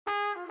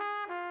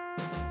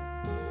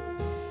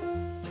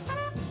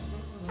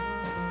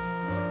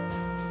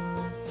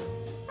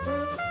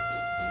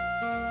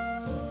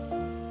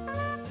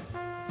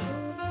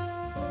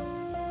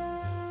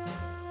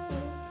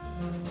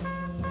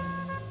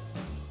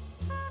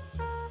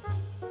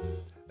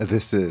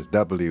This is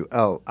WLIW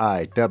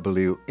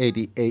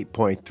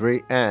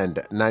 88.3 and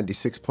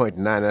 96.9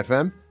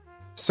 FM,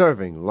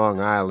 serving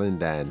Long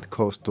Island and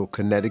coastal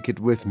Connecticut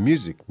with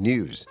music,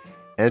 news,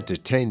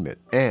 entertainment,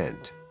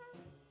 and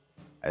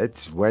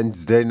it's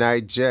Wednesday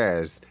Night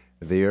Jazz,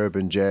 the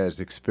Urban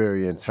Jazz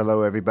Experience.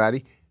 Hello,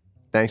 everybody.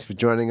 Thanks for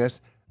joining us.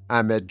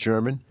 I'm Ed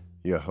German,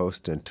 your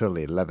host until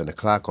 11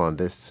 o'clock on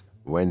this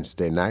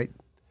Wednesday night,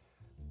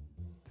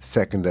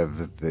 2nd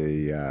of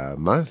the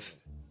month,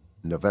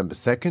 November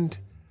 2nd.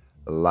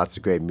 Lots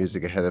of great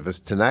music ahead of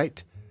us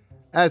tonight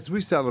as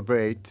we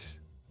celebrate,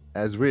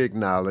 as we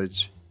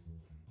acknowledge,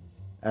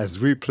 as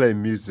we play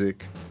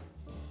music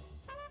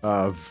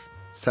of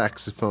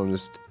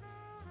saxophonist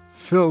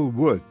Phil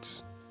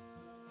Woods,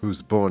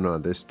 who's born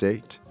on this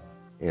date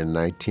in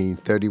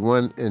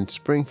 1931 in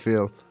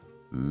Springfield,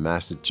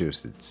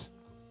 Massachusetts.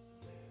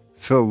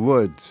 Phil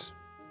Woods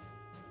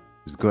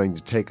is going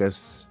to take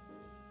us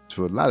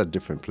to a lot of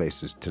different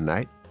places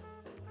tonight,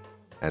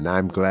 and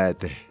I'm glad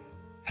to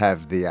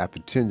have the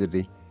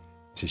opportunity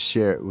to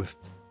share it with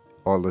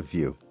all of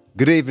you.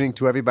 Good evening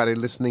to everybody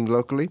listening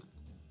locally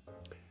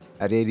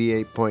at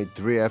 88.3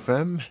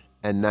 FM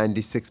and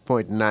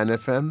 96.9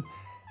 FM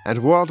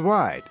and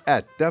worldwide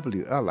at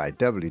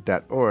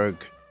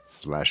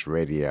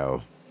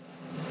wliw.org/radio.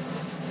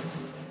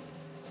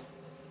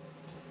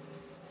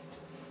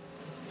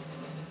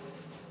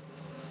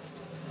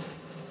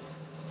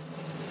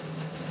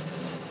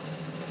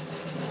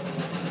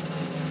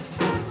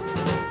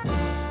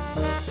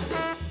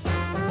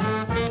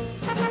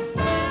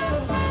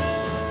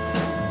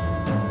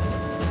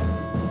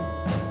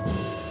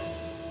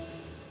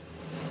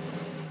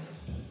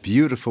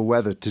 Beautiful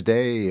weather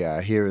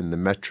today here in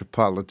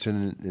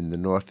the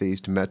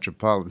northeast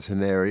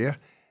metropolitan area,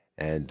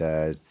 and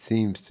it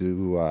seems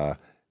to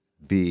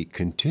be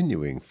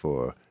continuing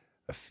for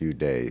a few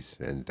days,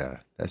 and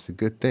that's a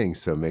good thing.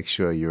 So make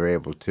sure you're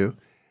able to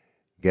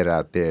get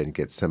out there and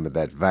get some of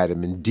that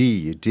vitamin D,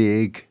 you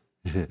dig,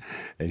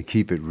 and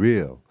keep it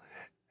real.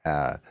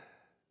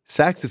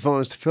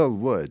 Saxophonist Phil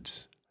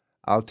Woods,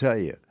 I'll tell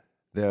you,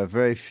 there are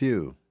very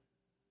few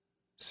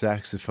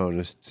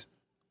saxophonists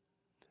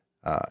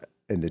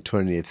in the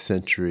 20th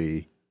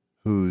century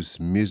whose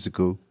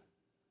musical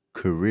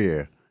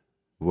career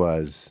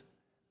was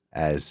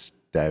as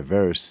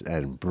diverse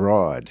and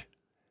broad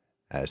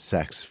as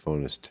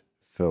saxophonist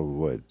Phil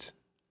Woods.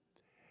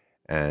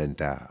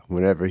 And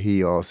whenever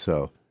he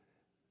also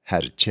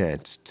had a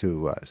chance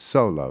to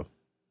solo,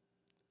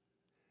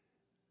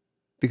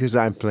 because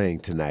I'm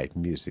playing tonight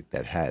music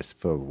that has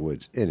Phil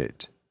Woods in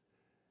it,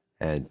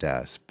 and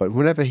but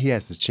whenever he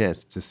has a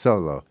chance to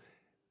solo,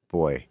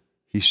 boy,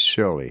 he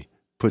surely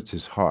puts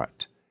his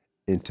heart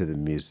into the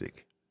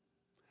music.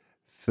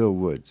 Phil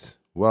Woods,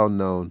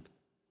 well-known,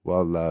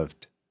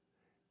 well-loved,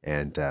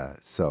 and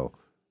so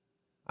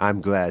I'm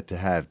glad to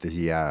have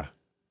the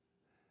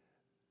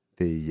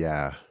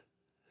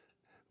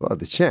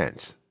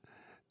chance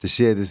to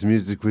share this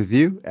music with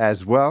you,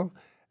 as well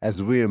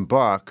as we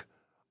embark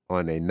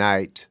on a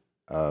night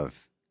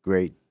of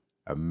great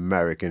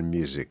American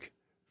music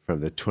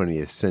from the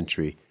 20th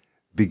century,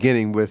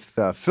 beginning with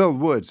Phil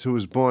Woods, who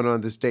was born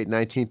on this date,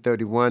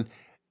 1931,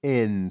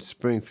 in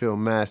Springfield,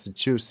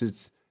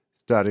 Massachusetts,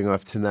 starting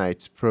off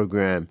tonight's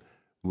program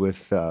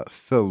with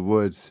Phil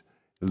Woods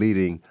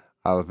leading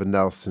Oliver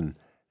Nelson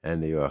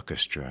and the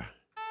orchestra.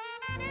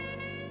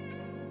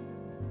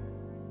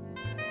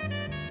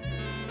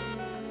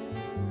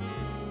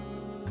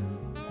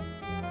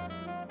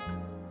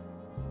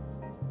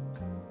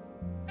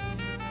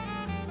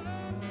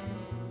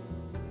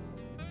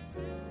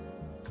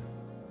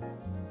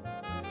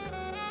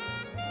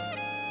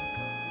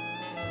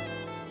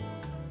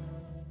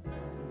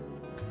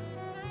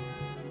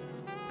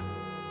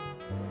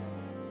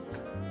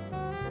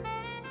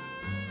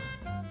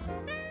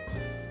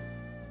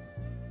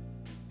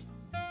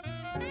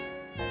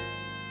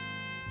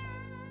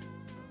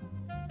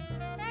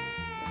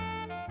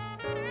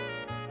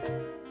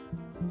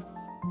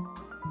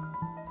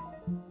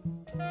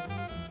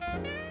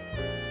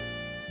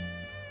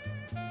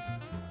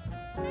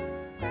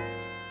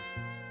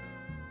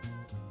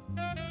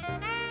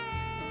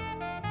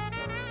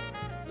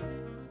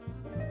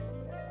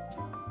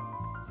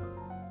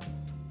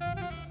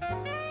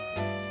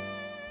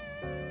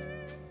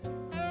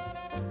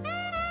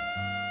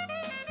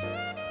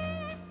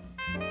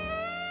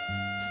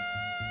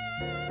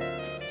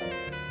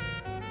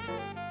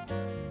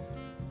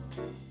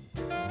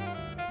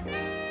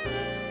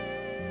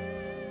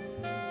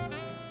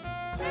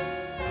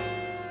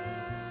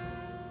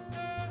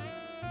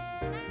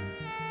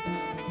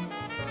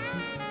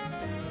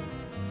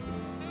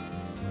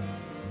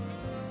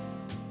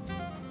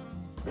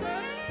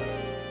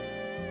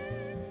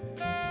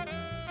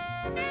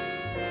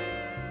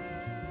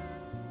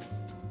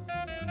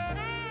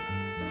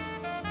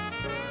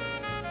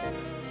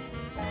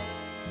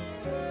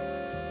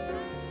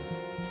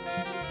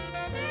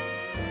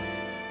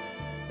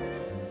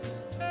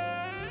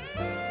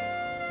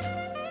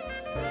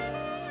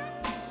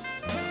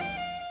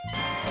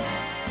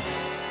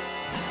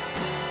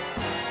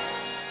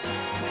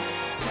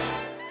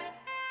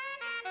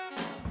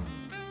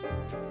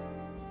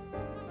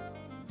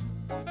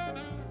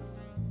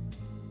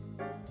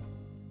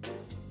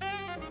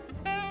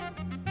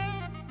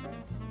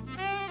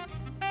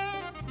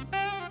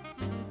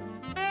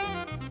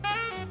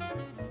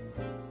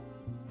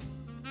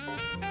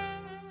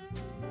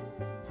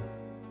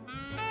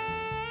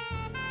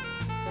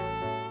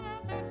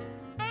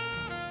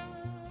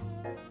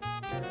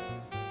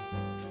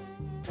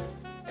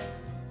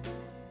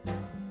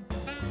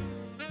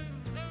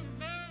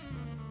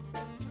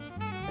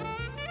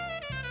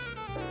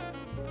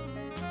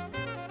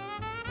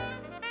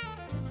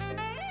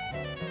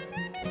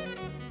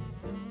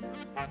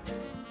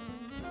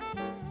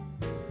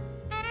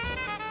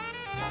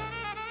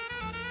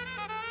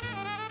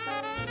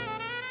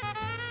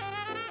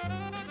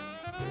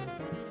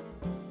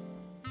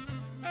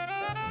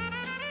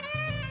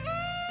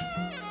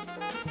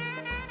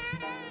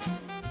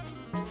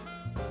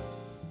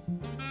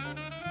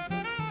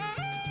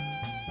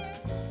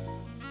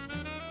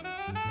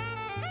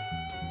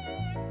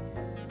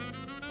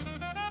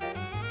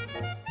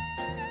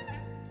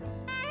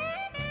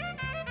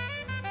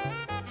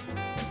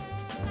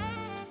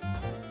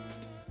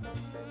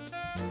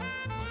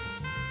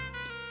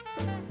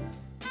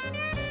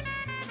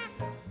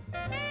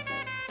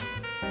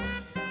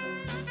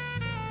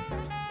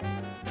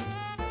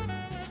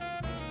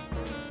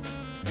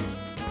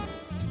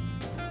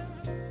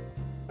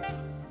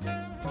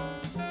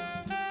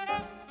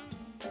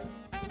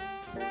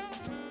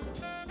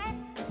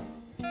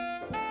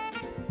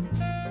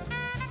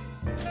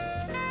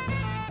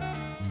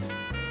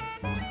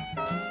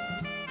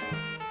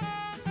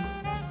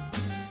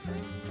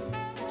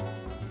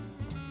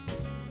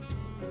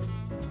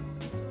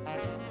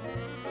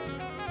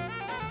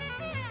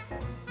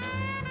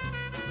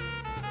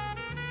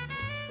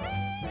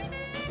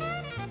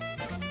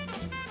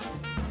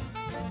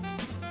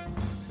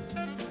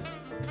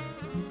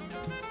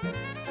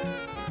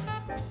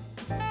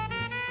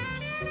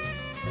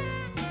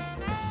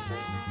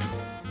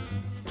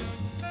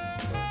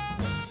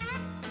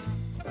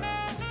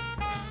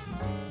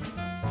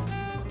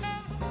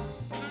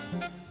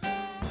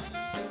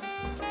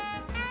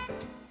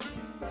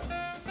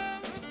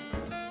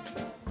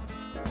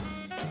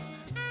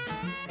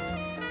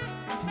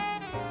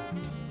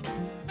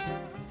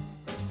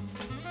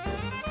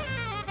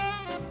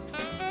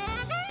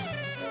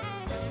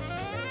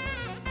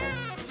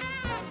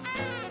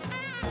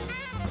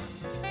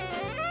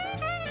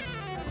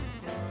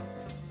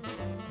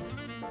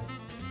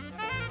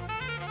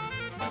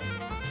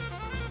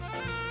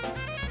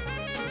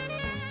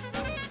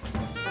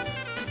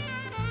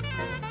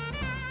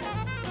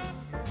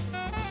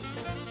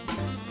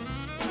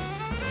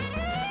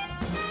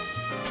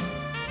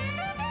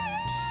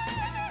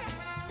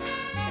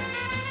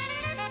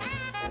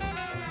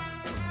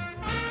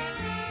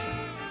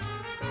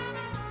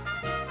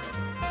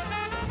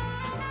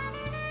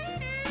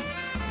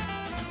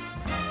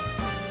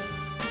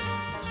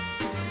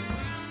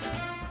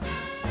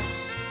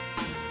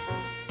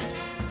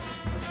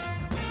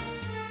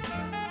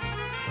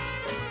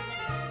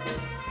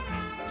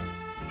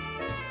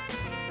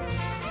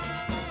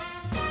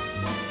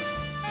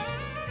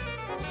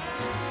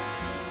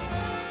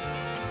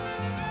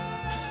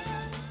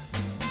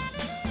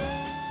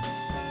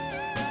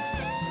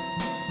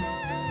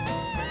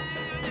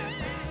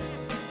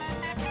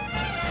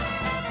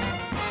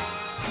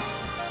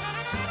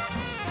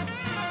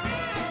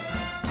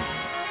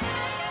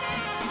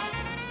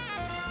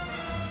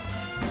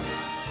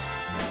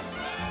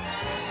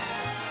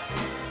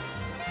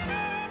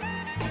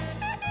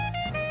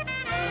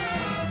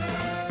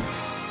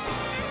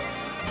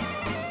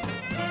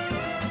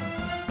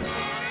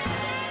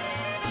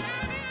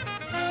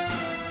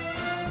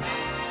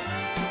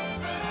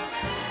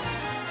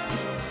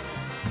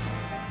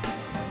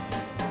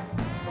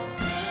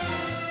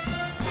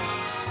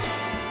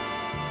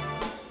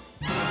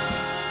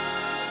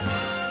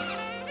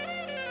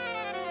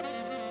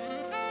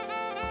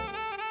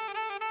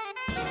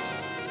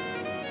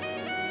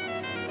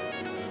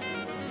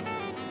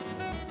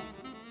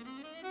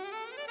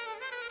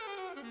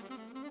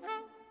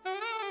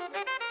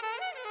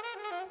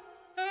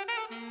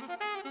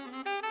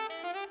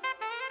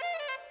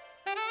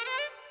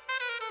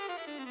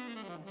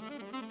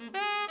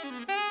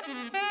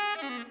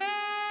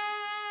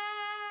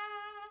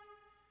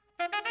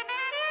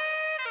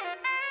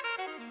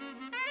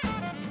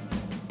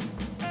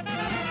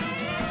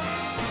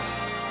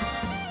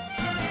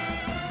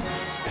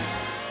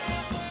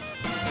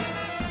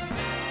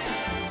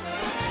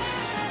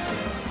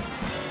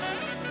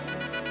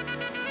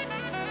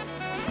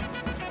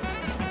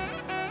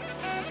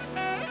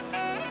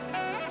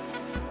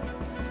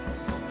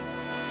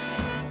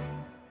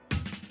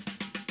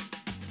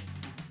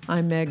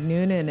 I'm Meg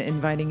Noonan,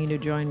 inviting you to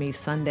join me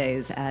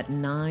Sundays at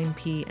 9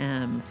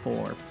 p.m.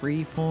 for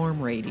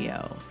Freeform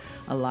Radio,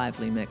 a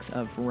lively mix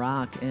of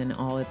rock in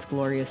all its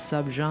glorious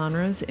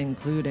subgenres,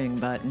 including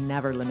but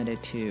never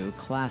limited to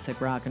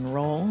classic rock and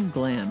roll,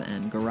 glam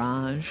and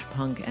garage,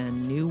 punk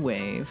and new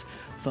wave,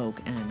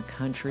 folk and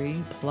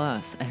country,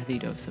 plus a heavy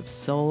dose of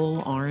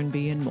soul,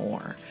 R&B, and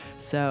more.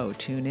 So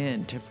tune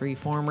in to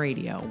Freeform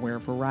Radio, where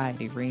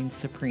variety reigns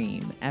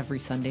supreme, every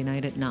Sunday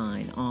night at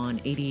 9 on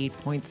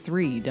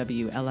 88.3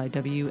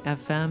 WLIW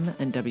FM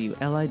and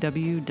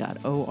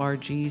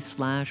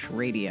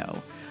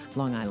WLIW.org/radio,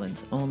 Long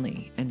Island's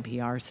only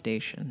NPR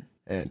station.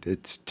 And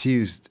it's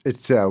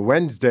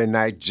Wednesday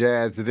night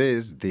jazz. It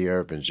is the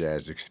Urban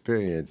Jazz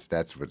Experience.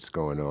 That's what's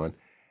going on.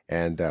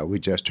 And we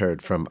just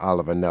heard from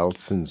Oliver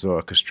Nelson's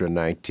Orchestra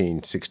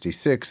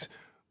 1966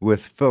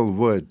 with Phil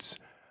Woods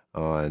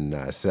on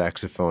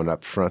saxophone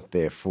up front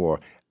there for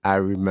I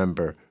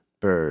Remember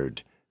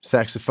Bird.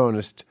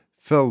 Saxophonist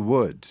Phil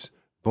Woods,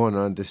 born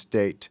on this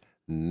date,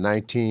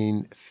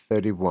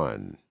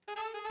 1931.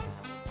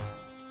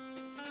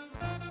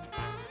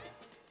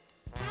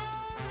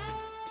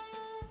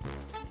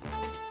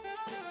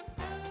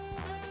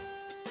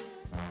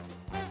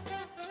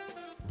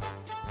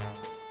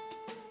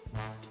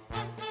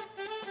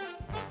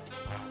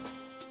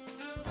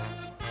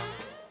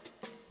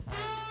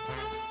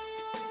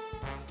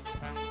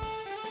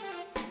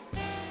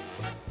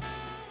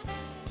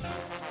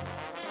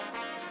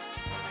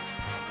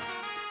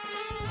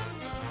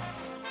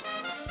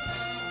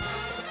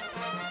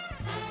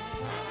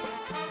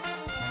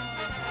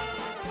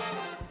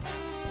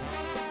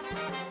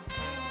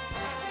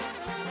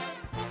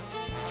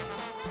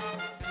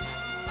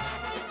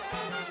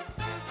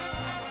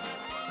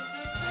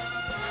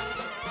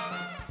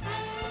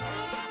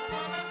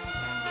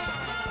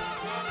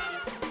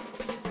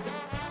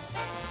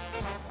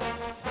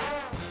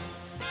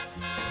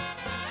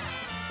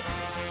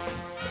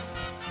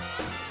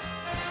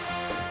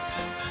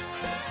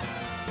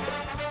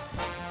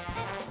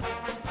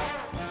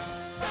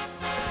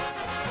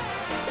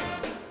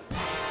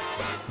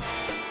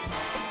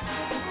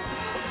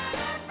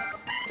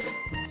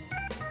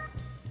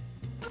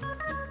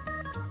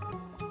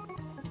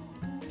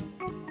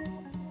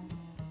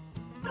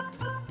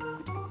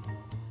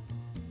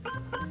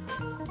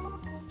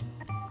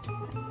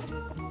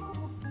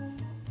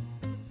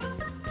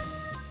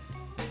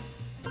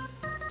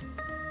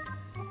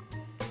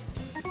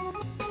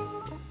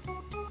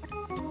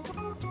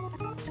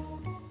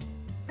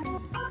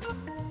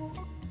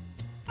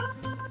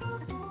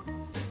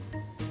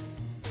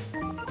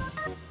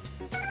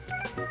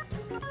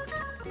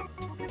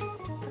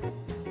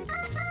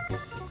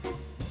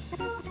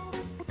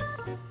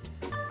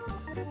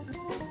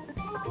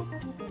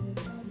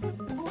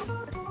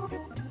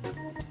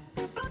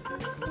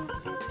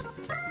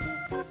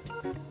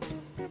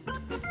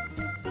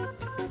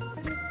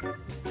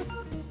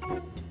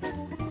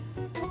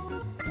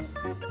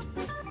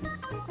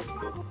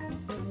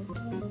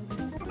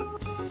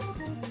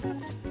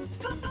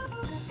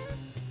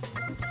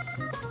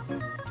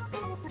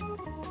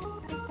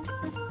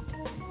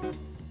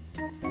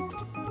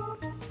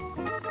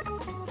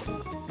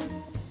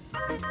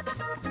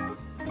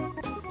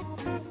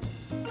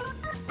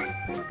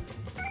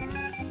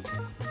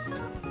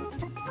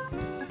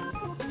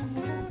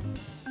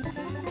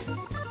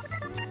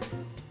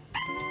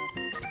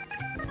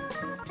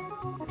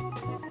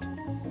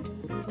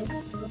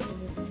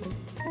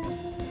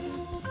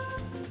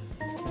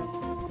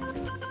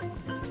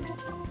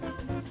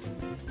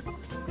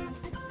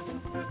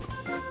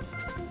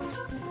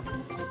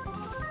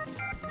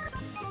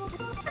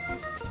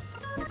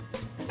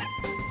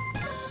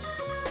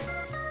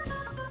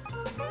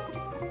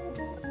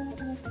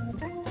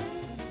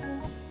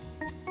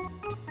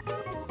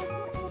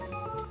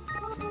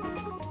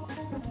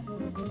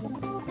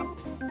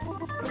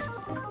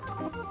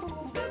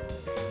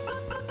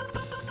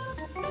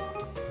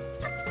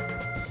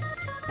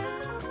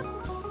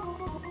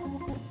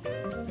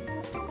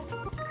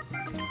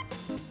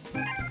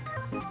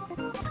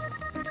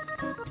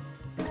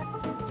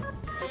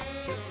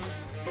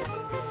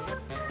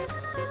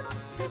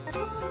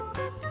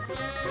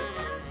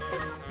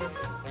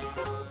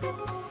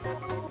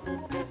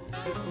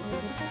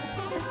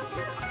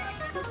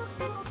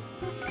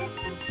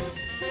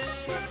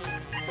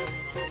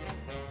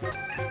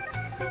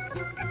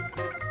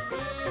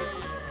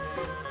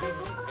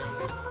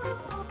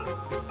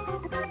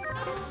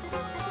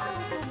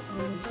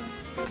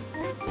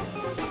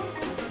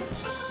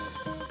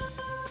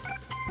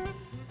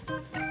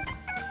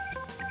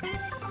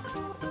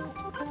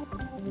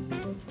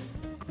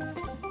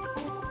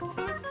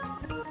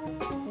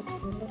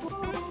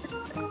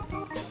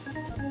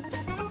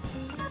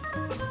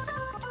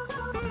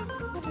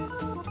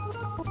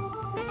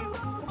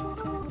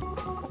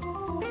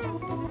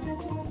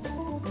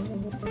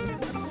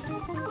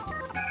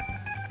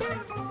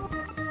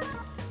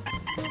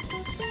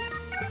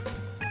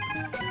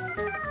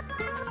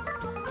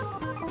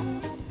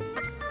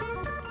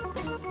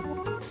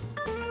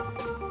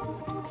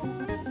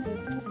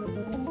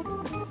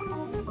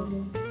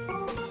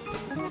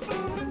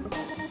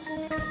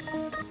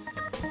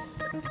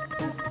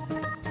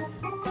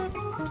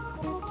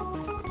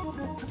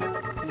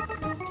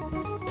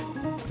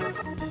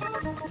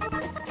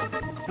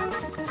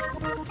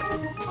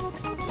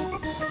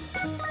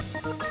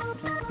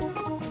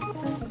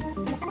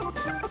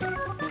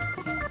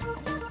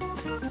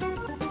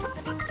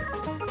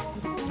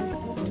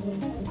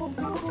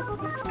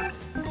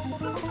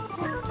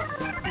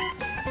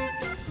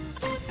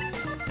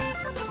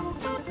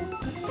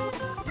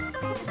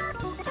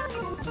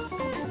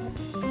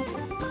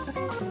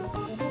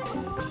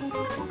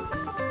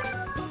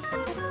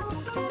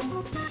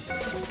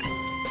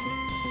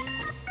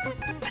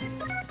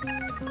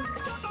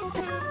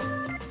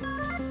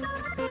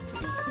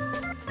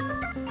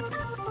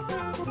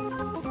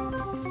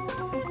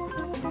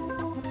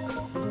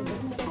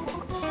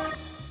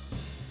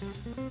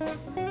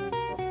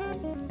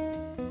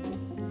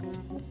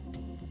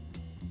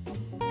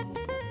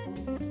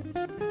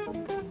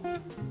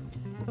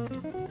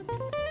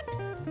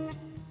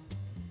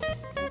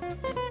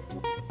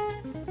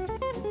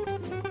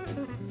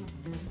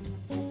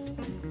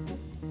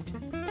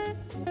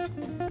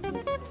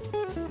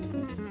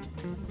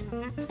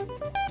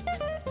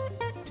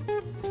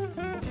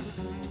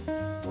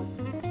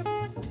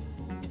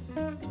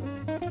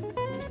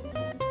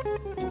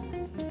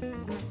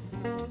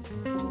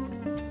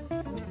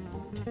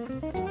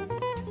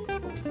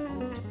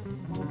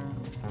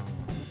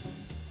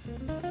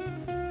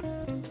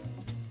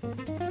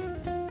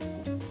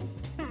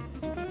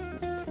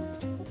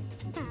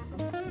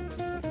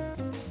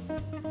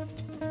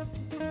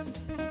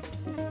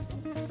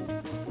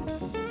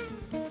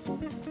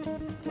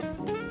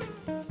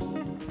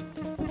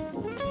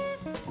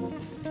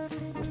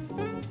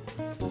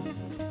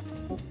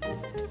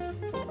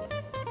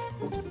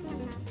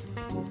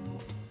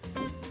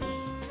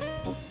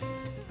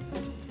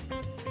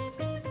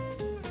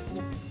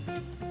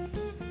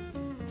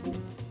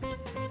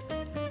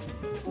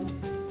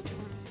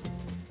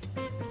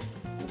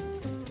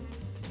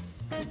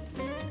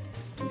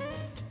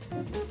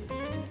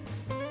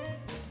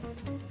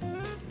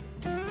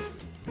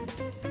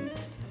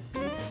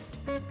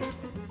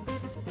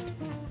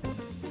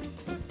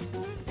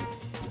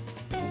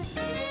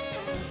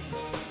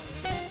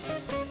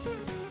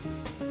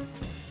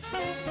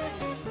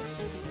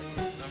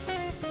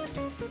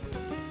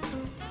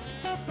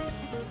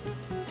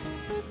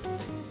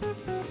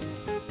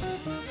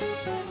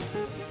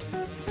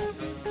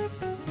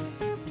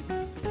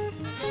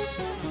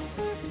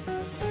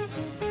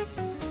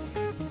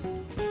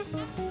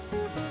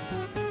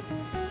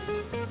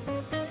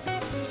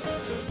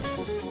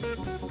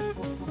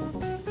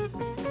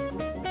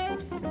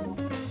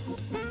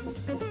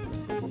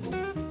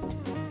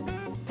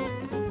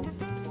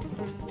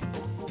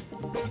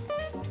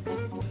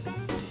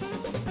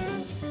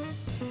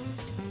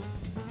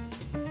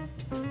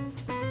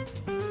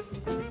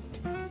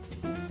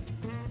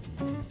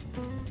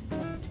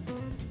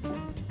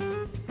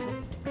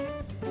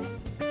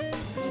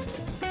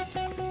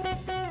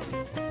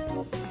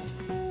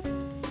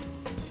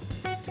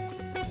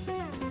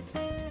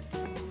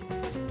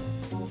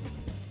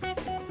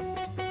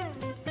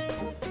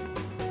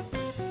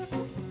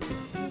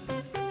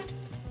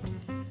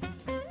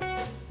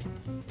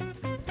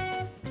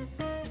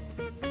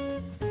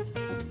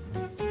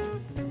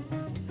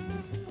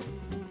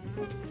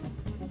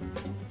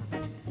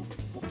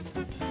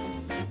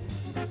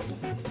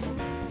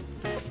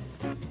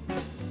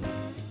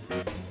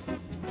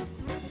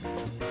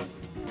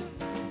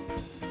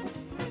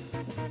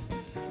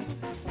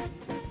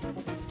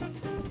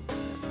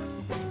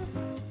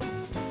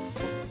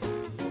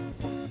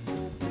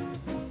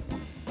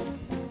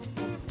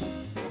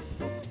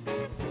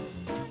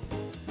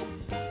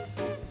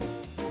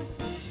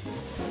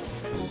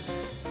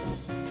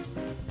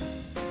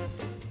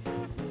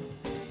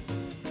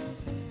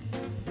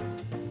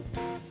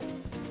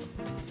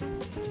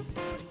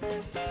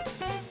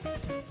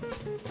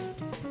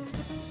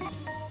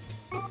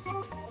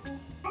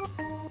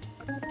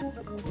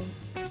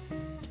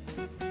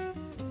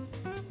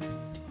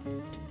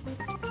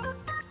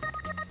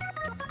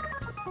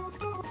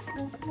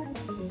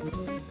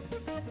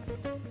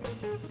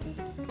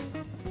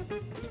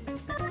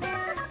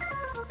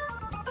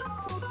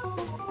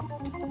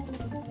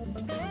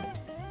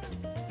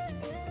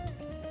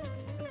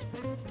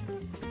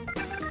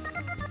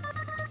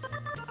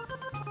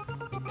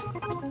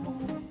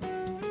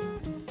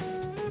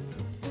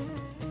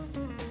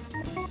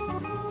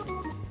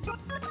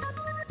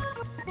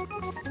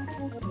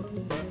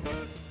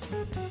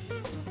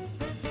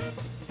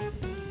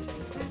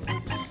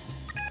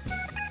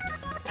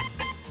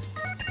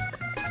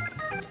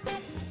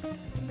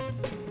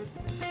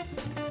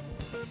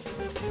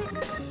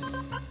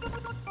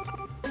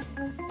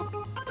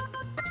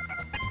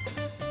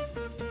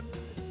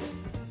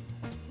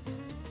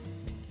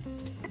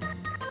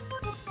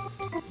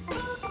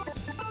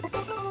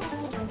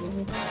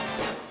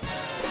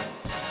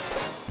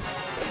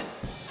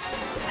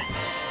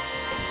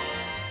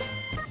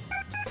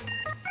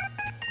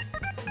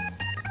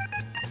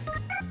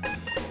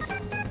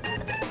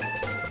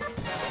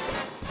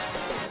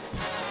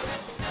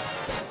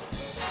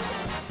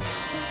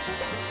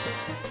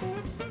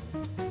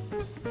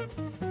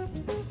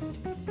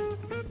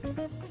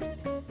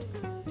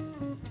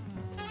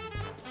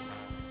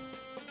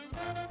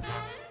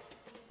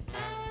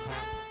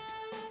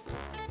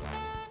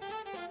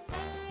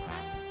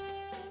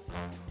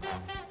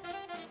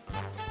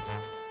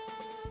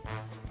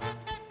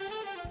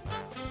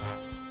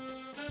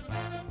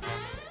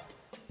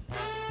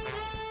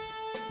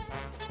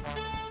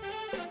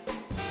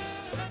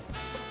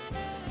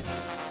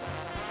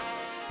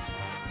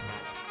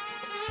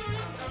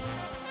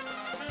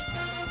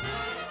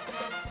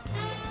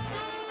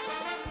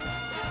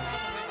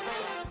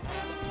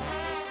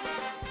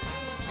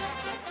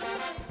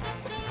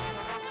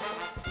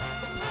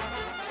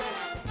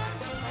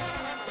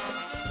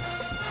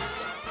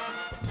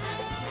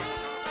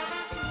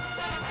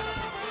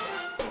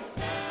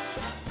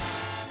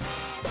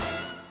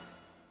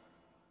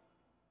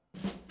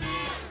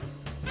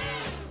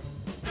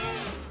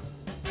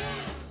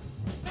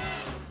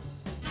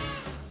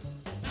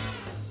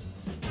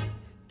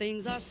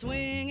 Things are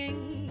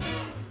swinging,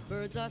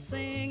 birds are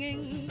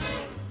singing,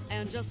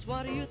 and just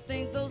what do you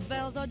think those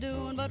bells are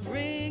doing but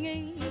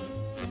ringing?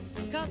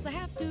 'Cause they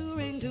have to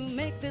ring to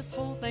make this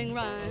whole thing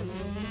rhyme.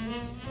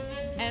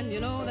 And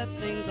you know that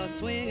things are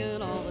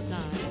swinging all the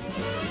time.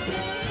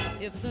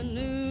 If the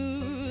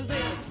news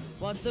is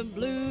what the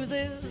blues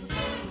is,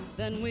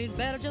 then we'd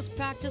better just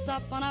practice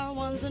up on our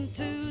ones and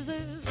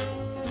twoses.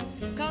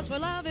 'Cause where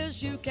love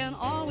is, you can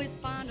always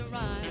find a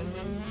rhyme.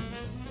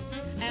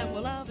 And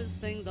where love is,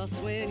 things are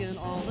swinging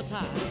all the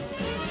time.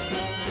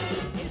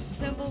 It's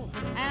simple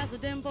as a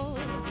dimple,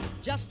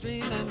 just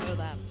remember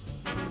that.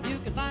 You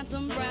can find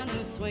some brand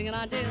new swinging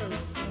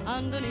ideas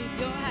underneath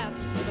your hat.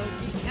 So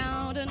keep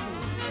counting,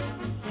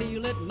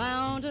 feel it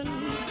mounting,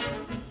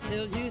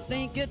 till you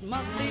think it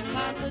must be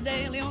Ponce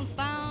de Leon's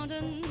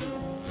fountain.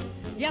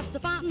 Yes, the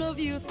fountain of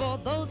youth, for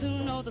those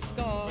who know the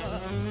score,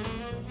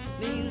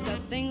 means that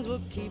things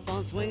will keep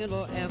on swinging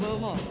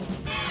forevermore.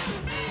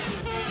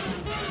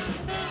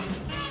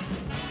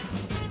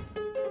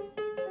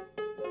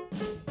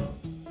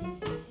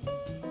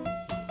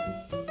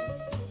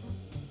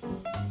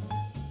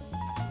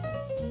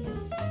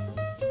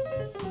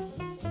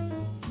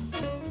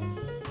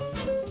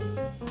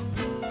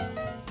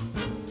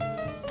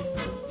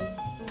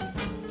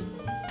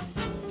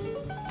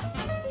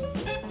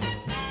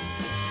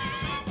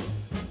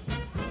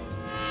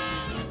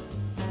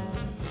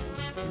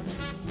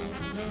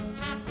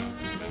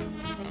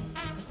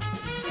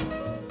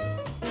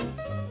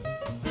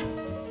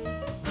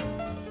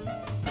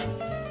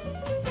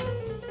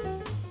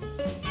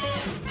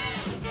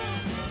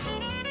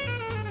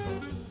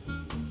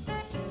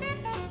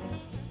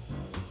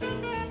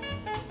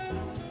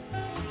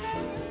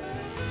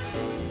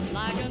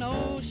 Like an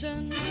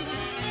ocean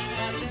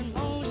that's in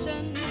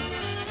motion,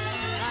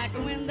 like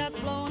a wind that's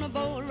blowing a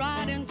boat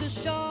right into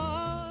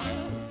shore.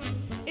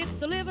 It's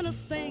the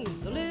livingest thing,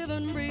 the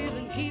living,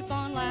 breathing, keep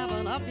on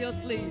laughing up your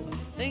sleeve.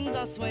 Things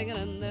are swinging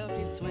and they'll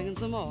keep swinging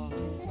some more.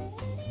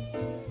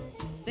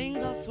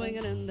 Things are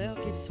swinging and they'll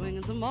keep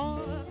swinging some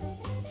more.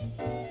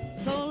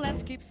 So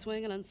let's keep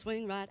swinging and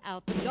swing right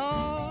out the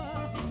door.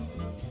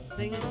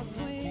 Things are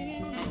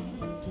swinging,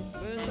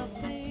 birds are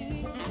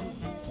singing,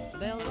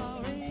 bells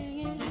are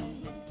ringing,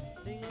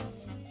 things are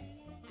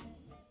swinging.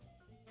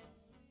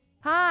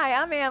 Hi,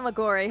 I'm Ann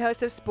Liguori,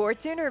 host of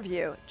Sports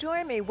Interview.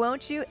 Join me,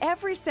 won't you,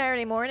 every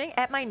Saturday morning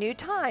at my new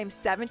time,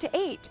 7 to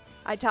 8.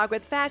 I talk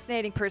with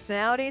fascinating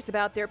personalities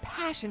about their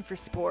passion for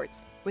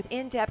sports with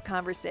in-depth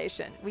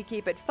conversation. We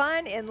keep it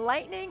fun,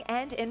 enlightening,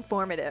 and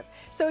informative.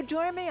 So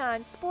join me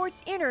on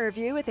Sports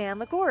Interview with Ann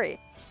Liguori,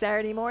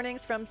 Saturday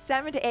mornings from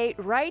 7 to 8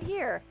 right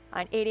here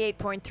on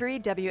 88.3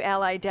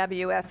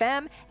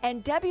 WLIW-FM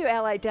and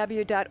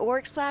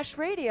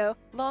WLIW.org/radio,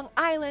 Long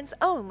Island's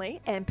only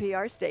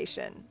NPR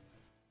station.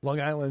 Long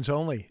Island's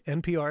only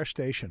NPR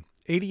station.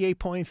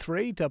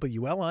 88.3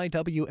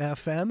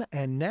 WLIW-FM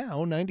and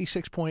now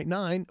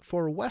 96.9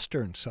 for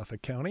Western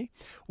Suffolk County,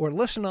 or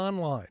listen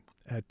online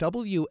at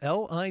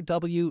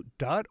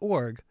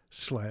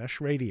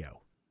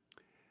WLIW.org/radio.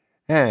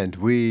 And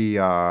we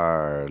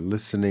are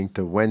listening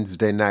to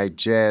Wednesday Night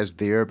Jazz,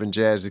 the Urban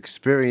Jazz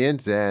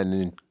Experience, and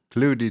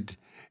included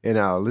in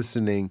our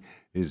listening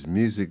is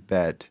music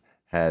that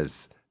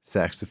has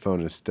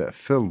saxophonist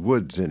Phil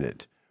Woods in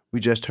it. We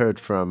just heard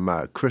from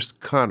Chris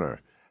Connor,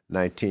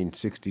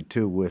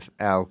 1962, with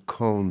Al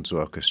Cohn's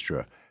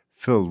orchestra.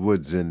 Phil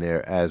Woods in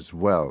there as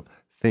well.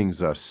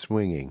 Things Are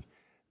Swinging.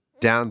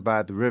 Down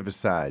by the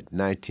Riverside,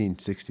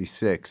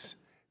 1966.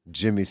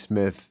 Jimmy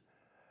Smith,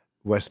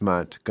 Wes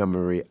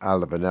Montgomery,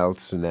 Oliver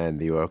Nelson, and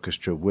the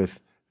orchestra with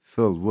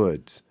Phil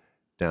Woods,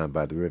 Down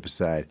by the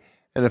Riverside.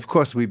 And, of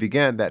course, we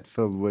began that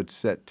Phil Woods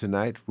set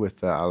tonight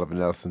with Oliver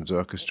Nelson's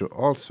orchestra,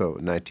 also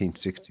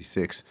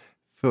 1966.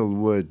 Phil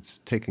Woods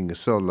taking a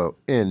solo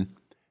in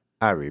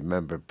I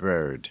Remember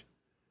Bird.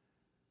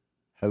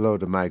 Hello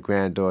to my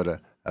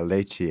granddaughter,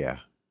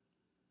 Alechia.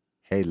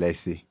 Hey,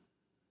 Lacey.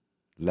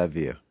 Love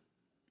you.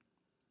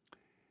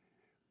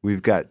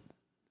 We've got,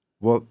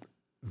 well,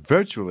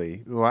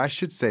 virtually, well, I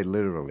should say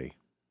literally.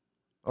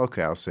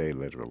 Okay, I'll say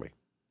literally.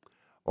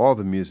 All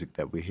the music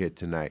that we hear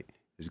tonight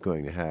is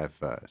going to have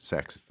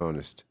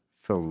saxophonist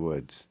Phil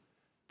Woods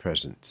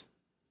present.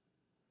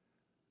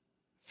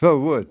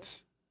 Phil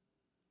Woods,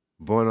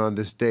 born on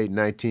this date,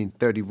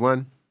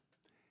 1931.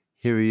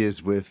 Here he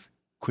is with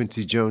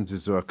Quincy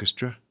Jones's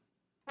orchestra.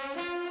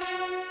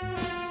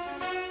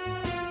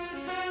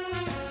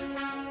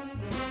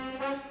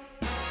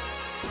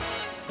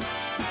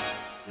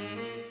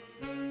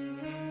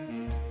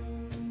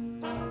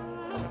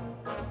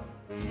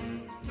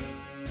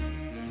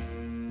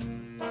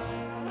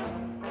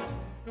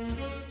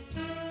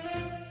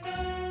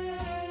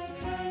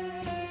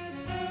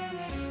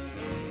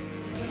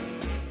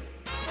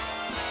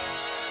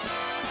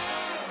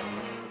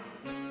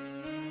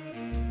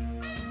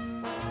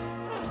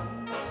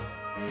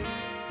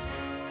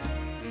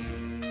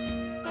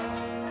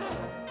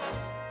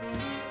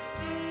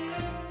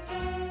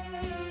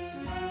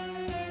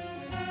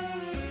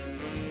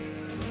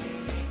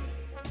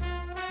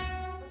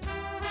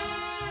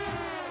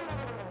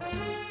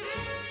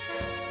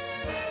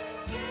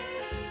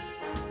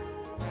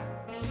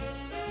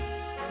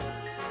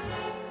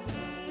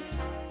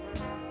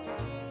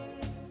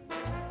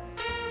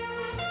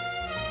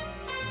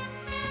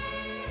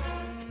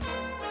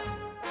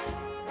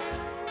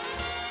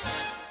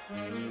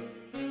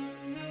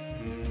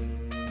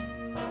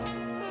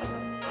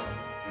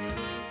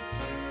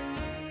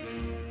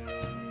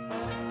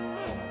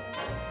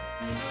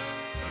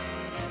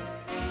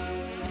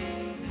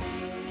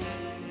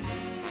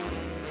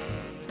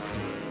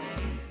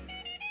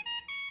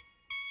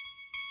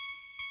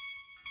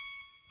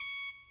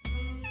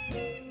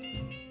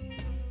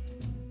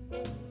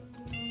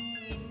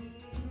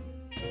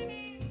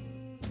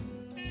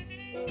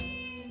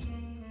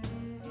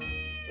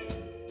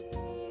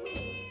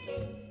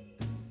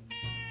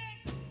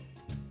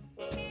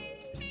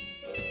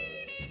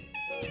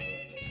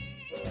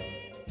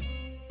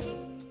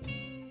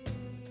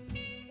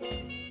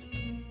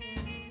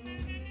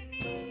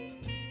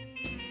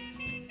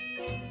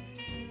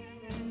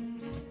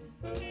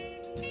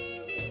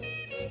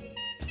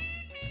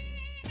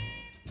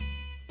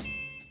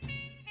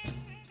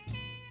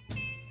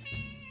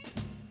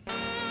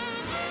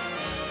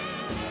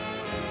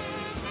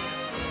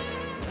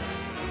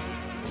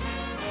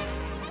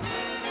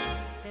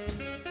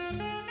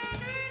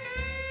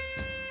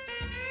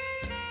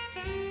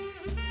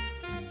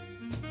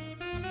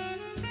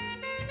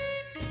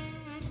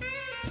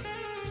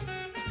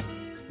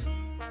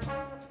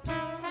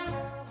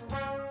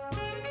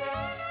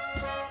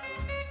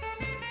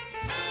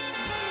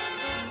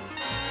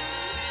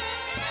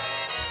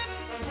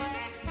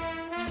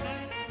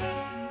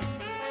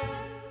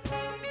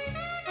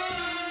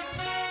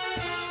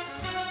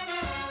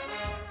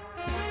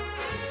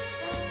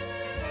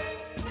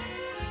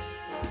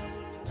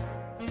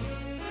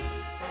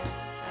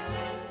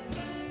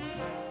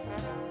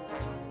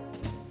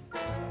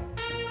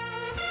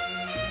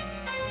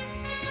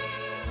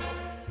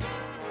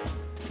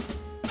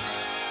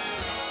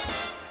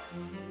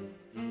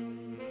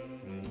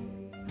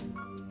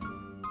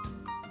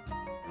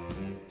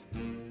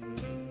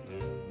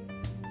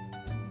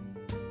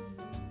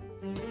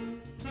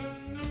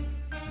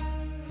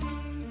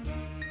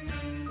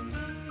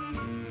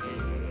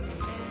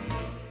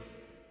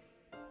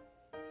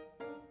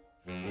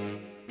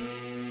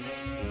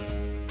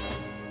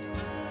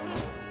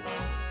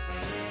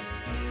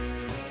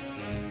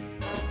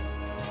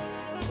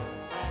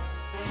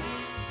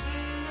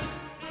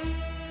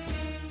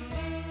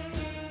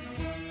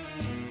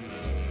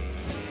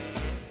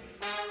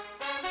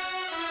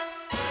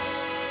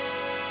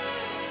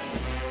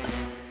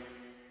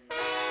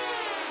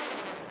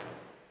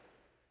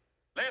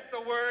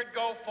 the word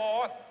go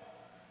forth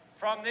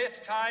from this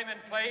time and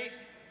place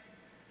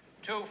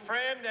to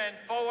friend and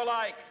foe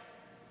alike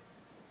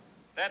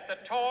that the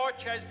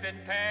torch has been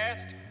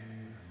passed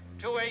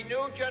to a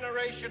new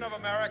generation of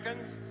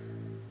Americans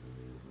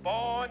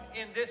born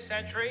in this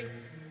century,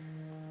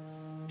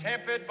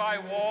 tempered by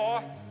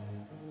war,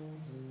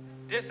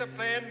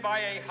 disciplined by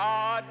a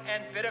hard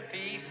and bitter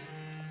peace,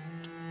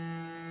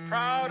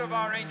 proud of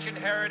our ancient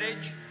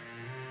heritage,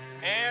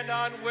 and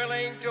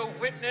unwilling to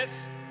witness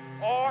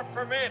or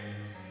permit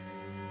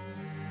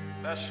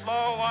the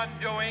slow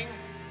undoing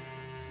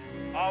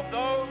of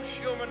those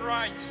human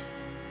rights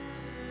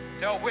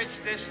to which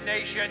this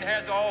nation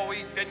has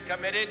always been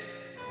committed.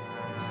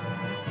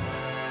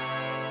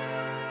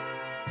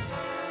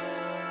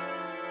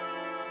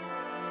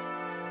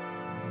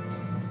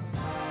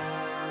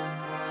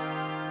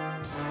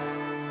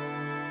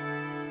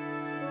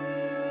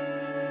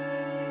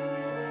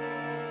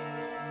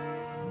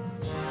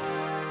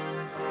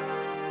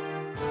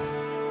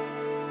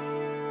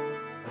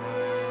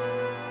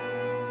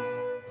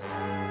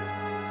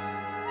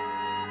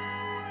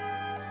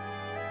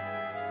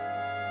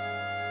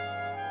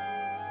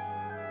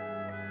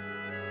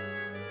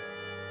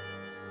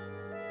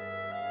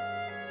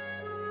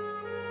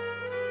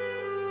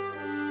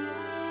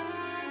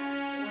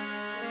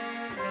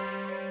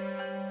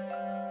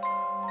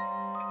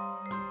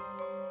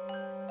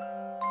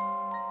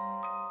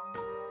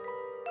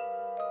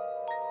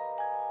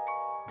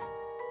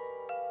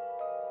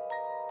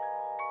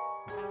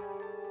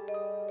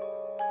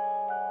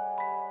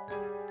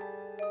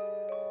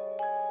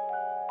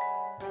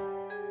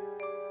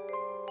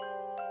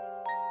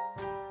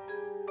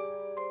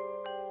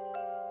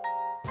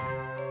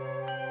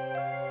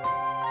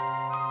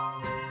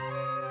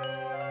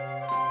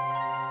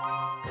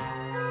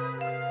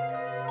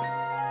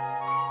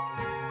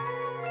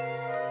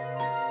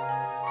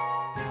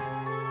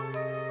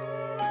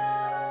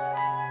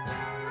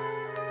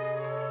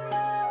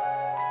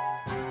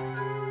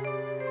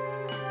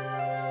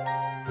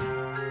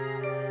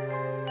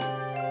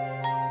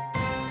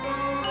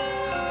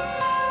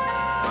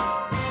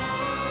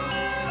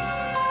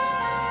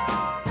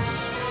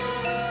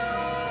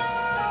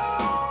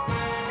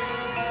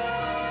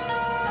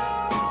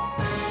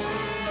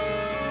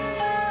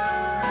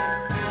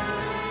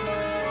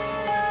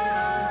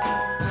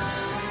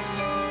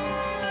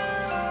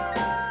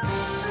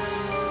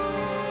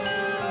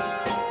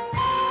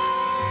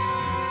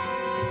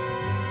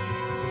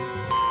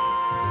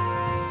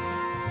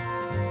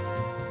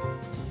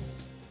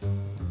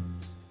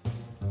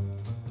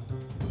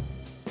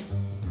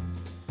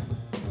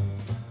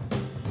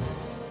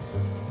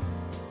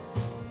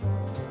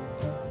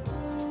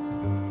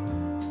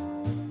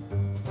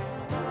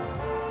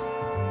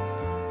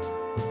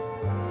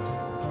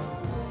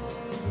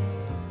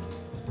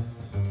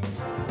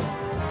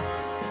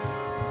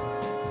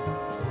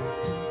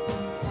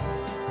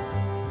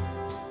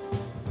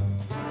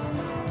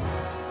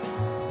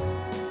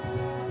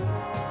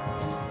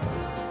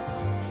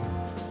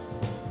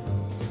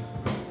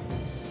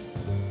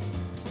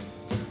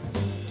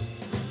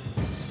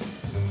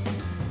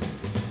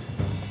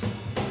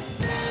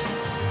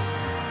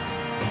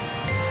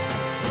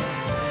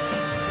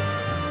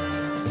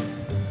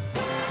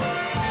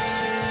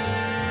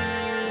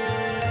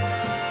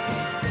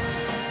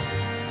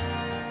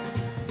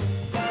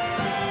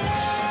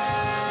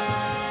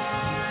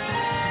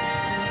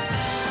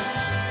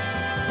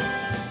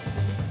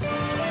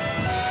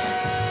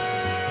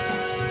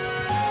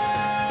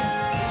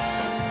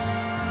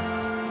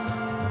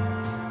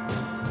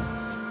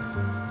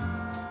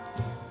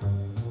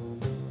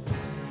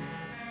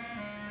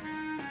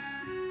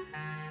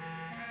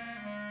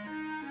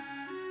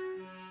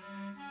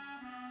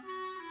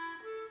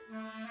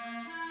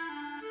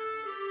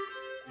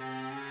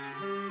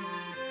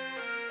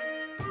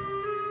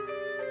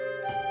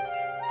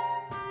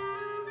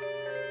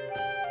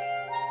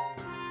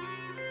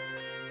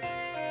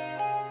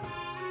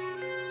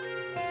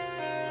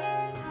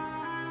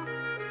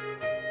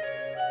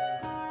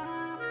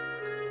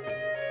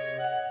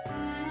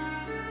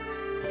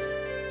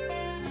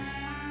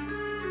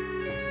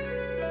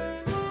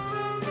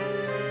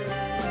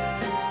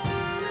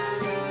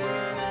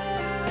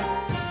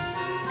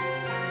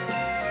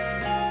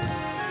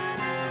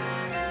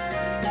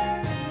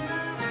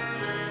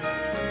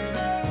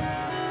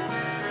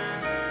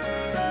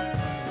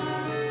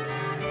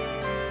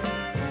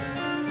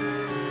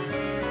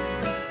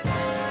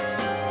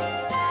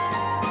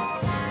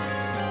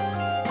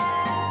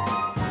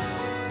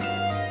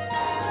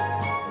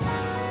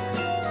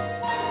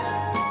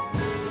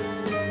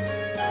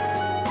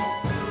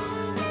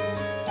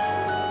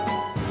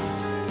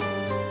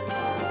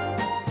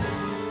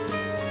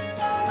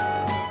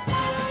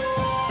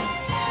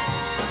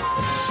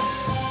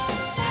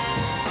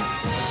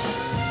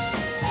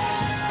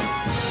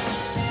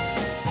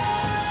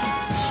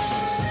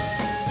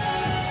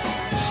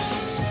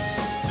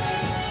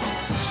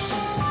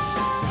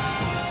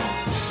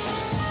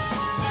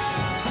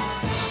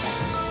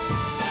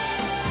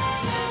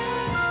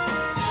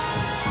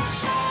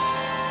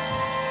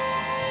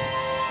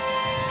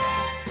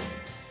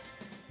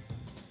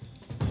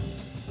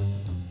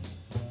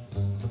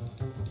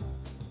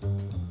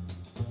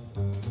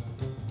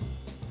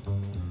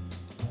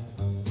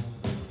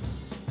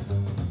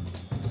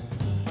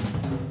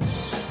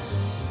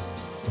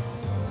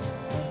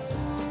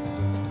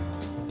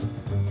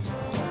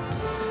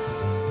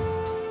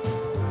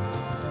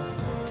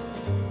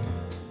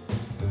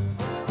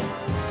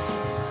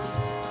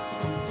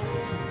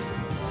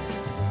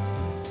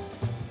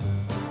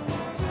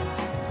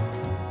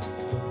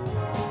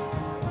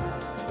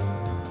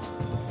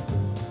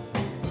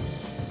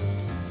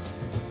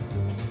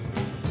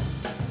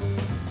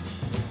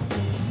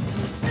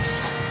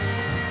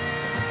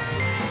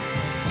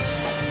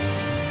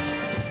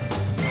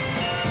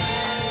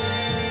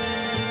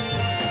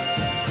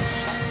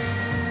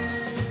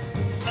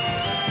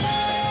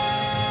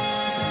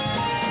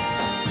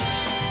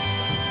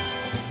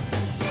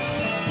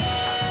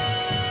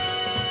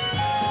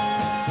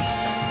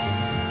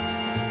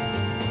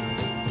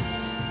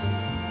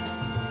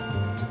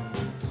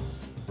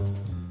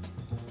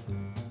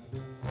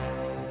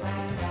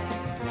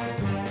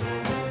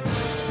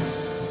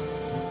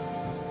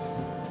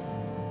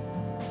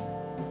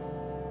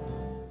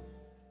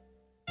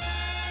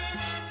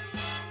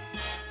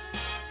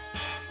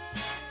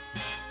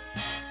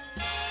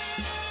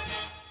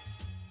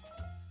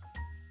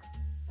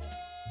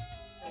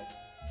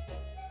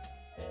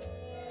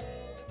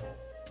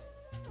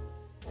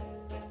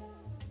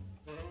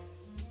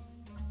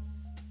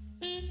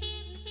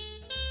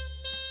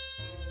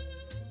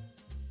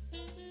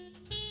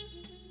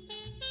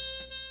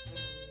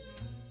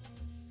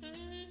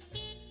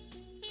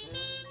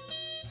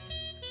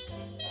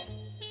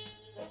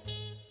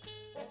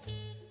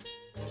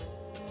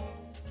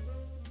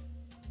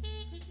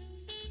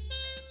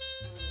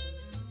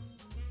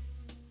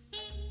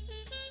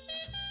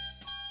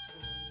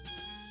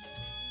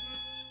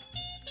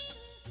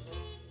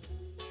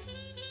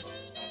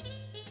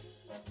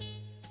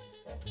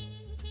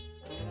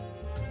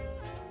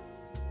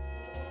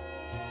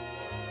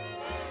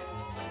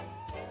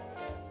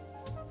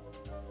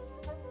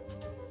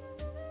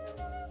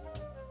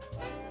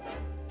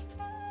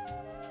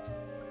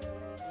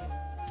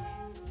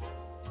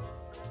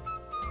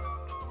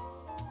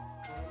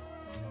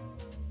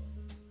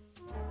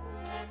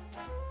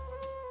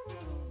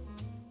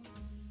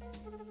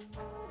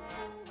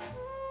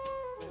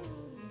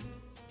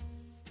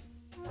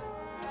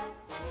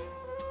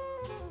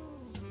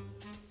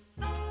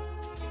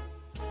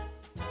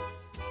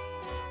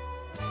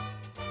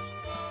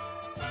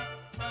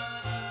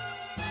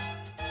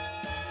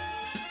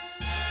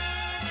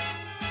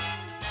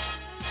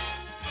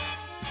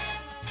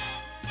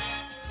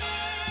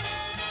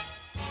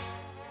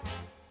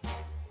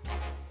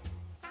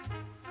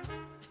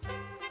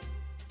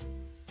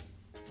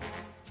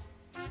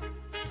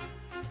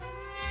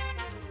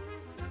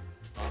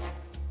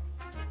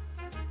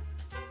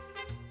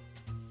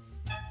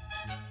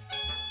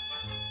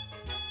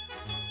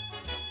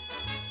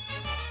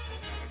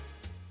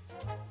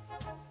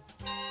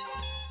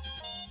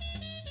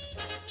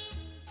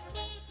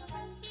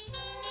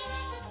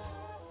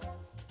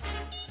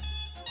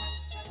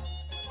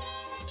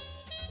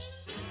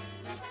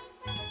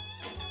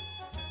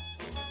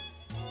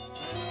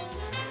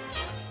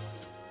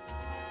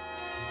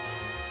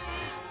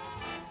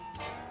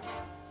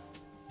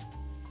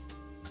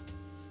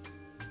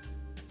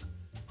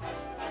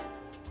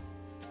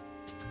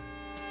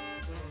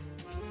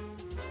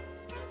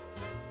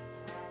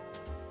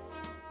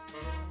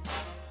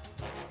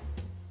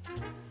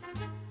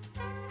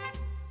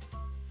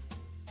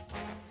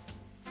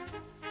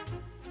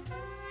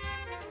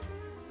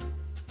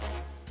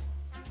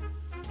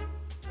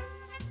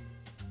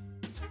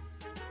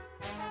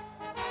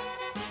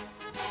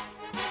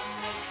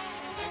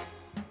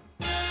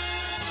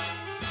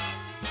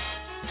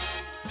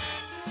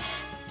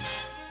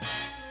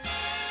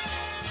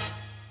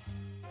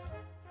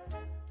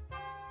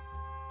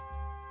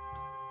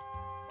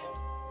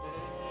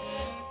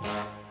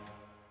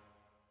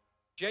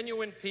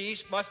 Genuine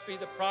peace must be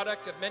the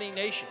product of many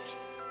nations,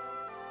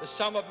 the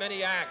sum of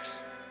many acts.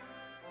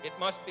 It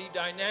must be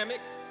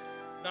dynamic,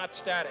 not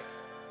static,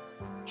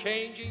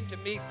 changing to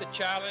meet the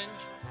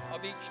challenge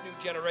of each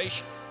new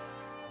generation.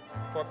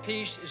 For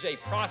peace is a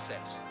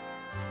process,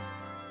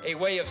 a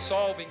way of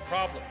solving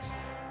problems.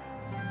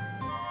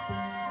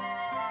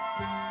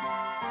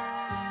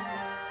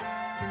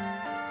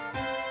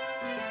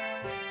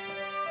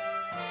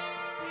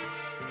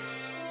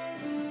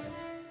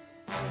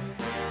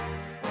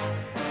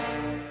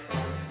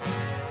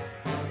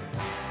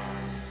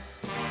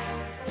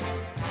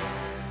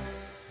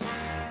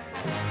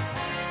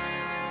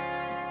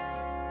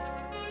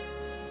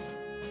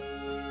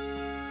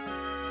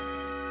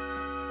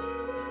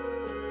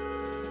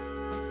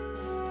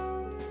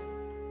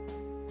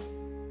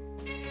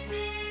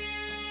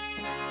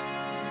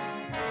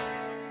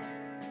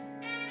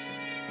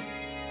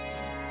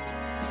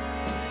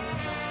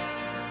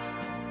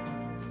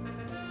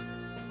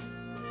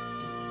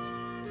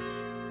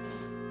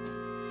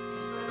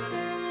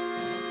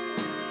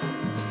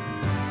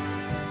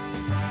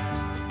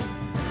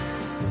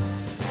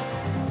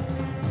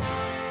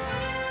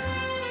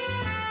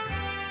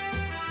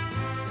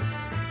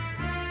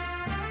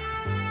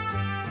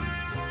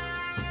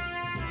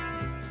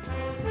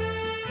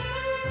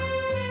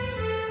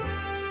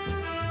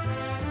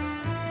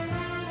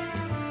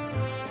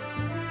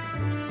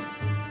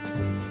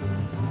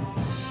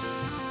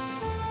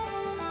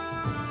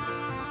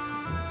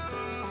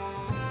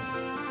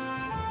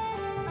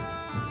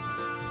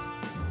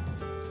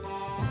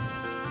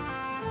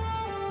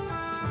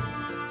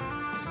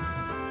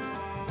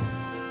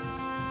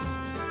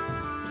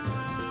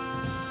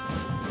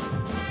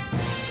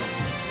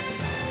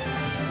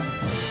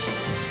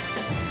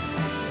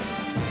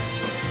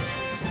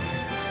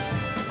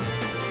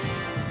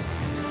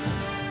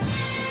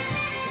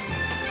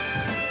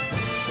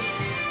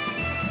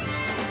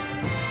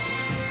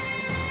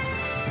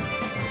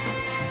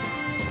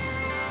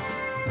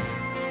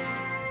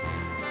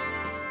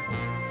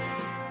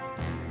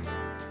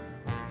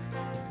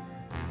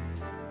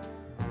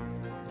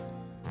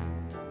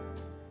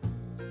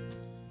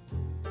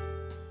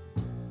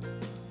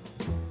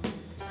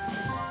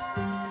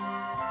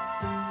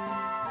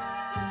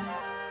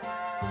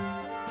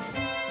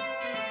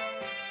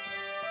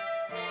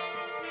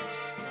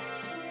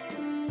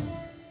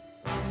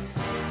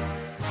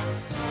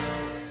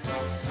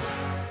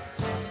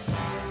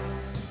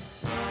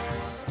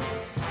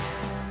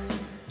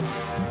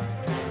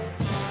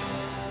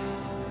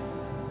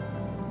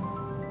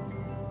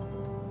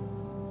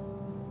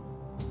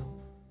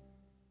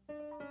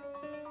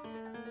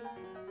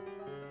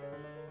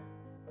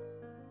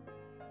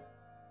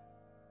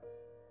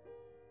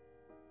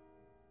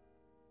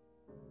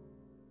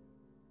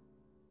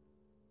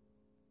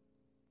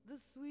 The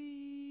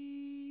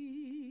sweetest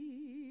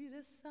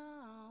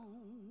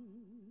sounds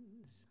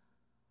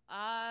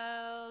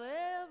I'll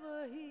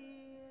ever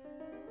hear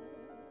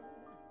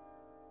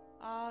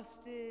are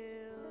still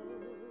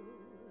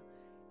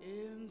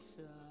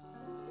inside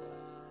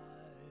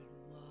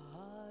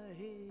my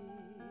head.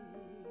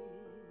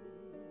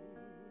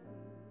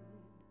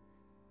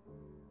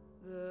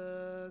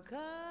 The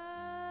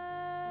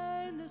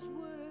kindest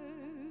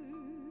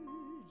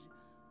words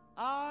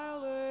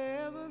I'll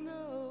ever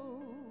know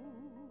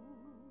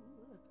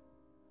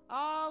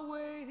are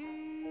waiting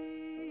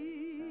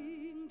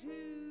to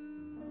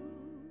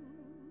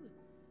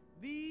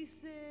be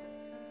said.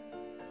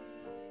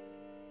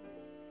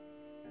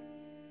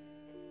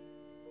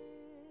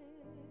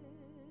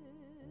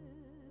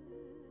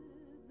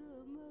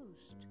 The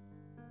most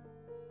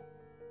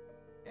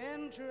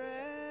entrancing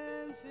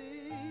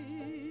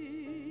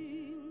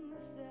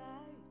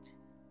sight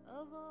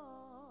of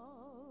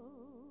all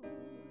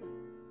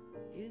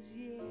is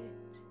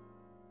yet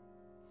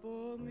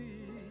for me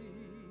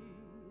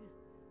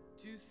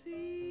to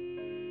see,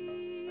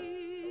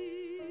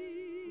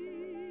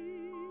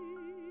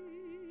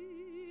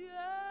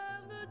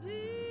 and the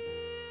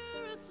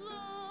dearest love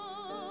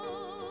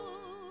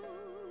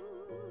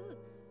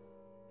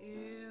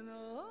in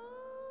all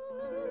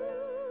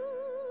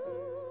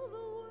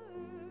the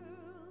world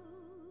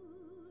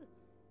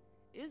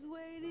is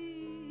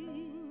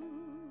waiting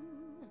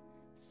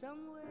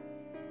somewhere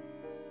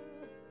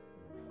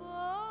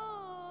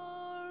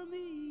for me.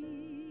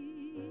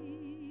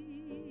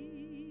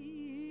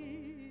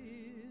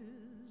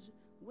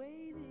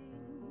 Waiting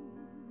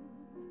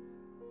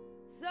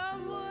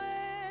somewhere,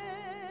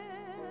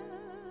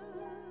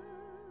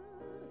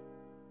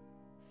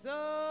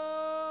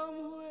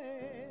 somewhere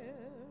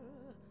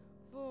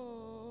for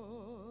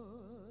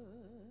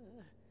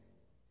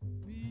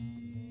me.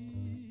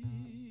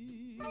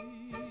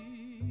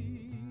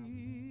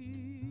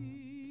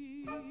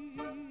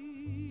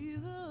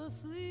 The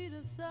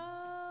sweetest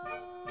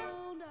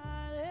sound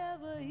I'll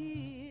ever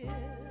hear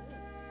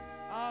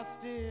are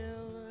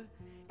still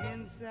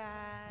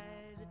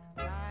inside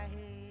my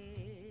head.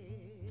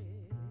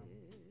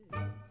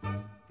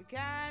 The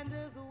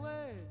kindest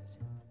words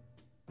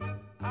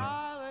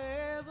I'll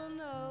ever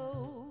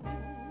know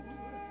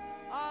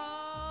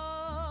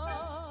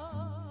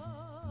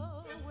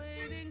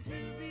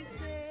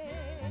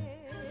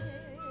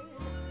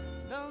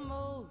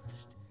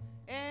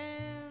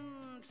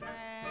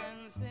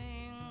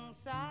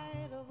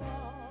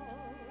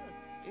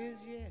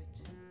is yet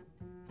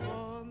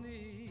for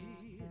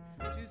me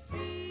to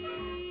see.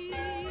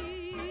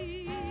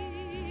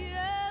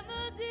 And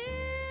the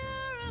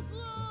dearest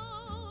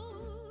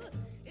love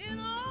in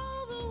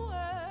all the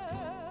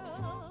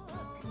world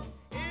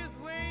is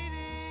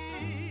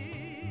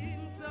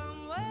waiting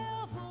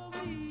somewhere for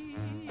me.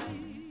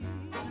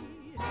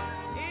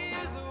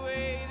 Is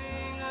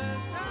waiting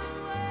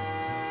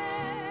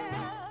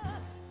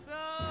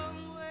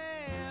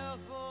somewhere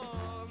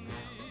for me.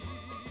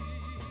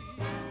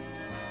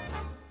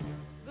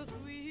 The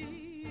sweetest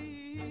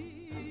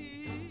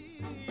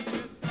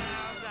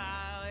sounds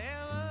I'll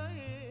ever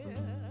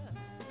hear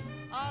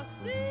are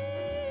still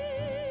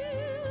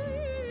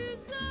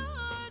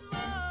inside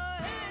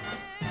my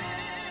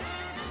head.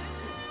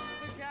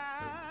 The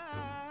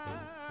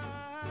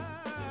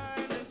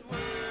kindest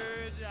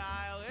words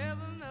I'll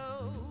ever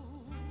know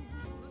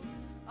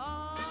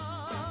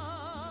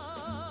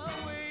are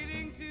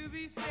waiting to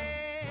be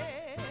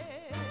said.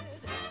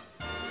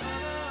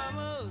 The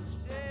most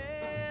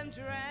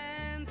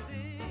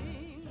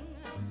entrancing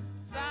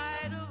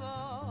sight of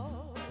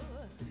all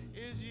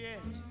is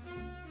yet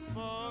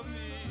for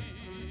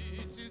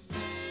me to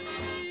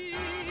see.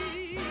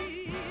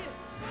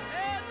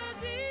 And the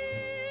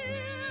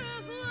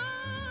dearest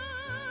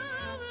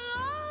love in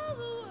all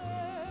the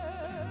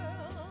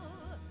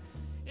world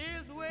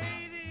is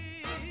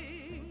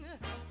waiting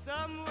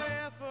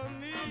somewhere for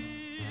me.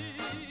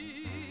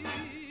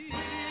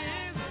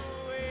 Is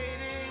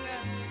waiting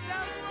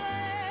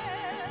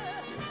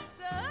somewhere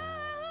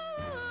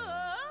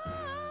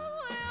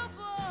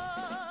for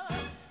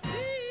me.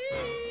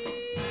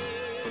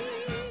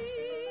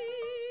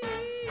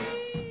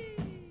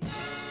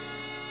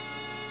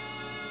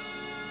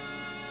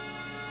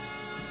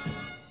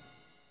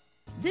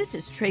 This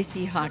is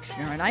Tracy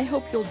Hotchner, and I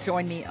hope you'll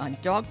join me on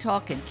Dog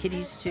Talk and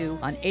Kitties Too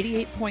on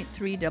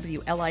 88.3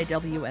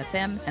 WLIW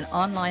FM and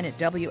online at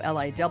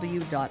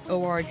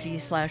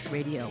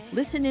WLIW.org/radio.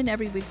 Listen in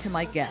every week to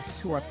my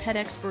guests, who are pet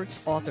experts,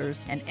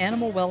 authors, and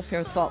animal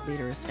welfare thought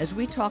leaders, as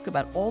we talk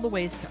about all the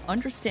ways to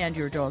understand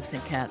your dogs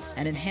and cats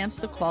and enhance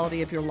the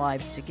quality of your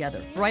lives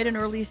together. Bright and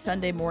early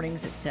Sunday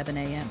mornings at 7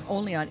 a.m.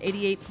 Only on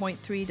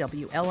 88.3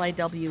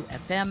 WLIW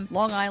FM,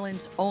 Long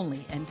Island's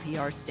only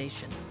NPR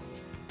station.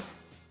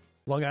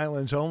 Long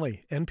Island's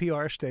only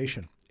NPR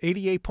station,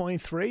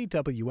 88.3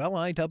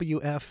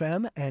 WLIW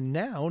FM, and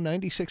now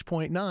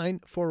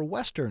 96.9 for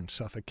Western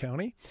Suffolk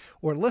County,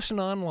 or listen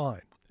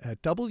online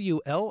at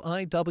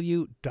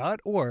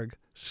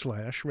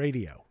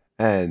WLIW.org/radio.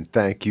 And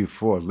thank you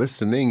for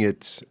listening.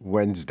 It's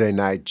Wednesday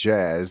Night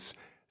Jazz.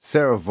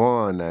 Sarah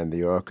Vaughan and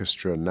the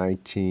orchestra,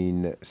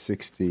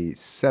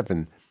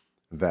 1967.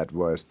 That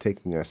was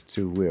taking us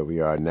to where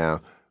we are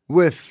now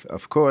with,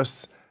 of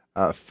course,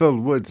 Phil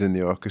Woods in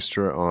the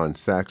orchestra on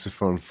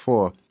saxophone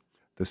for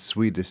The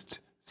Sweetest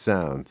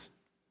Sounds.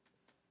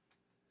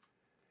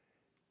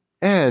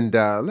 And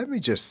let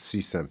me just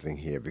see something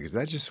here, because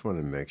I just want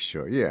to make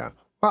sure. Yeah,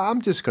 well,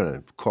 I'm just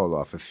going to call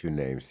off a few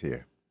names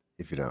here,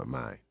 if you don't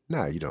mind.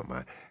 No, you don't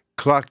mind.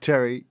 Clark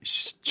Terry,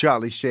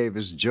 Charlie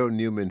Shavers, Joe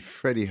Newman,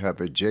 Freddie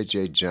Hubbard,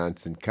 J.J.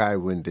 Johnson, Kai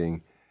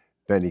Winding,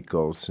 Benny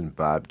Golson,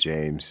 Bob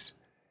James,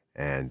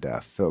 and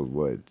Phil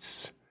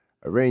Woods.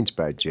 Arranged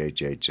by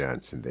J.J.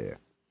 Johnson there.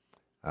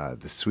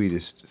 The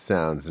Sweetest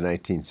Sounds,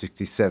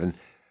 1967.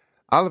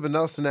 Oliver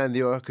Nelson and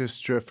the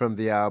orchestra from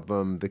the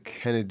album The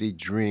Kennedy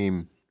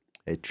Dream,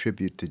 a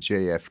tribute to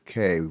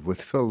JFK, with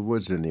Phil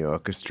Woods in the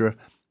orchestra.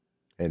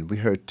 And we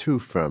heard two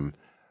from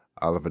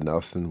Oliver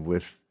Nelson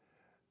with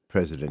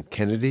President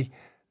Kennedy,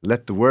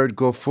 Let the Word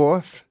Go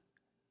Forth,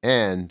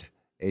 and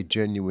A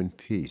Genuine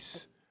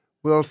Peace.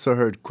 We also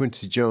heard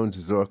Quincy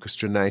Jones's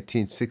orchestra,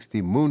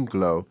 1960,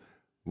 Moonglow,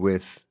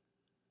 with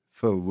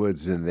Phil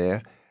Woods in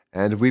there.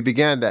 And we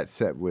began that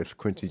set with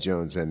Quincy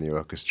Jones and the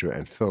orchestra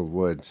and Phil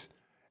Woods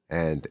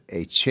and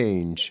A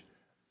Change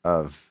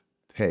of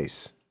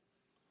Pace.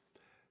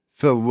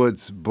 Phil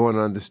Woods, born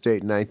on the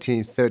state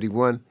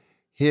 1931.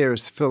 Here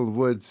is Phil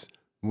Woods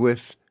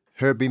with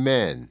Herbie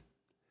Mann.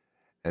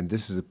 And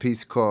this is a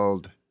piece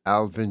called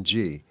Alvin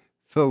G.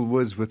 Phil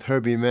Woods with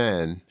Herbie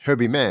Mann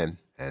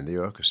and the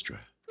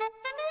orchestra.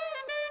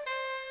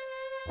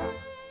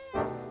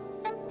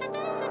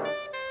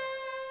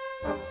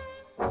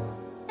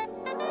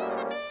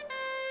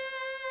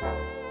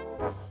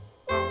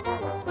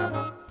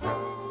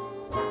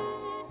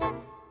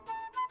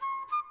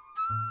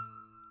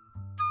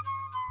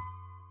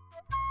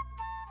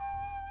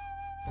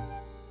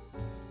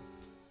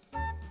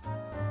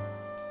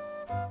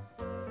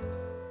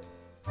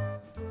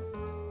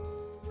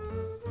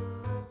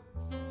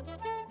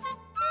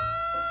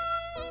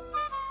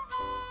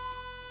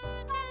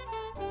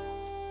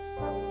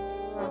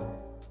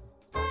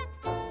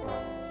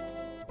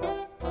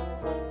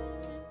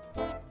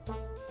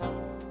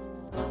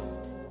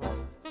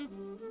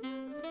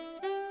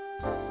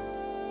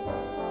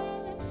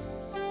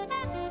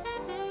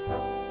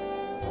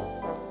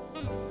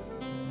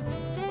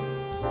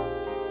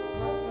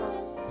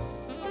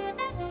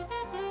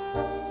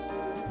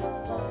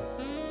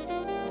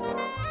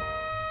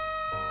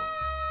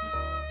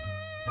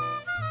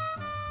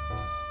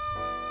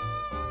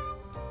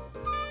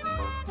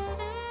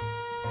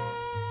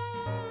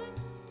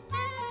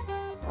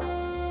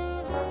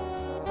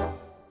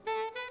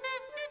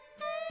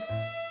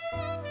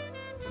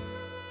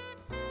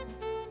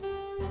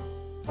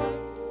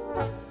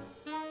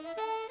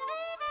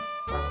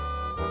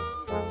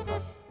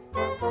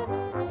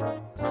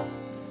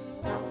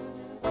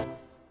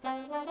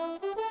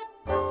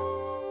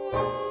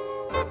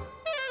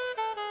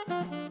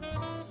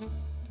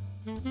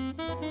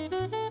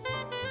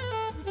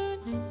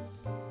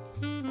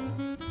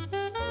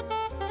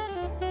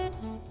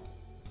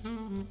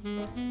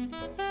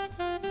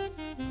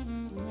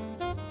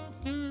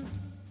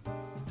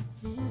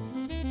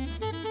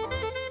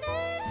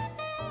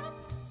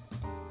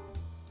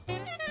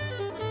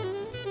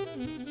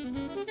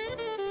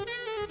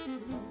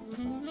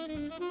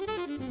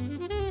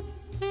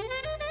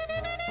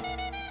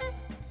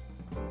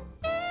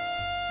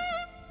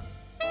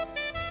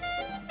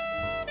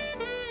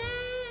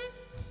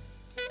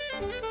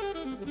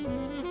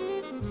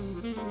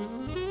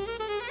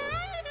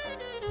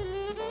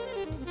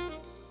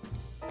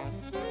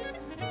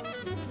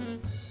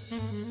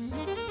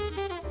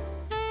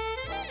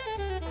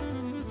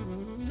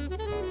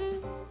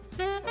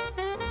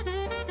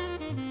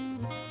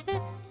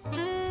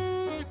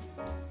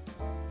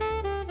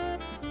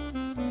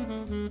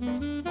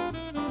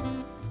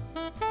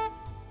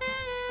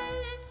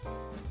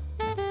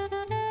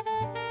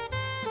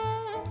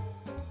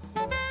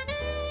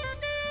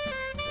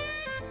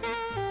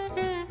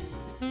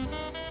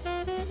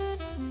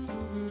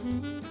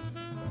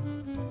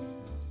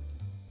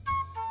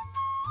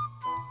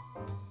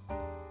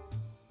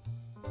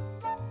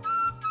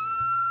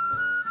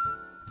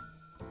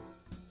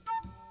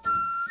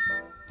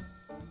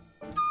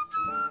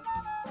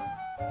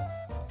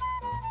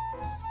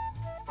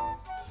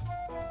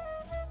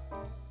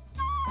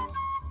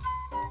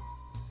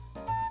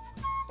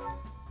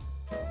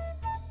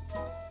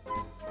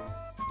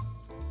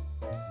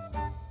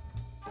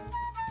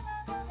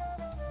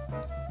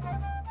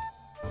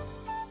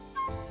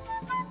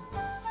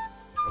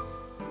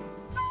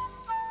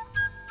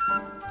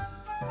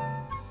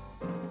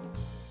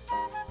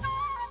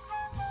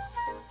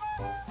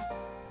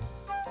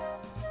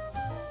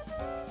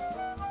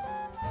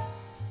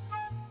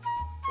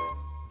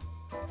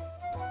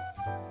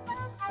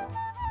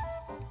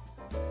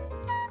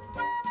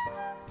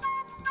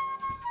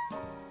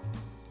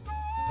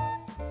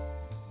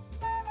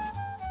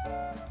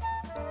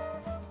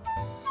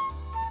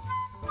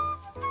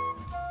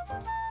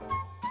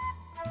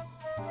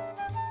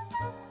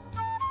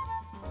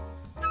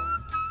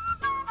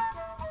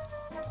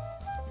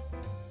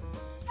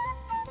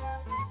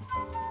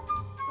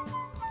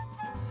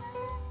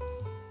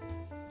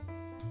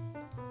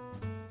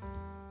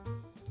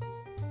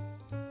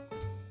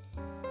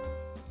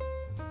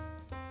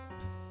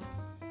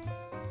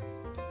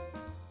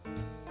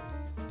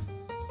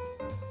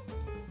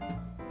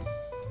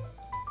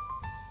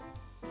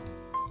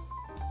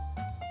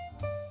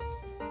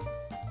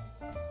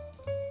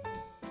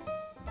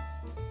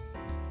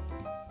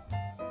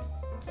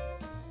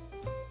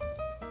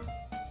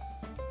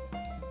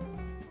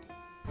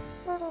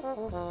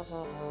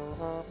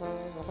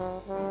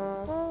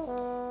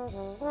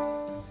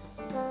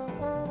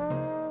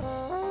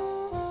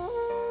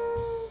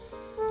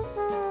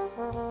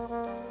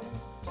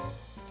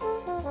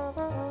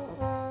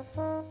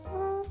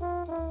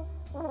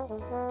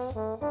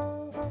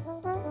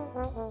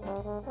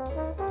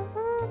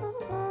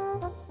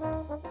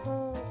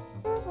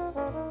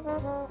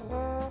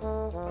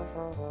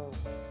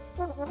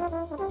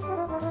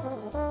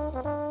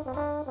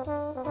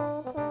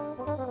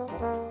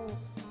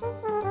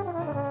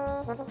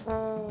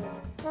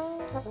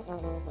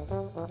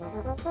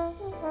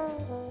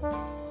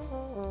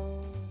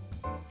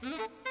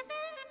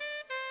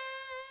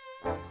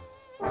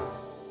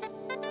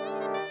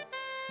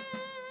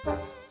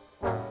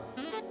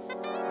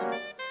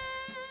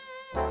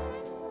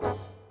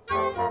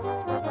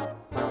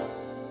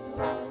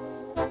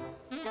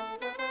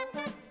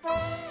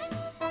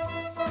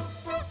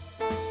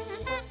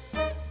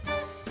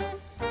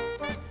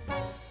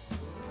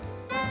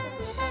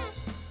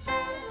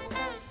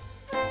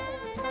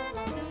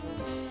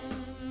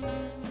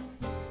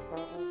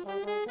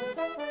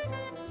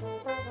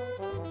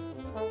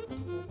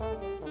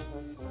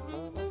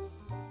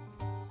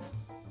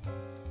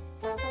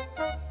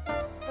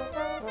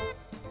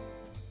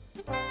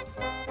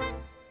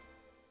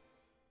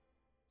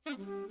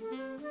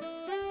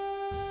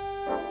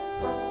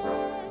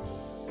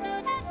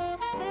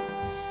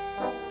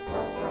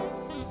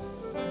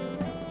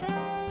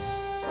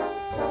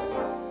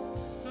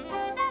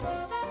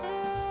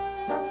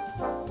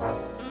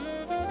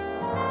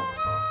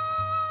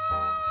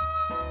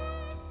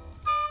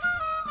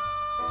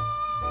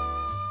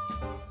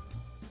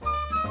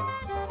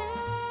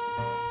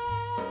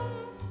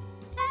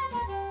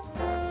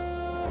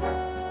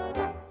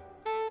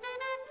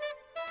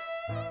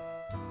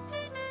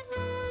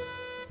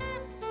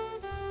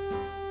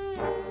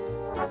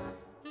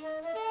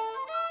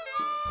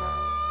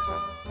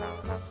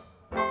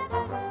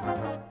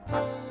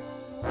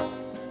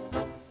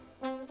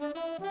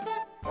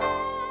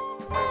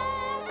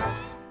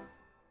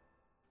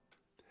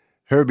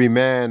 Herbie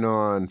Mann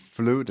on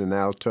flute and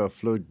alto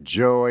flute,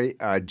 Jay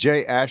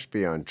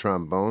Ashby on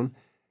trombone,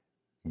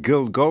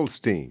 Gil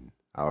Goldstein,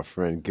 our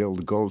friend Gil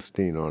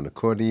Goldstein on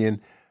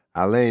accordion,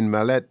 Alain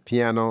Mallet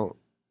piano,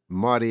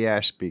 Marty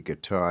Ashby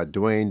guitar,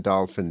 Dwayne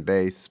Dolphin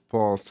bass,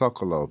 Paul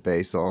Socolow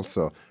bass,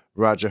 also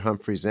Roger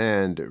Humphreys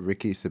and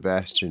Ricky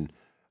Sebastian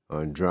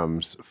on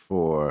drums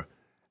for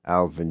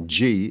Alvin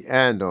G,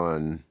 and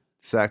on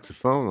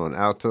saxophone, on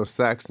alto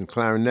sax and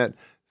clarinet,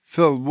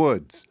 Phil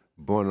Woods,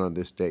 born on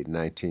this date,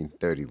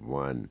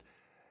 1931.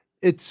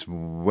 It's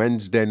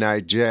Wednesday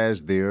Night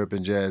Jazz, the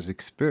Urban Jazz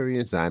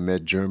Experience. I'm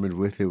Ed German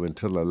with you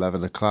until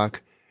 11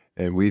 o'clock,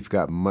 and we've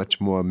got much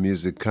more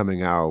music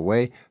coming our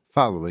way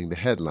following the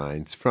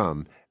headlines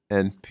from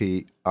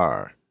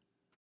NPR.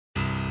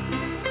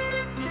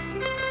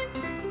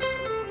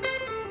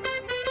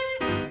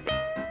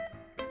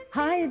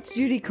 Hi, it's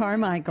Judy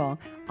Carmichael.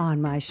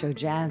 On my show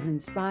Jazz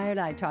Inspired,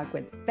 I talk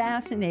with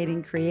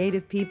fascinating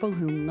creative people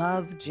who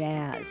love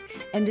jazz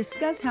and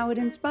discuss how it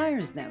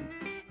inspires them.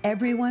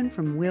 Everyone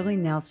from Willie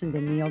Nelson to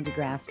Neil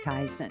deGrasse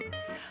Tyson.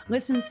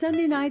 Listen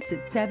Sunday nights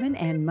at 7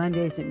 and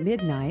Mondays at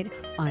midnight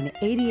on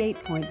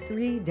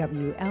 88.3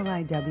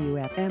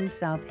 WLIW-FM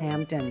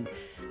Southampton,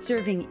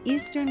 serving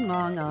eastern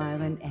Long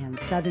Island and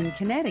southern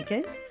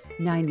Connecticut,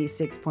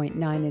 96.9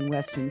 in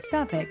western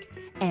Suffolk,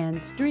 and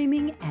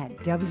streaming at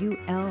wliw.org/radio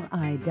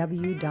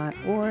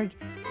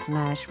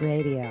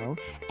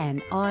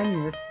and on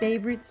your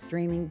favorite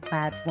streaming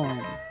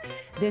platforms.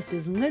 This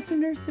is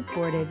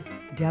listener-supported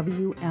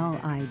WLIW-FM,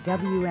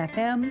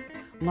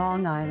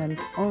 Long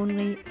Island's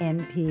only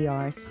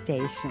NPR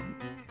station.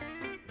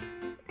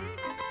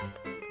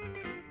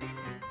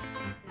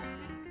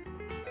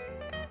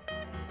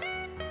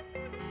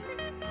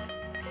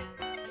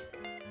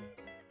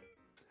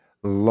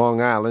 Long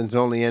Island's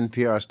only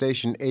NPR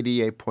station,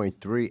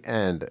 88.3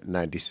 and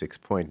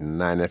 96.9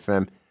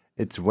 FM.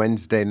 It's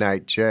Wednesday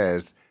Night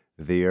Jazz,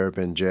 the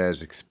Urban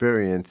Jazz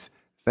Experience.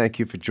 Thank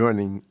you for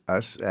joining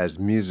us as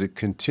music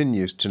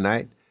continues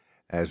tonight,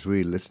 as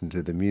we listen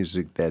to the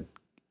music that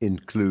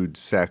includes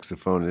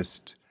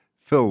saxophonist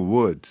Phil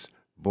Woods,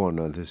 born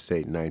on this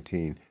date,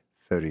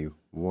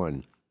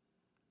 1931.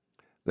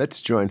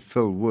 Let's join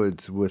Phil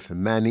Woods with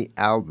Manny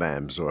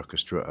Albam's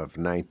Orchestra of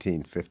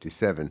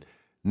 1957.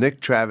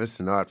 Nick Travis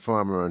and Art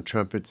Farmer on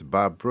trumpets,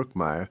 Bob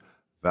Brookmeyer,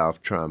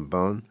 valve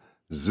trombone,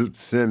 Zoot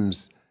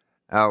Sims,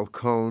 Al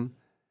Cohn,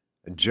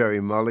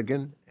 Jerry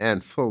Mulligan,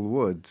 and Phil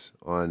Woods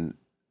on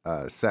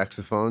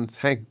saxophones,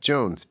 Hank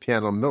Jones,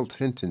 piano, Milt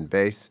Hinton,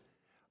 bass,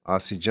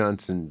 Ossie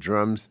Johnson,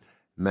 drums,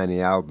 Manny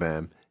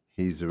Albam,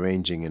 he's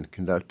arranging and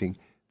conducting.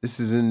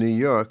 This is in New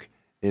York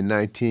in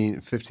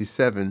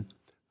 1957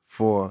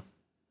 for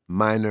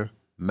Minor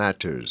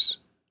Matters.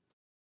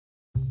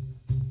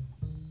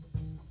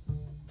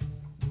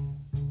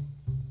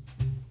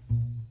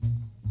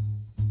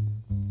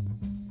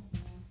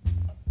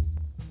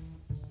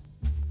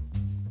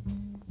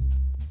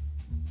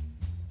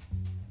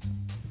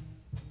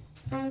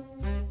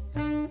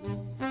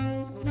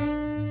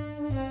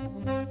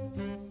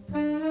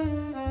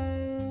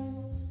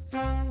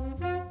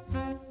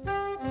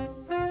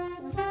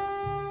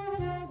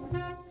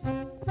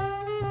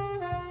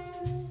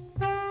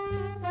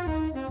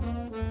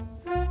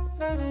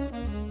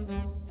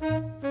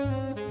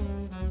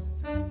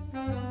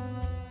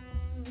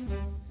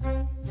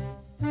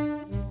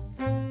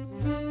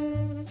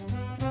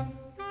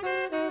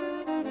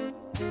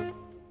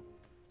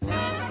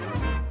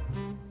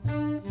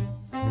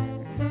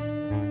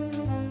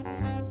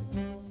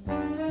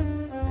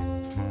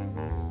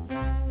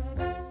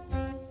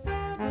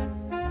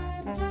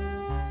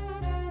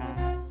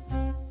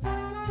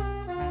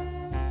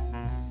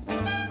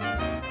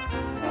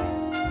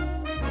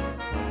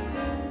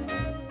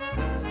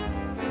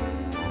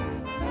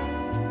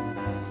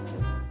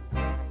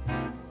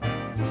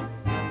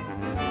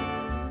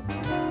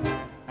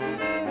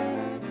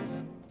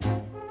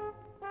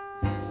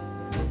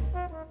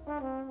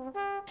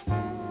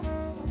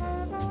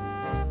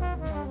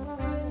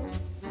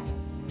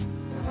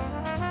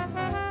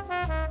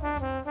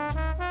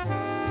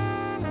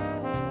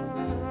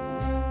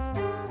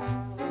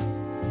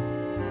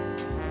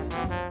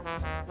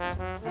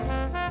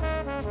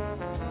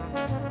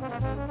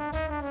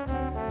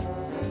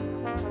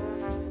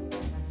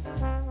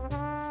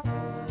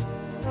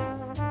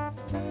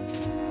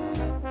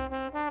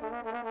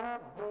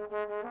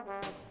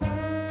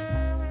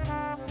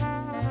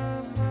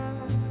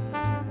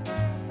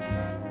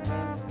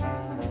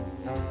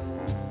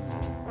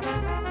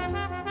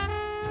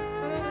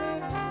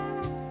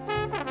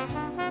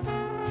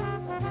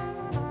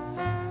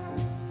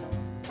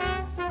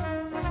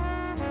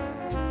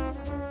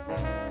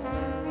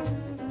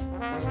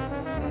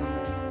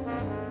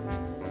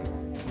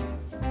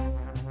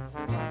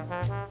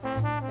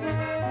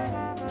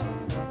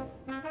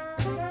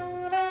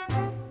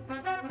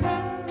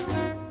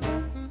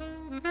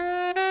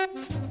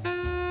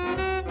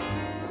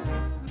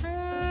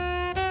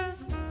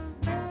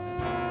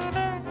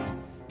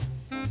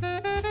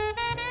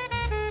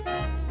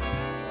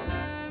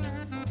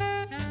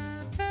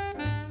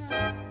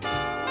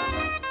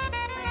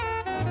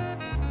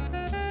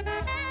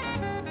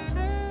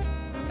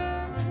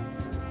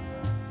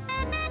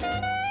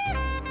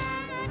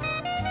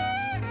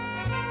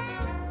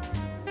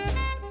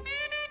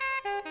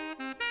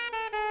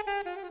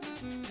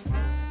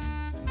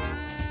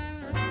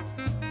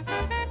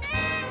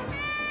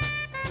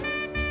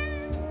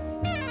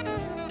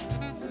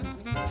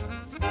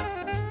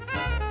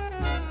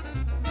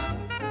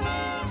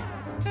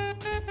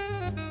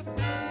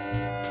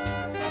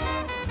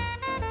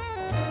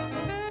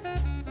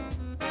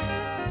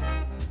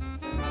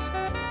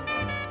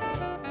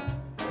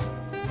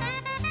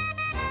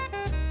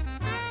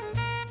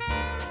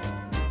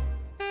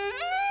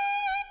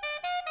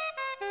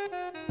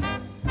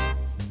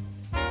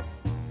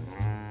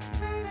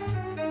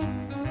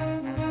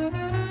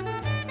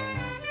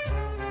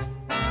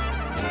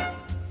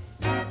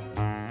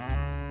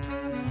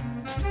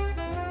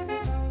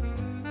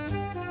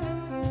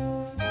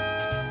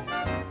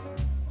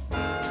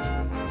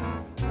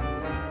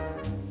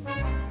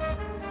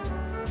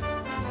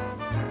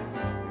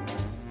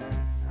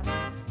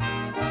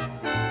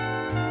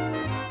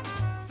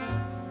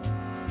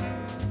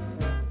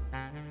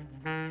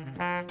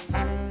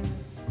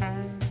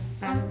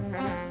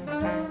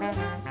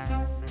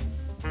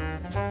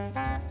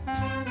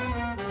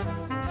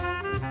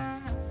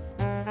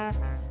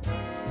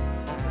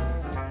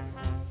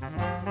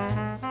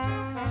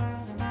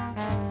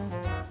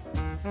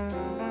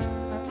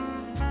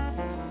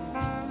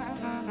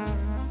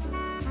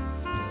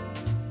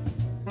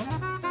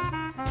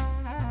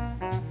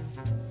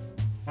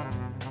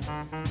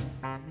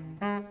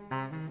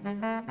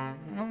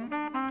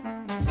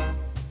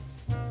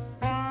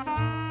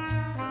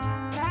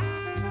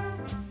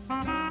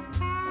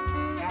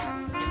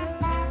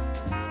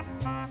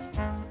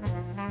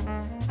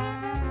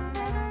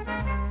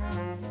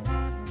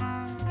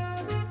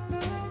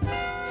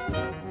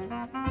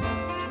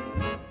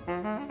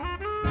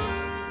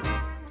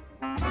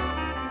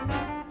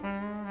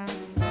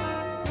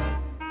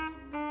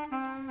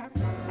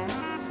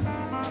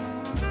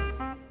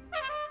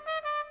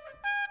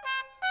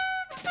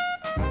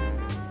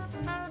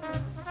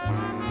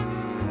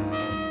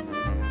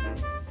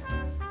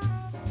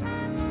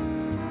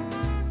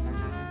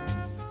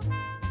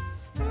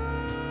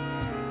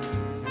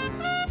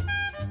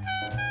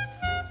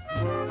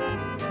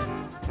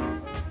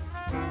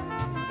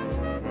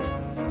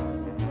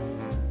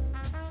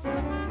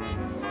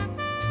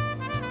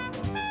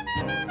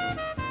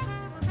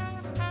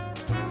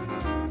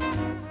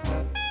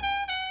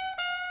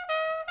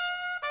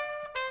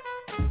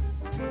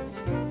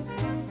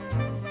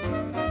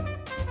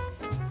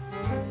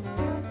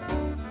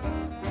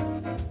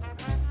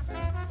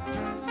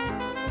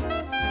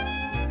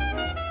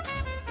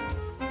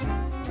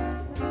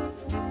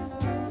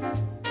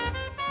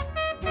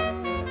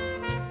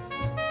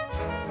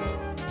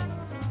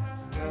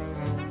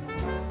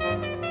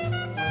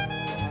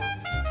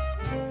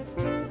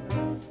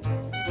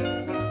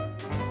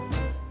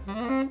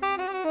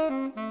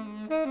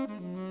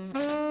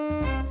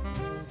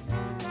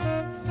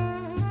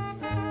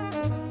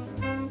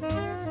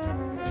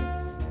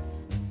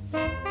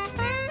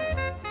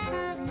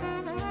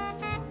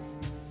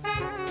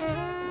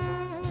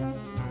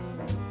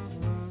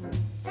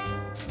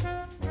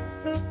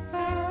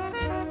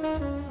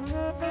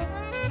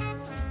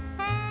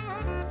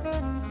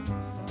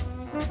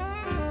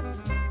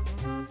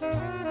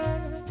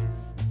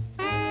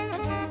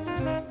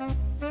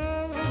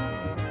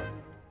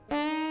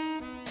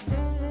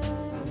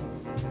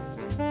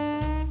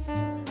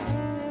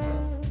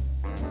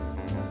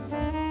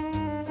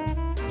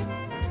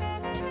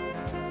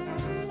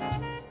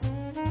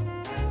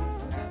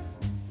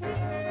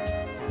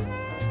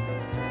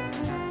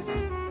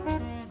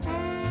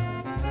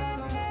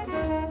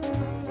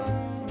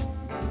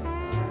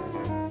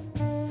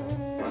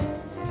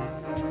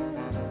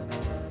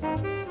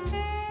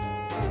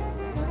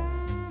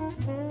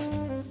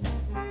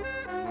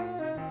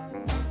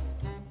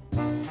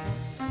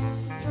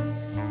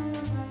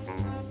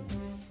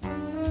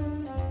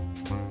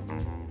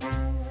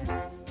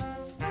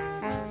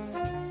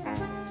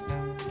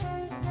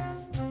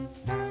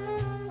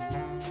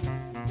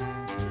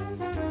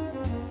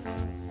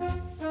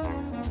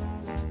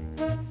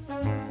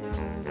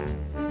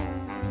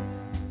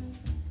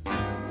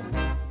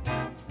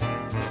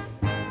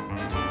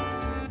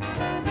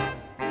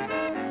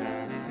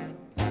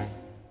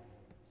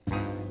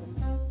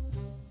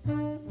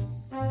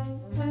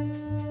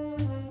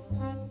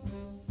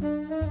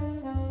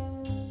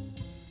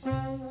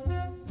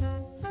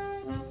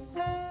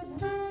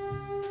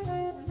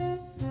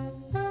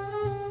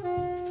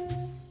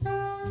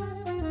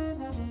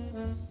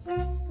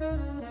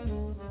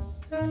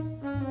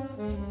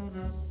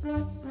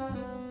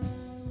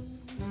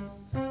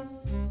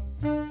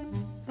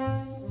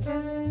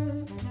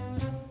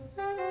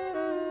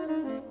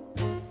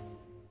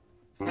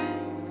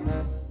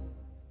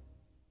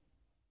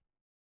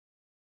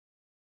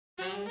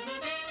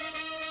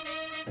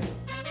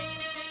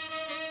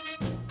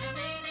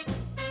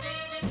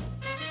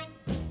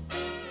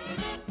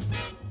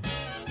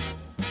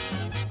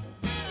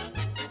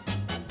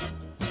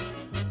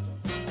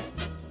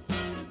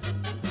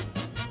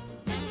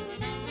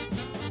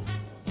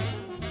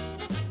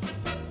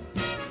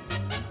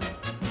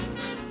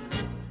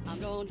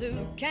 going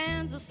to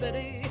Kansas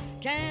City,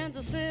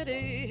 Kansas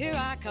City, here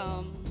I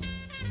come.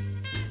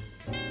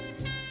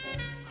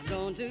 I'm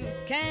going to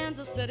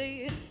Kansas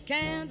City,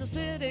 Kansas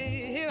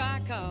City, here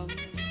I come.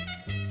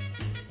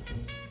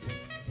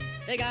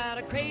 They got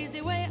a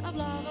crazy way of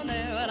loving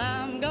there, and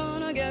I'm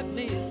gonna get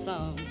me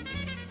some.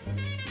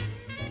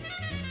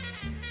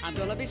 I'm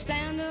gonna be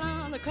standing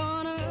on the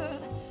corner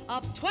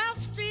of 12th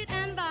Street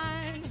and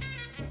Vine.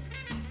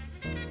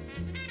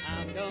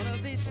 I'm gonna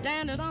be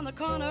standing on the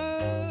corner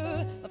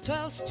of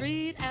 12th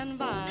Street and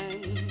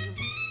Vine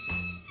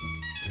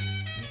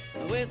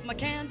with my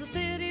Kansas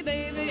City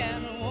baby,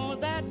 and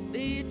won't that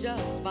be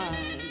just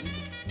fine?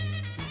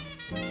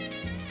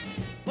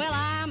 Well,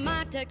 I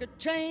might take a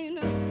train,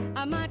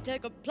 I might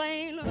take a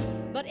plane,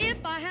 but if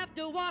I have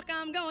to walk,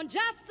 I'm going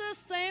just the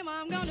same.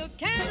 I'm going to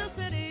Kansas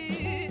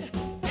City,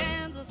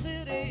 Kansas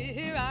City,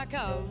 here I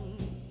come.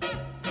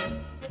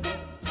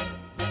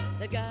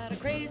 They got a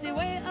crazy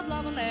way of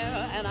loving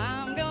there, and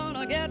I'm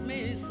gonna get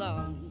me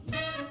some.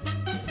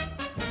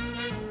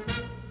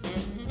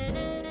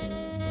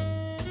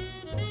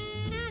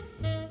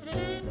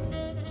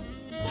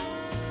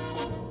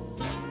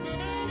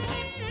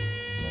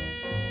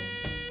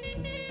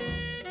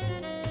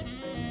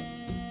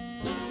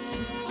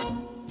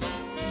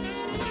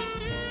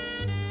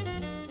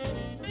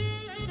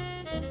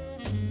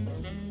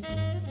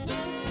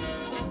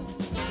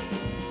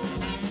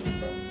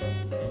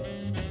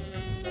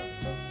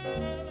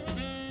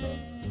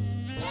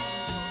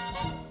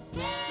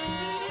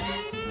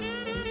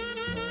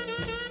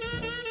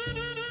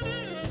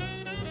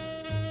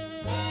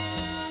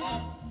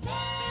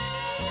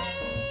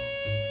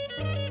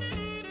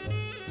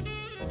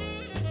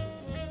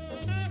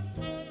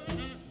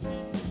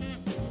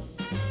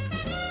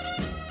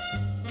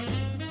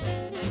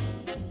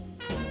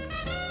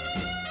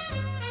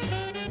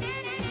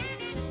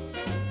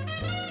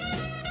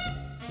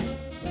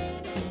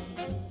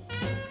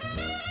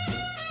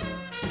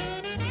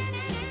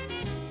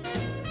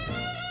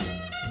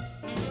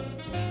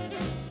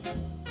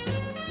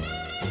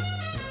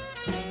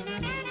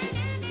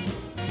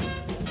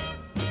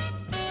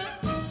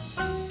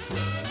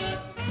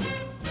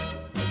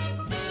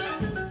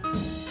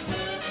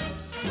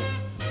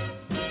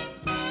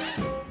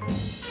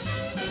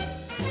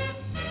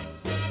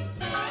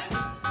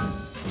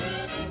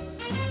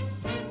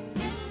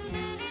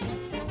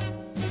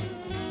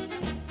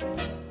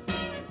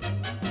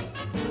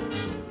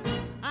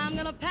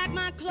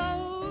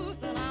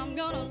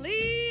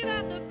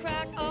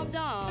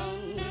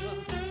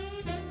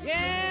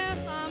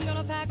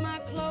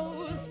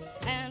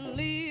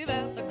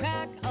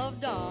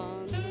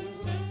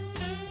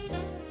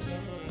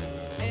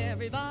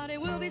 Everybody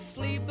will be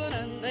sleeping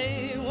and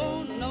they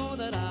won't know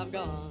that I've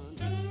gone.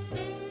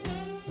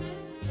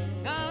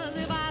 'Cause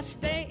if I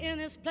stay in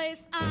this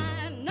place,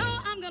 I know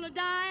I'm gonna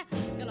die.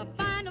 Gonna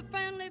find a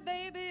friendly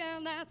baby,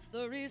 and that's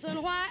the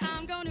reason why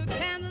I'm going to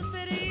Kansas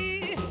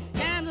City.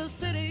 Kansas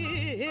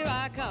City, here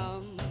I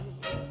come.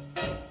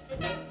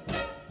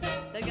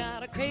 They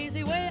got a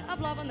crazy way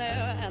of loving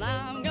there, and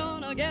I'm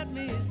gonna get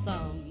me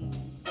some.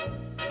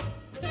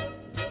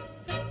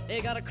 They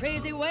got a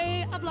crazy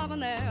way of loving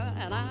there,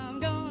 and I'm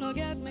gonna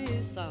get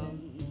me some.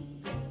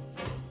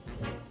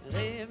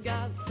 They've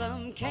got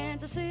some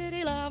Kansas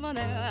City loving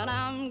there, and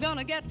I'm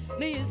gonna get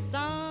me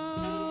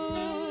some.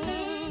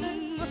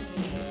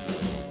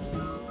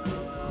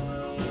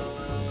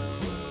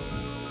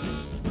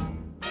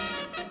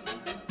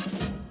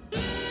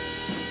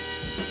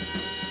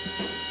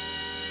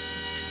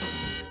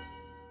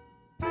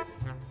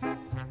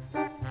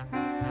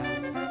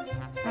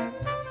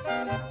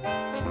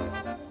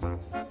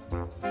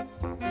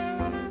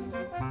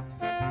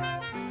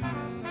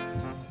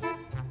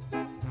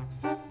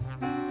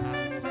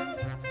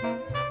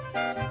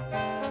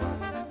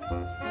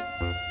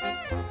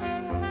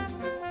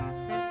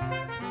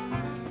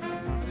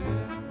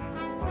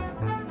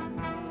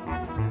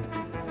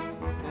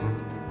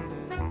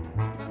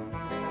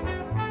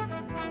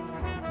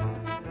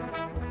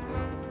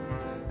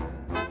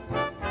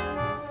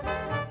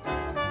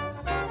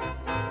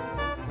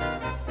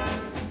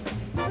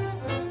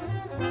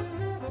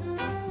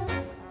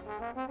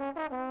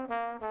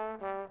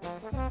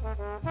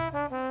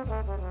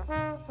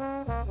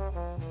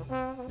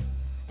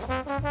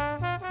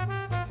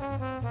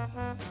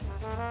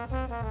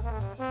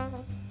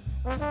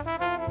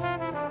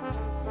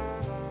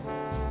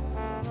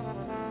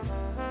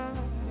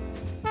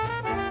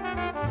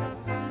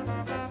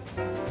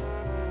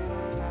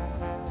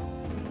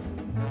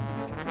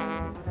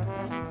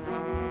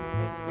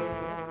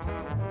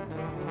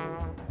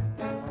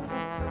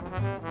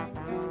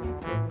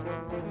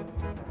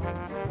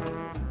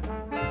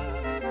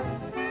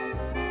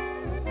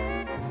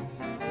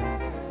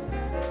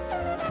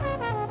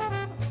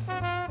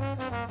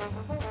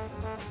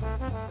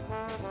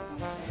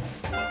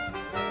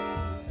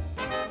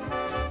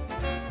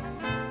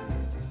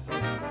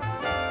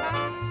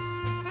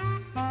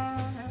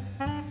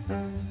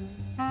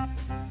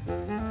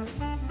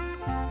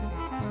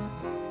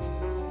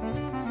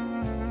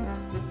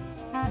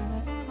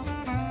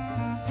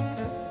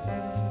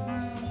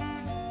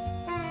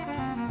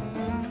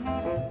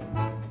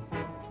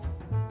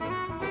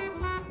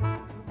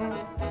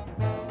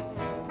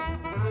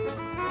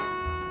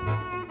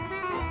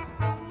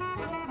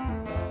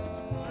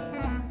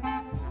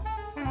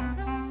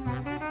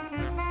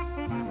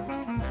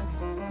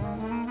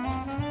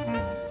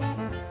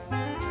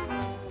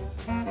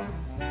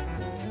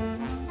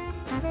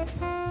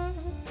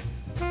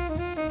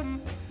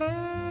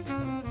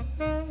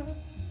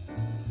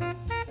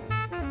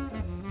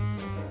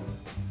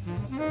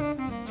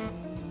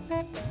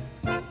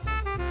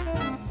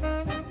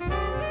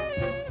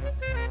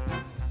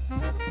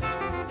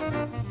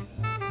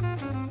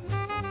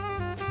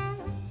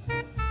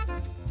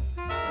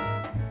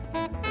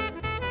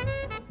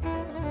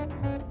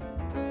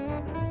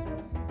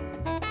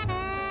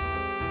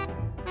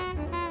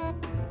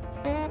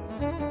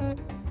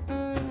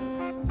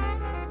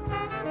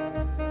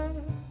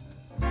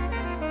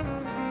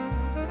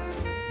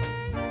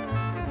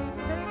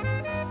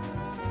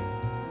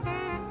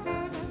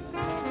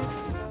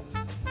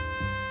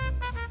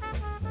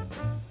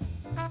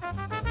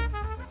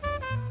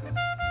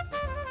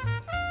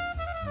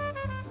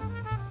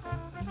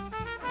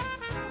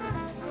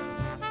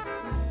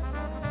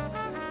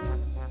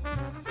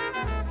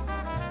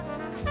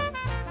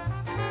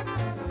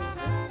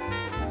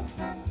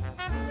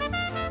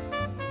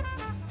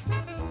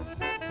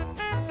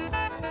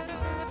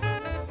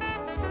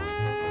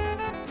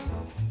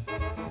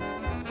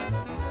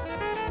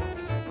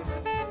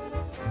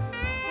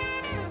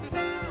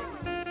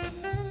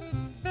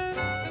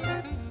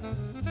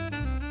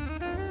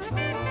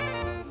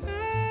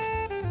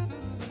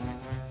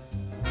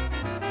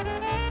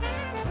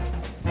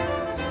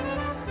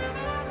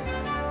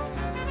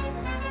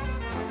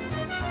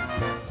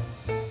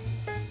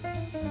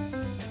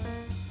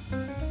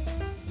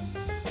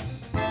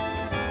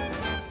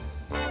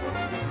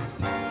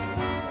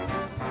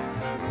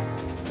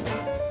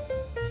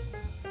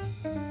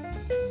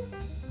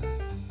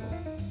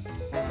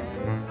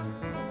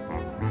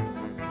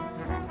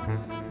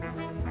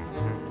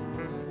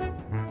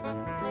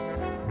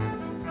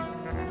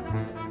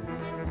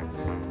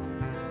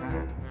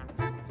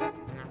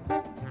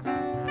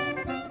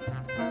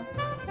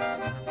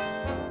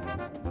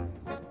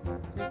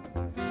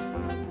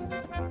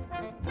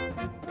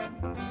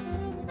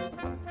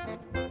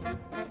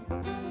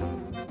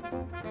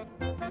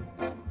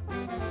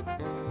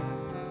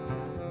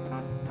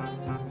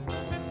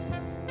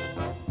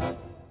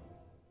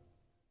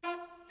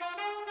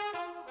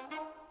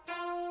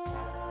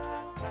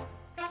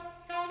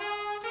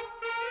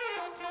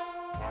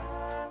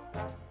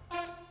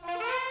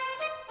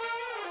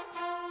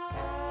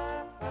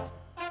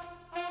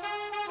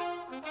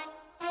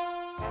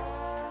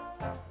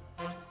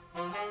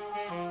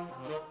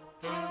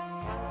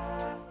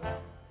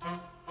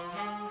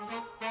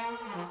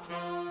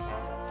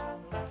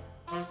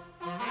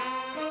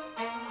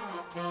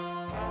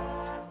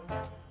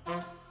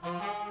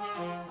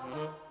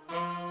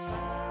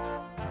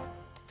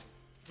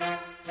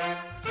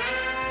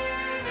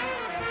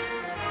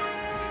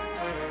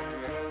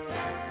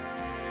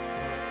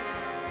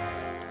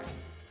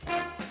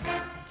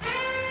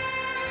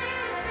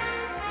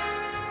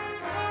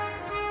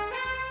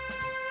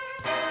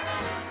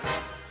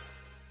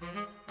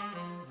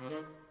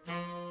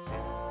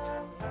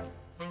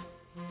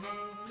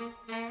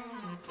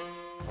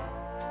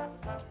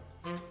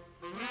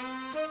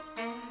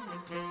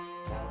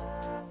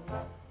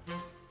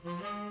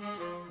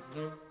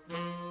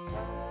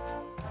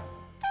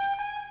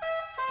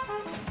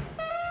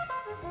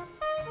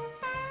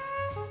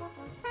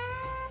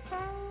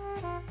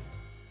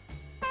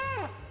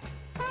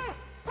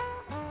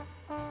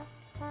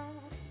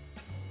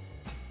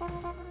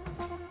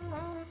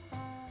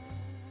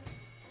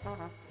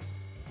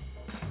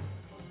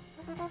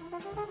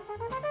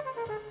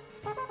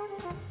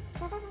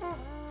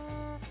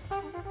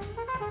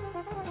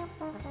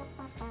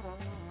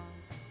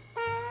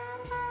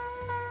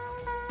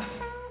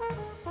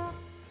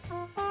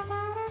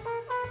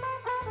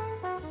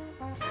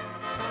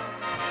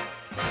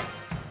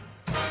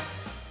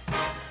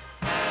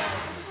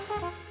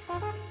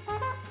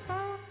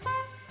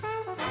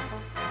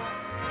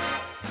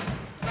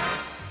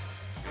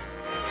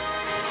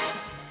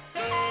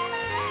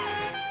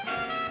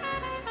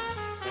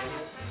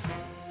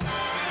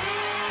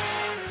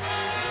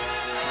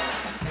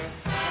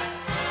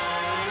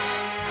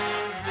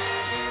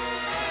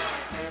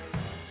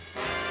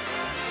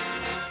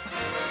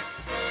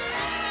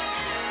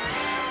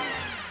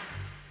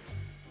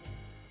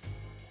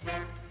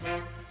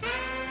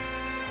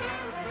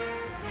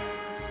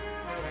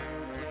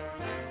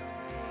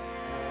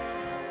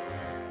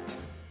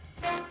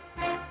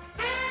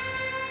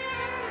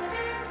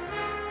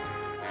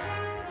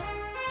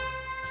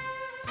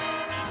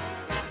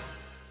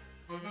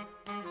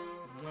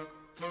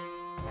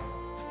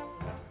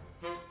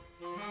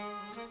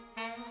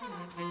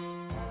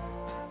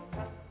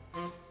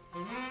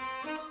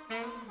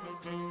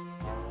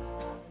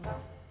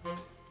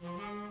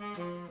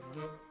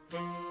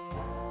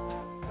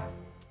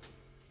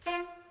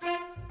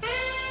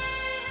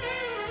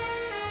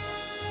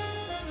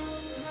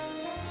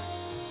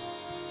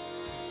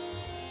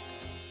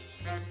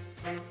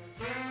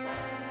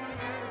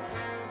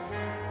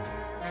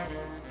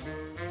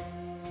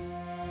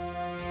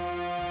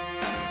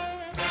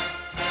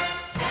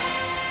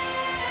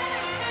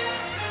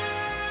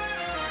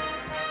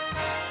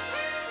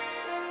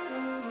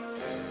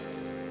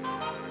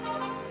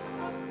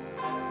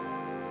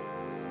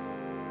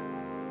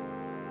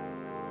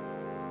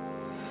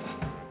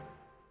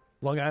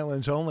 Long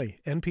Island's only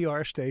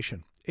NPR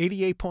station,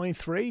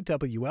 88.3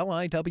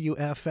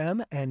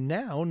 WLIW-FM, and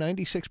now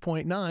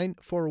 96.9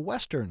 for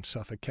Western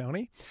Suffolk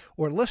County,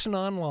 or listen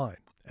online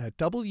at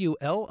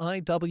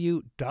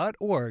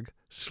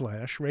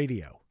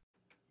WLIW.org/radio.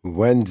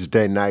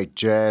 Wednesday Night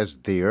Jazz,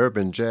 the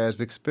Urban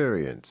Jazz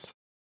Experience.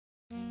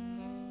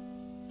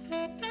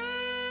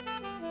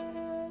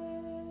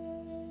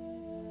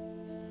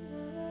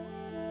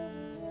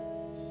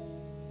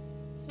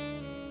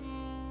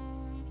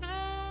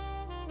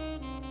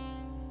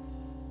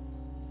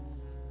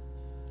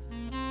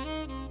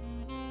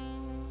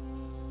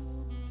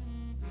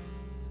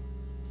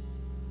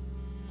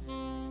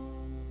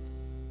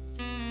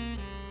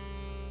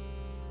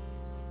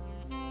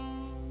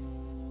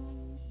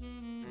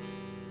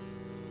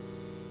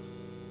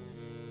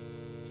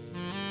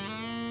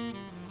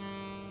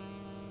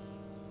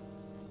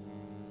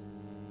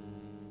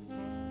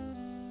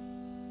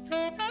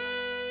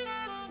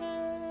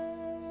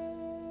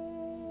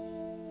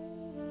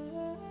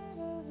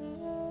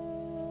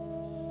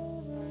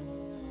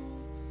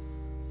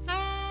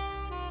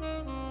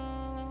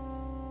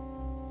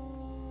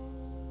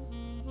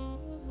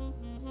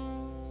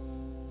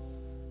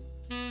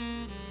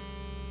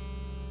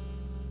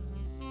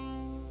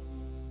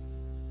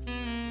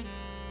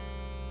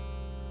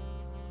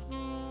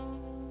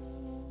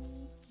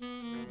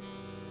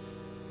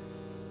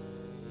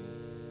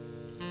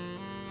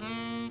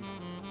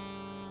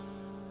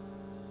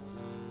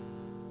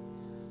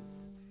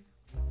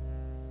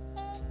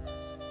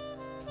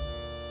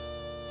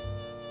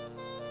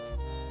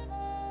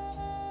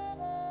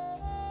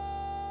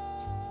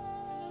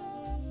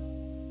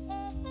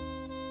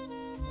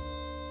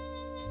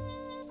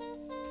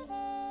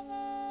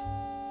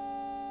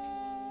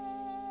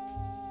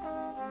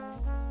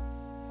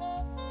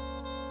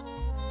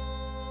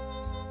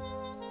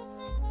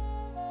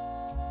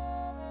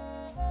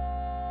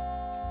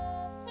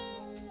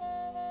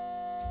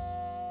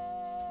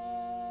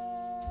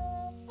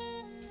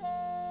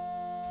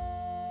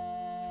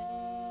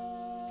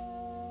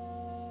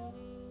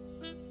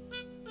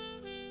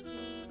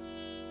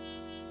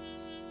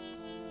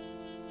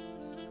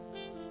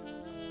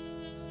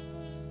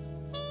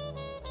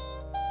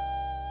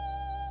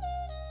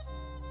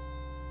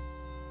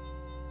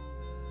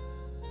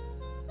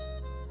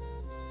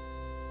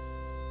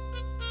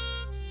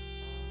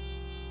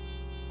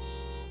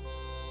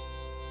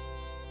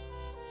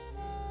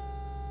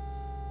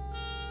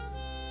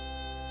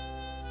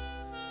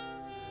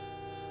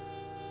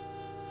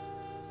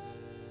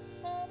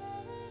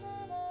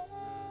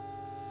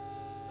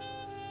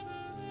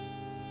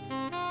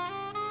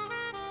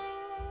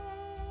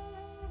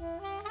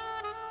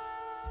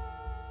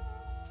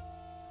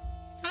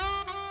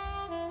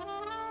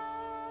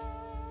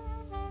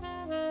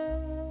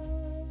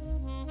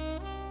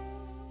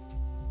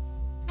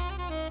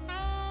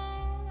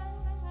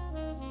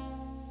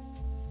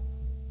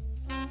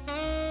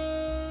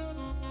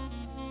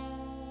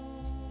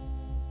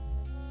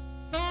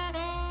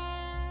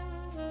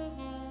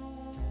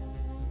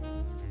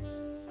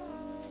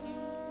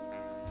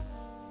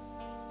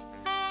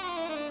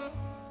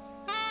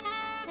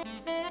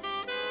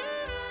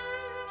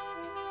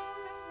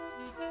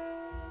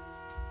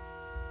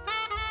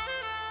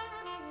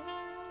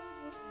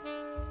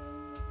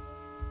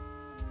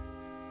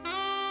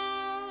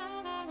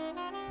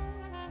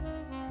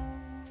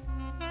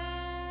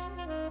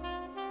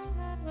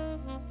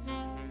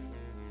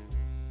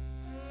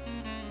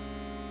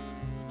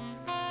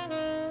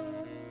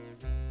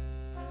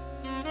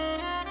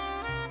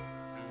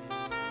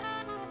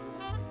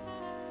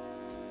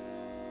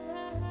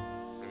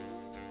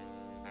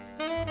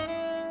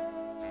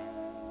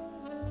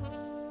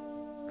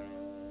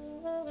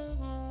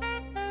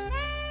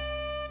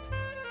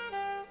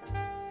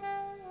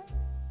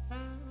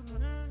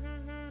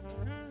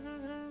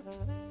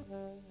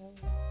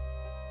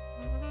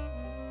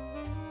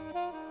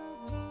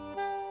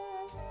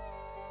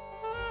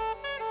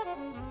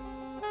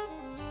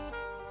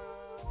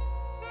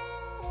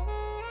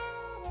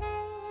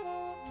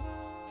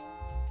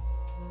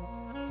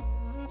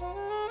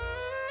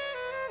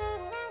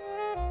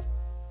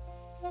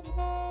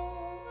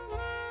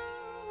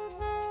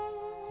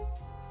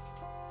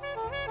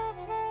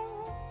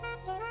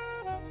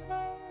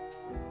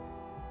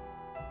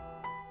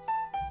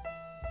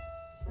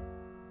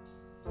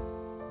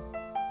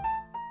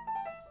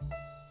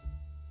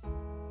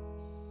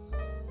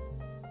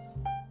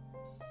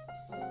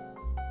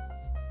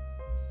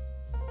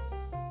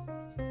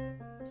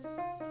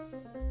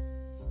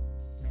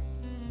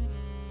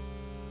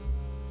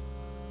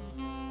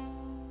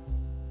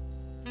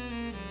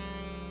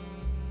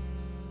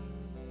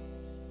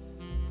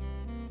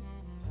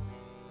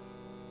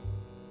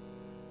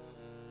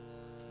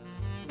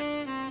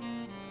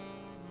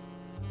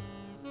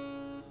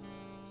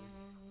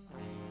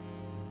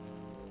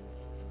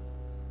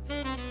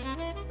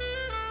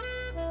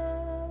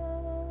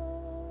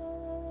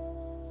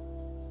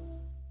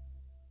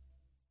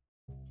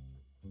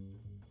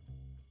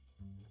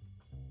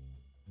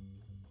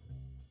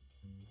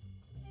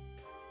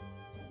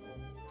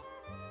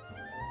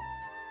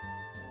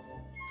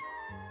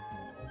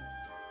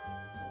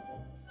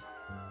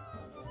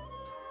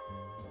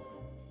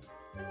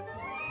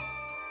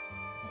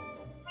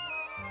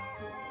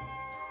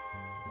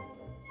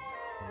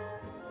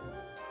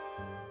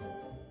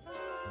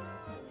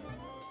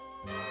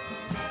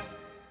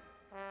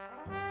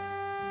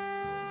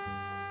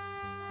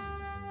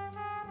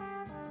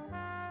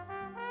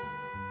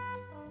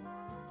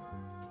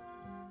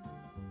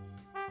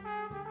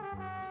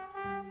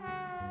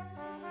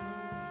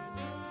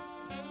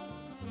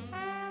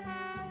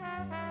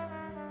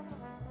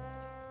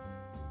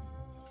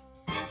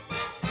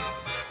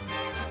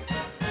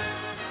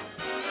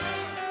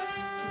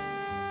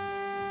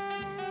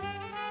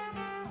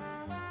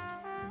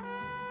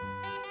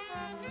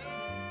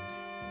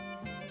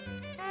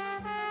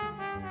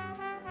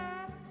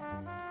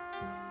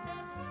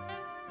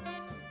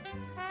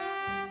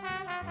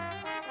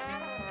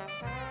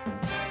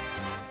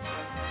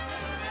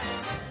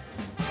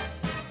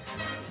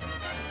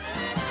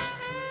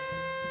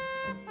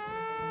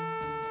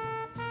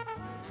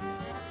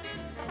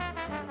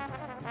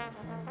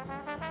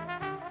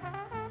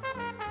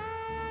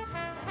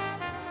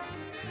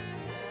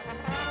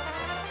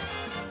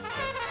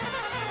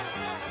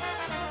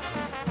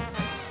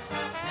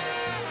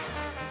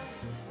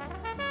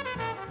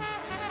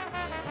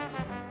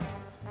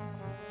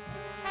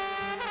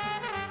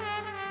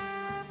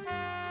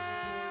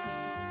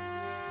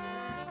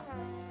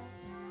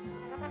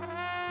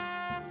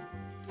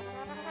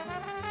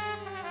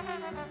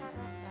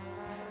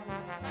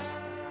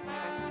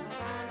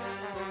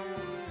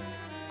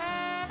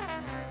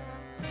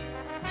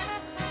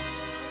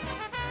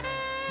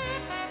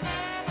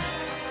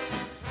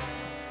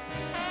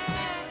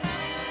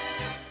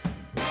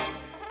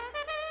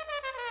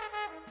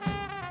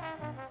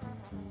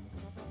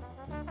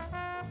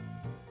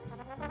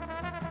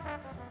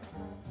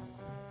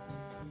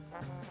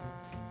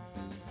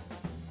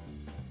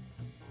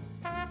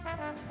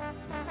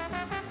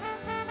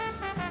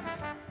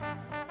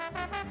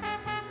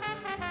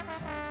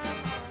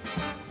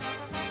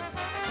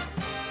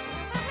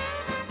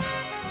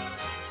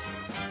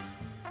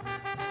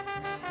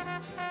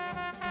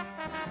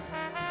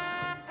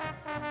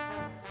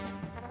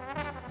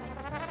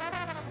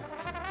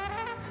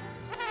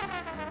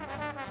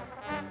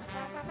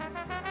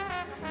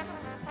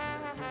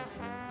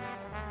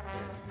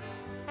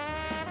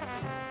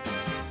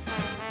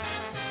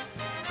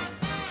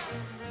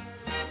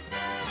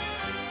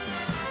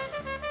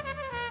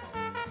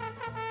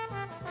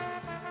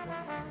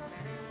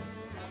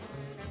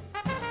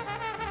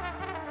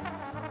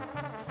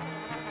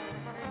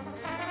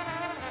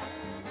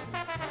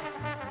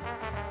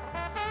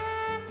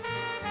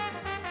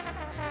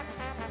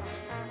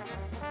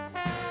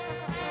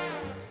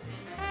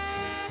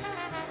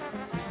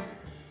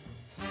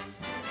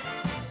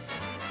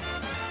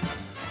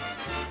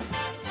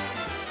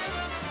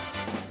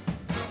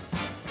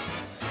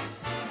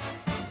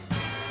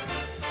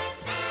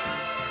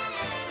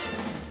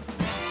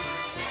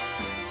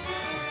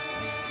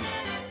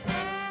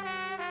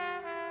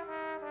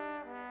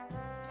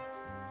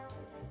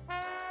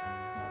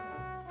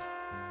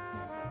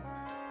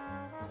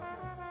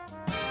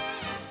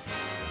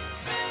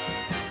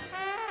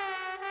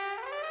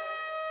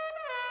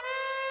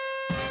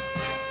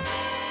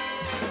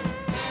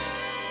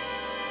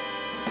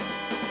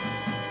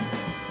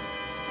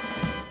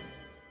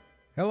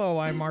 Hello,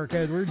 I'm Mark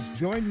Edwards.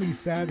 Join me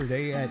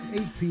Saturday at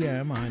 8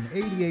 p.m. on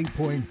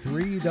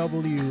 88.3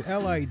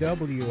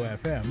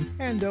 WLIW-FM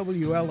and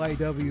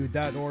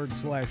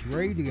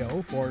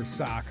WLIW.org/radio for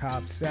Sock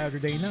Hop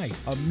Saturday Night,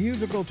 a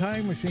musical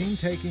time machine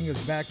taking us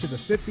back to the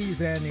 50s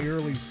and the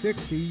early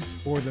 60s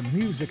for the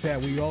music that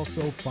we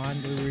also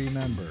fondly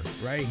remember.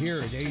 Right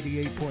here at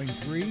 88.3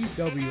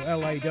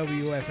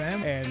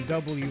 WLIW-FM and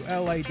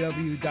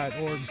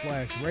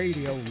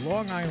WLIW.org/radio,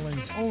 Long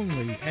Island's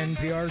only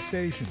NPR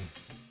station.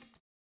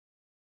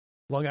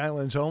 Long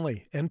Island's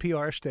only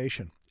NPR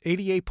station,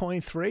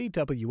 88.3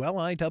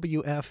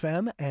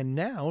 WLIW-FM and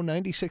now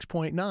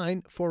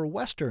 96.9 for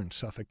Western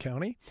Suffolk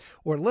County,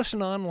 or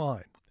listen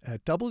online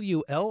at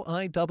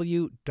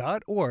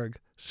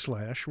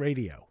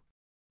WLIW.org/radio.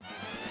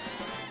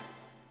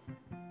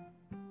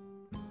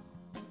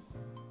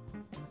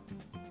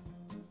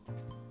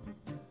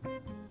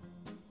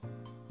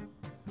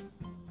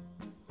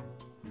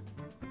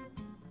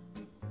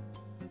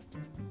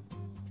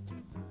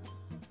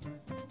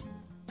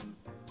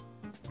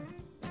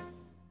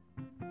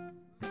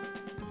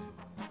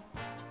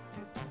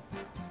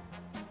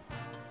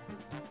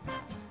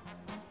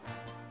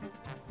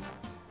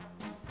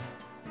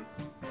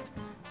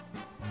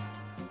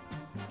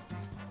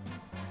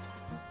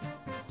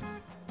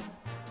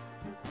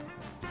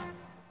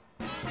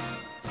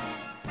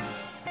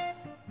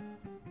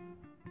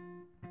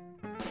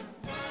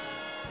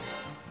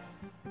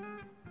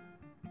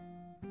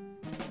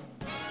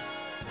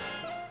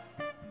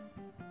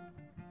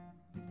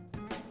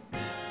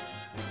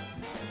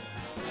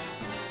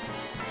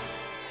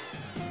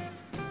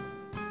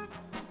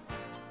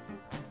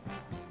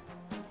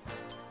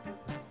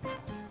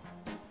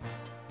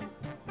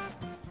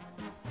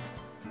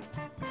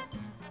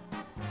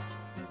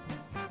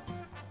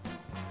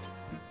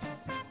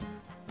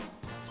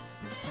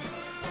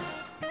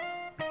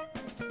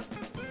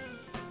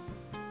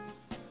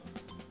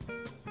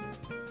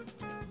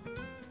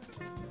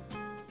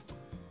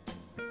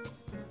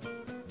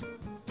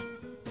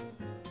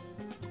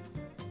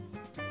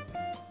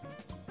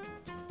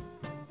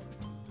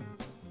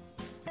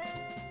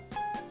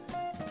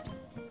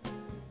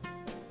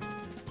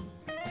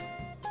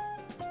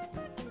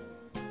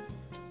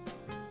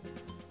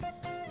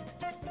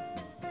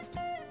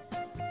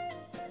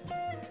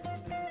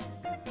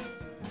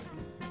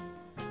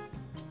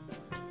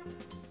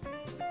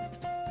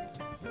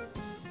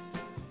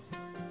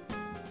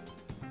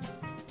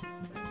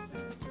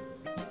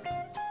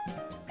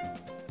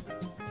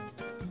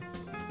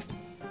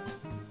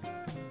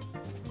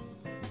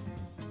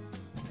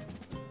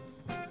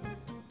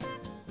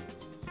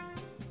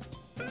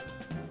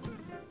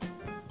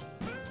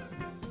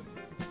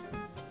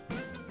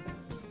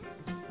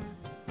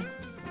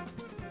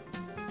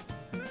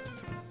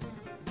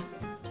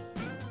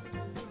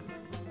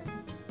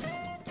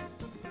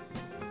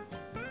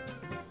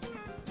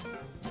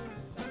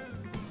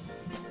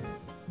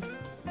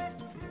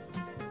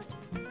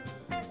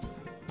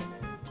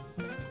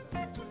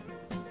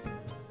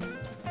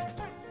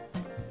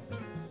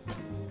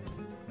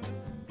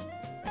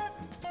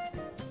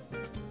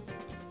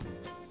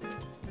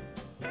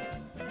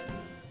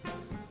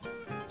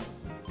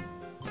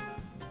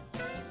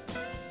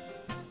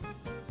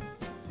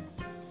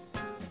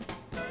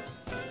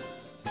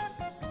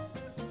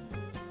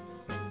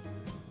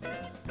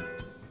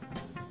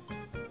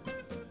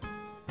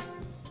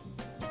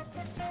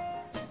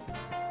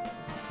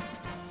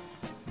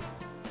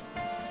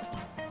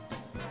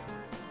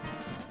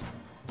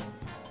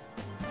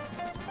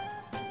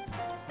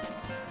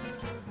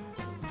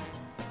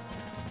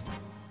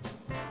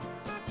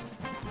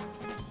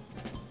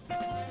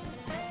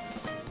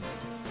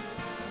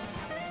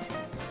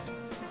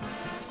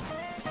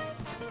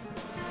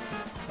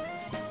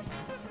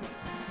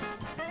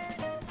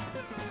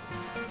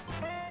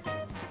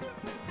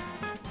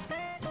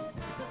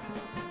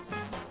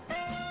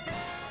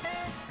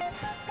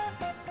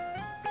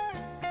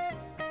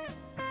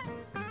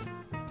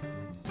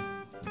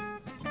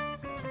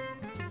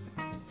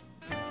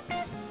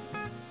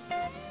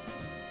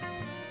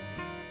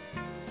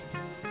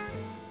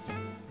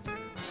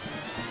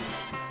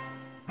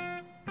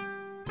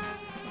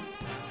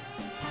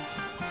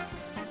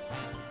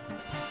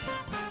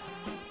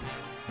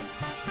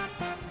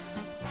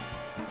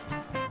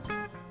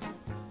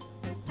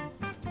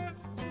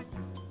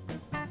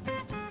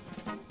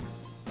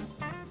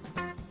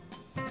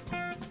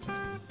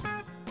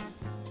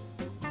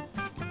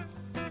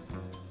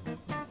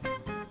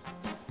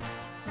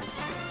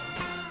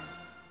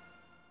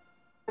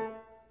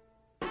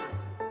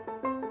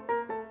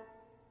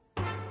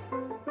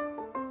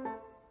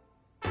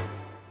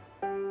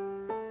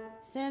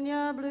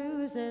 Senor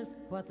Blues is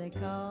what they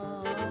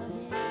call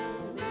him.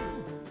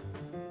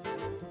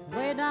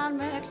 Way down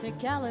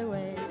Mexicali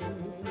way,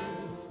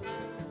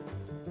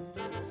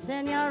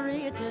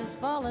 Senorita's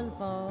falling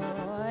for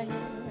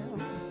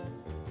him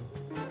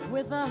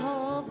with the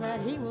hope that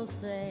he will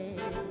stay.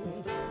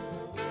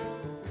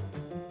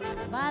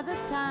 By the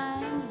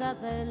time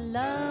that they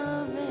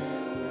love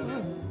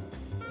him,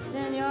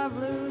 Senor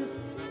Blues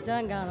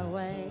done gone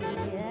away.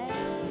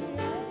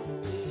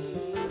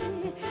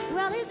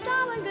 Well, he's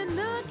darling good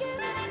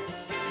looking,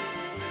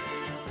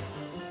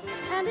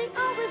 and he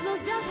always knows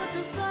just what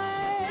to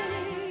say.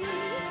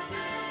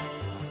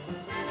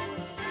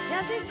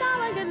 Yes, he's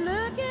darling good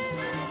looking,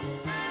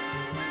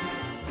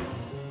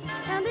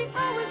 and he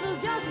always knows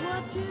just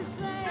what to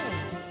say.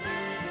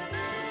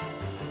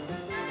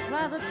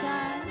 By the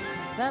time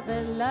that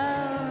they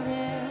love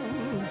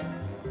him,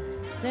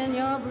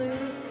 Senor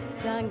Blues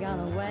done gone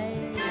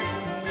away.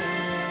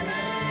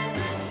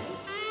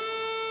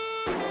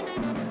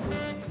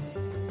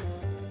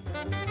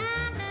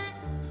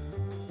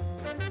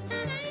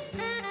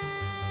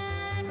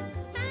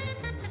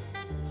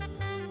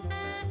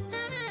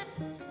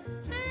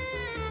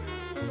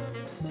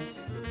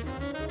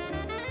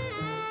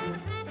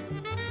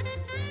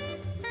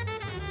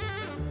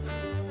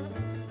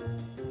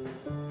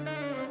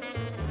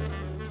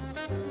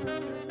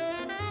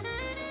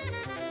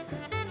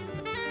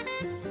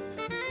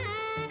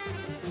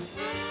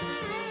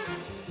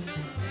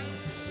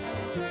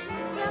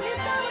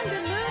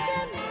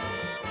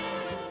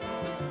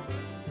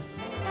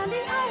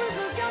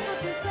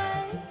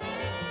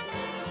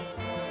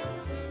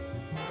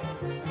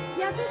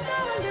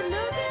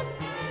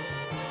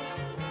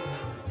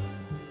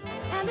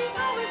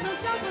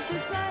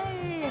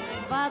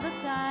 By the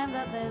time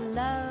that they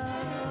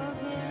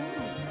love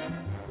him,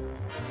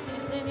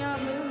 Senor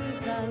Blues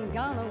done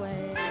gone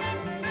away.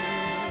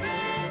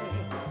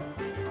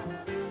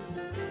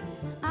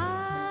 I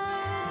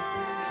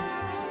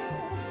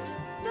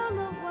don't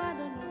know why,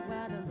 don't know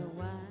why, don't know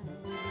why.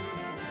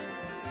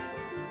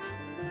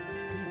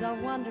 He's a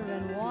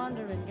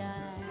wandering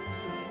guy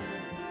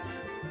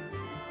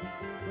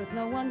with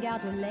no one gal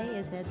to lay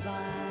his head by.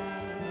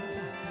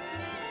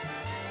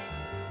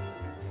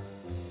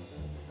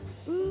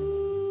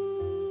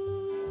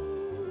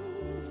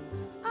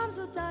 I'm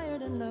so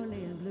tired and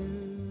lonely and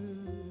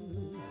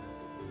blue,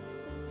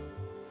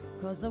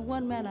 'cause the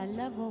one man I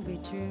love won't be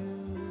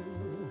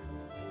true.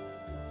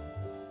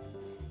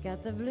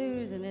 Got the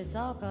blues and it's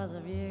all 'cause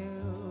of you,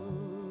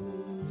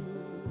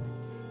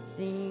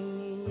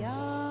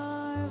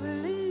 Senor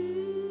Blues.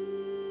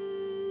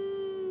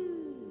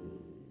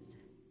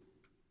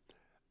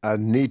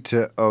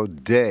 Anita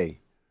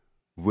O'Day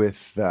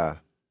with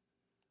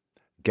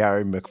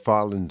Gary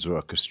McFarlane's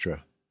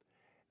orchestra.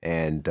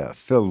 And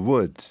Phil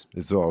Woods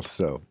is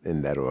also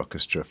in that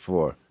orchestra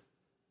for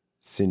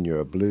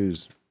Senor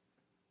Blues.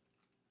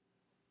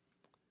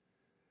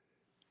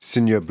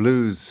 Senor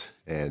Blues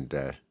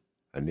and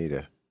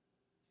Anita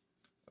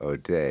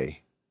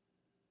O'Day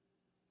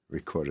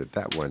recorded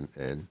that one.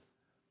 And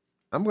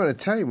I'm going to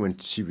tell you when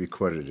she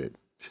recorded it,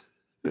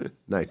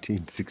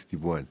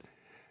 1961.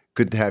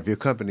 Good to have your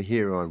company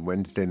here on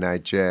Wednesday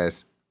Night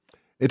Jazz.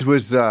 It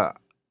was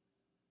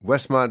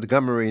Wes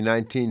Montgomery,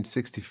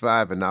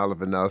 1965, and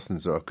Oliver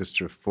Nelson's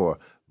orchestra for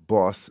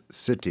Boss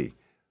City.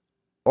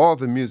 All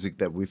the music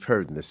that we've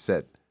heard in the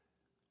set,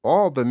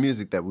 all the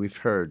music that we've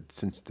heard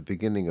since the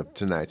beginning of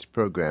tonight's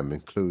program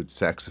includes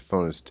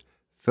saxophonist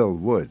Phil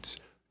Woods,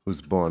 who's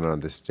born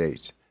on this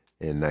date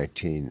in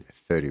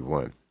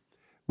 1931.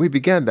 We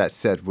began that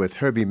set with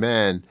Herbie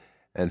Mann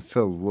and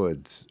Phil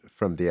Woods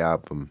from the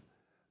album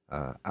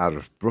out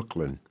of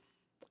Brooklyn,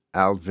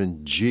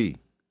 Alvin G.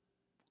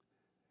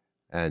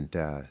 And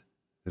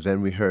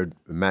then we heard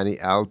Manny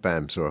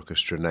Albam's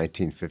orchestra,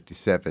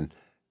 1957,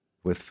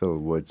 with Phil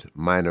Woods,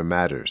 Minor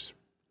Matters.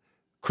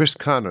 Chris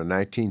Connor,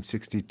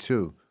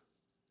 1962,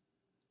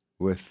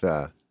 with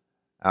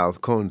Al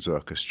Cohn's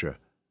orchestra,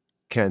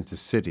 Kansas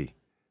City.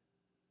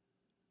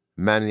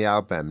 Manny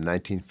Albam,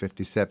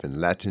 1957,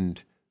 Latin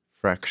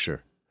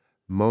Fracture.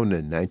 Mona,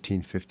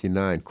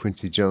 1959,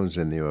 Quincy Jones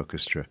and the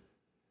orchestra.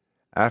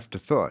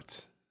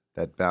 Afterthoughts,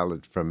 that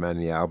ballad from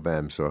Manny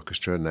Albam's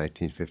orchestra,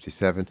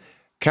 1957.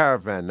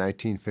 Caravan,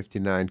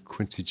 1959,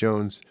 Quincy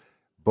Jones.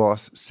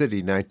 Boss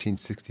City,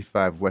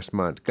 1965, Wes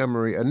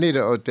Montgomery.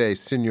 Anita O'Day,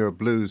 Senor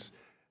Blues,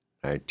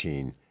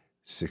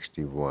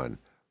 1961.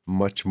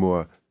 Much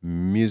more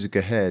music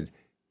ahead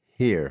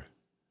here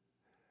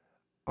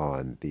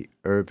on the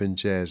Urban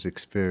Jazz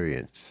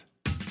Experience.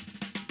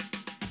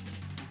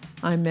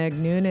 I'm Meg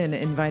Noonan,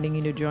 inviting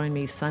you to join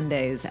me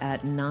Sundays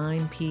at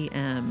 9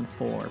 p.m.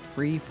 for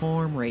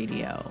Freeform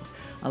Radio,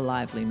 A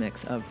lively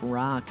mix of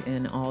rock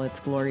in all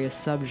its glorious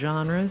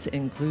subgenres,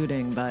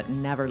 including but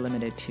never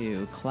limited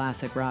to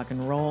classic rock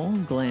and roll,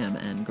 glam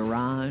and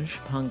garage,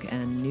 punk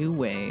and new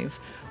wave,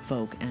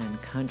 folk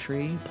and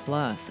country,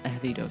 plus a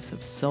heavy dose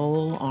of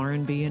soul,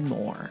 R&B, and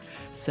more.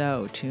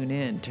 So tune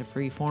in to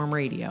Freeform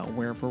Radio,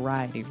 where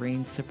variety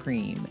reigns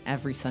supreme,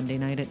 every Sunday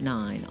night at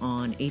 9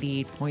 on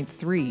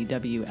 88.3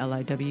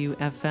 WLIW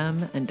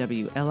FM and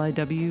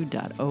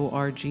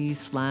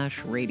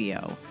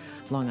WLIW.org/radio.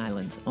 Long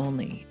Island's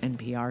only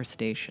NPR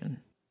station.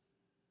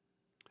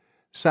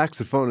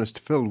 Saxophonist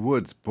Phil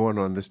Woods, born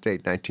on this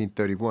date,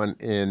 1931,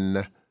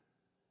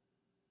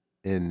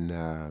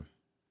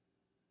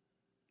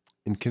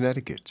 in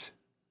Connecticut.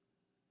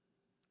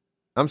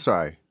 I'm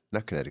sorry,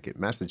 not Connecticut,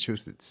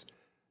 Massachusetts.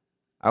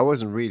 I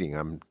wasn't reading.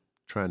 I'm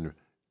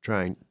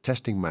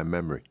testing my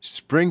memory.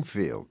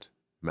 Springfield,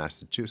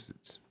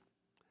 Massachusetts.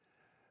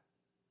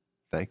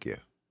 Thank you.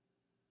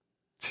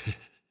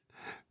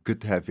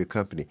 Good to have your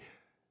company.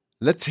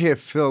 Let's hear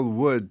Phil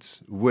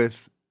Woods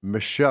with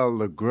Michel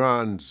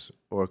Legrand's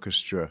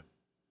orchestra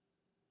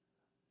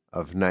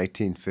of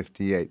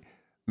 1958.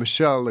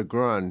 Michel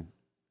Legrand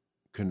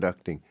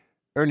conducting.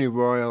 Ernie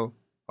Royal,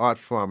 Art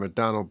Farmer,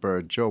 Donald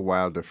Byrd, Joe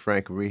Wilder,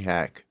 Frank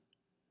Rehak.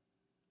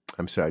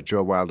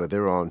 Joe Wilder,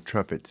 they're all on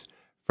trumpets.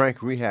 Frank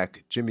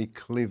Rehak, Jimmy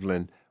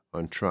Cleveland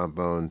on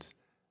trombones.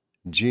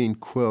 Gene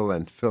Quill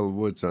and Phil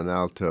Woods on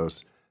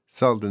altos.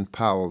 Selden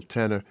Powell,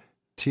 tenor.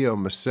 Tio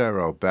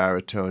Macero,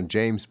 baritone.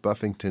 James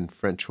Buffington,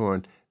 French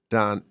horn.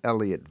 Don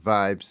Elliott,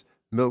 vibes.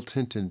 Milt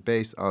Hinton,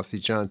 bass. Ossie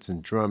Johnson,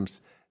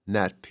 drums.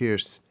 Nat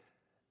Pierce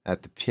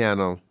at the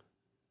piano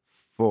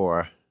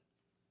for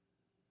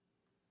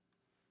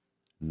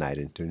Night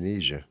in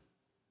Tunisia.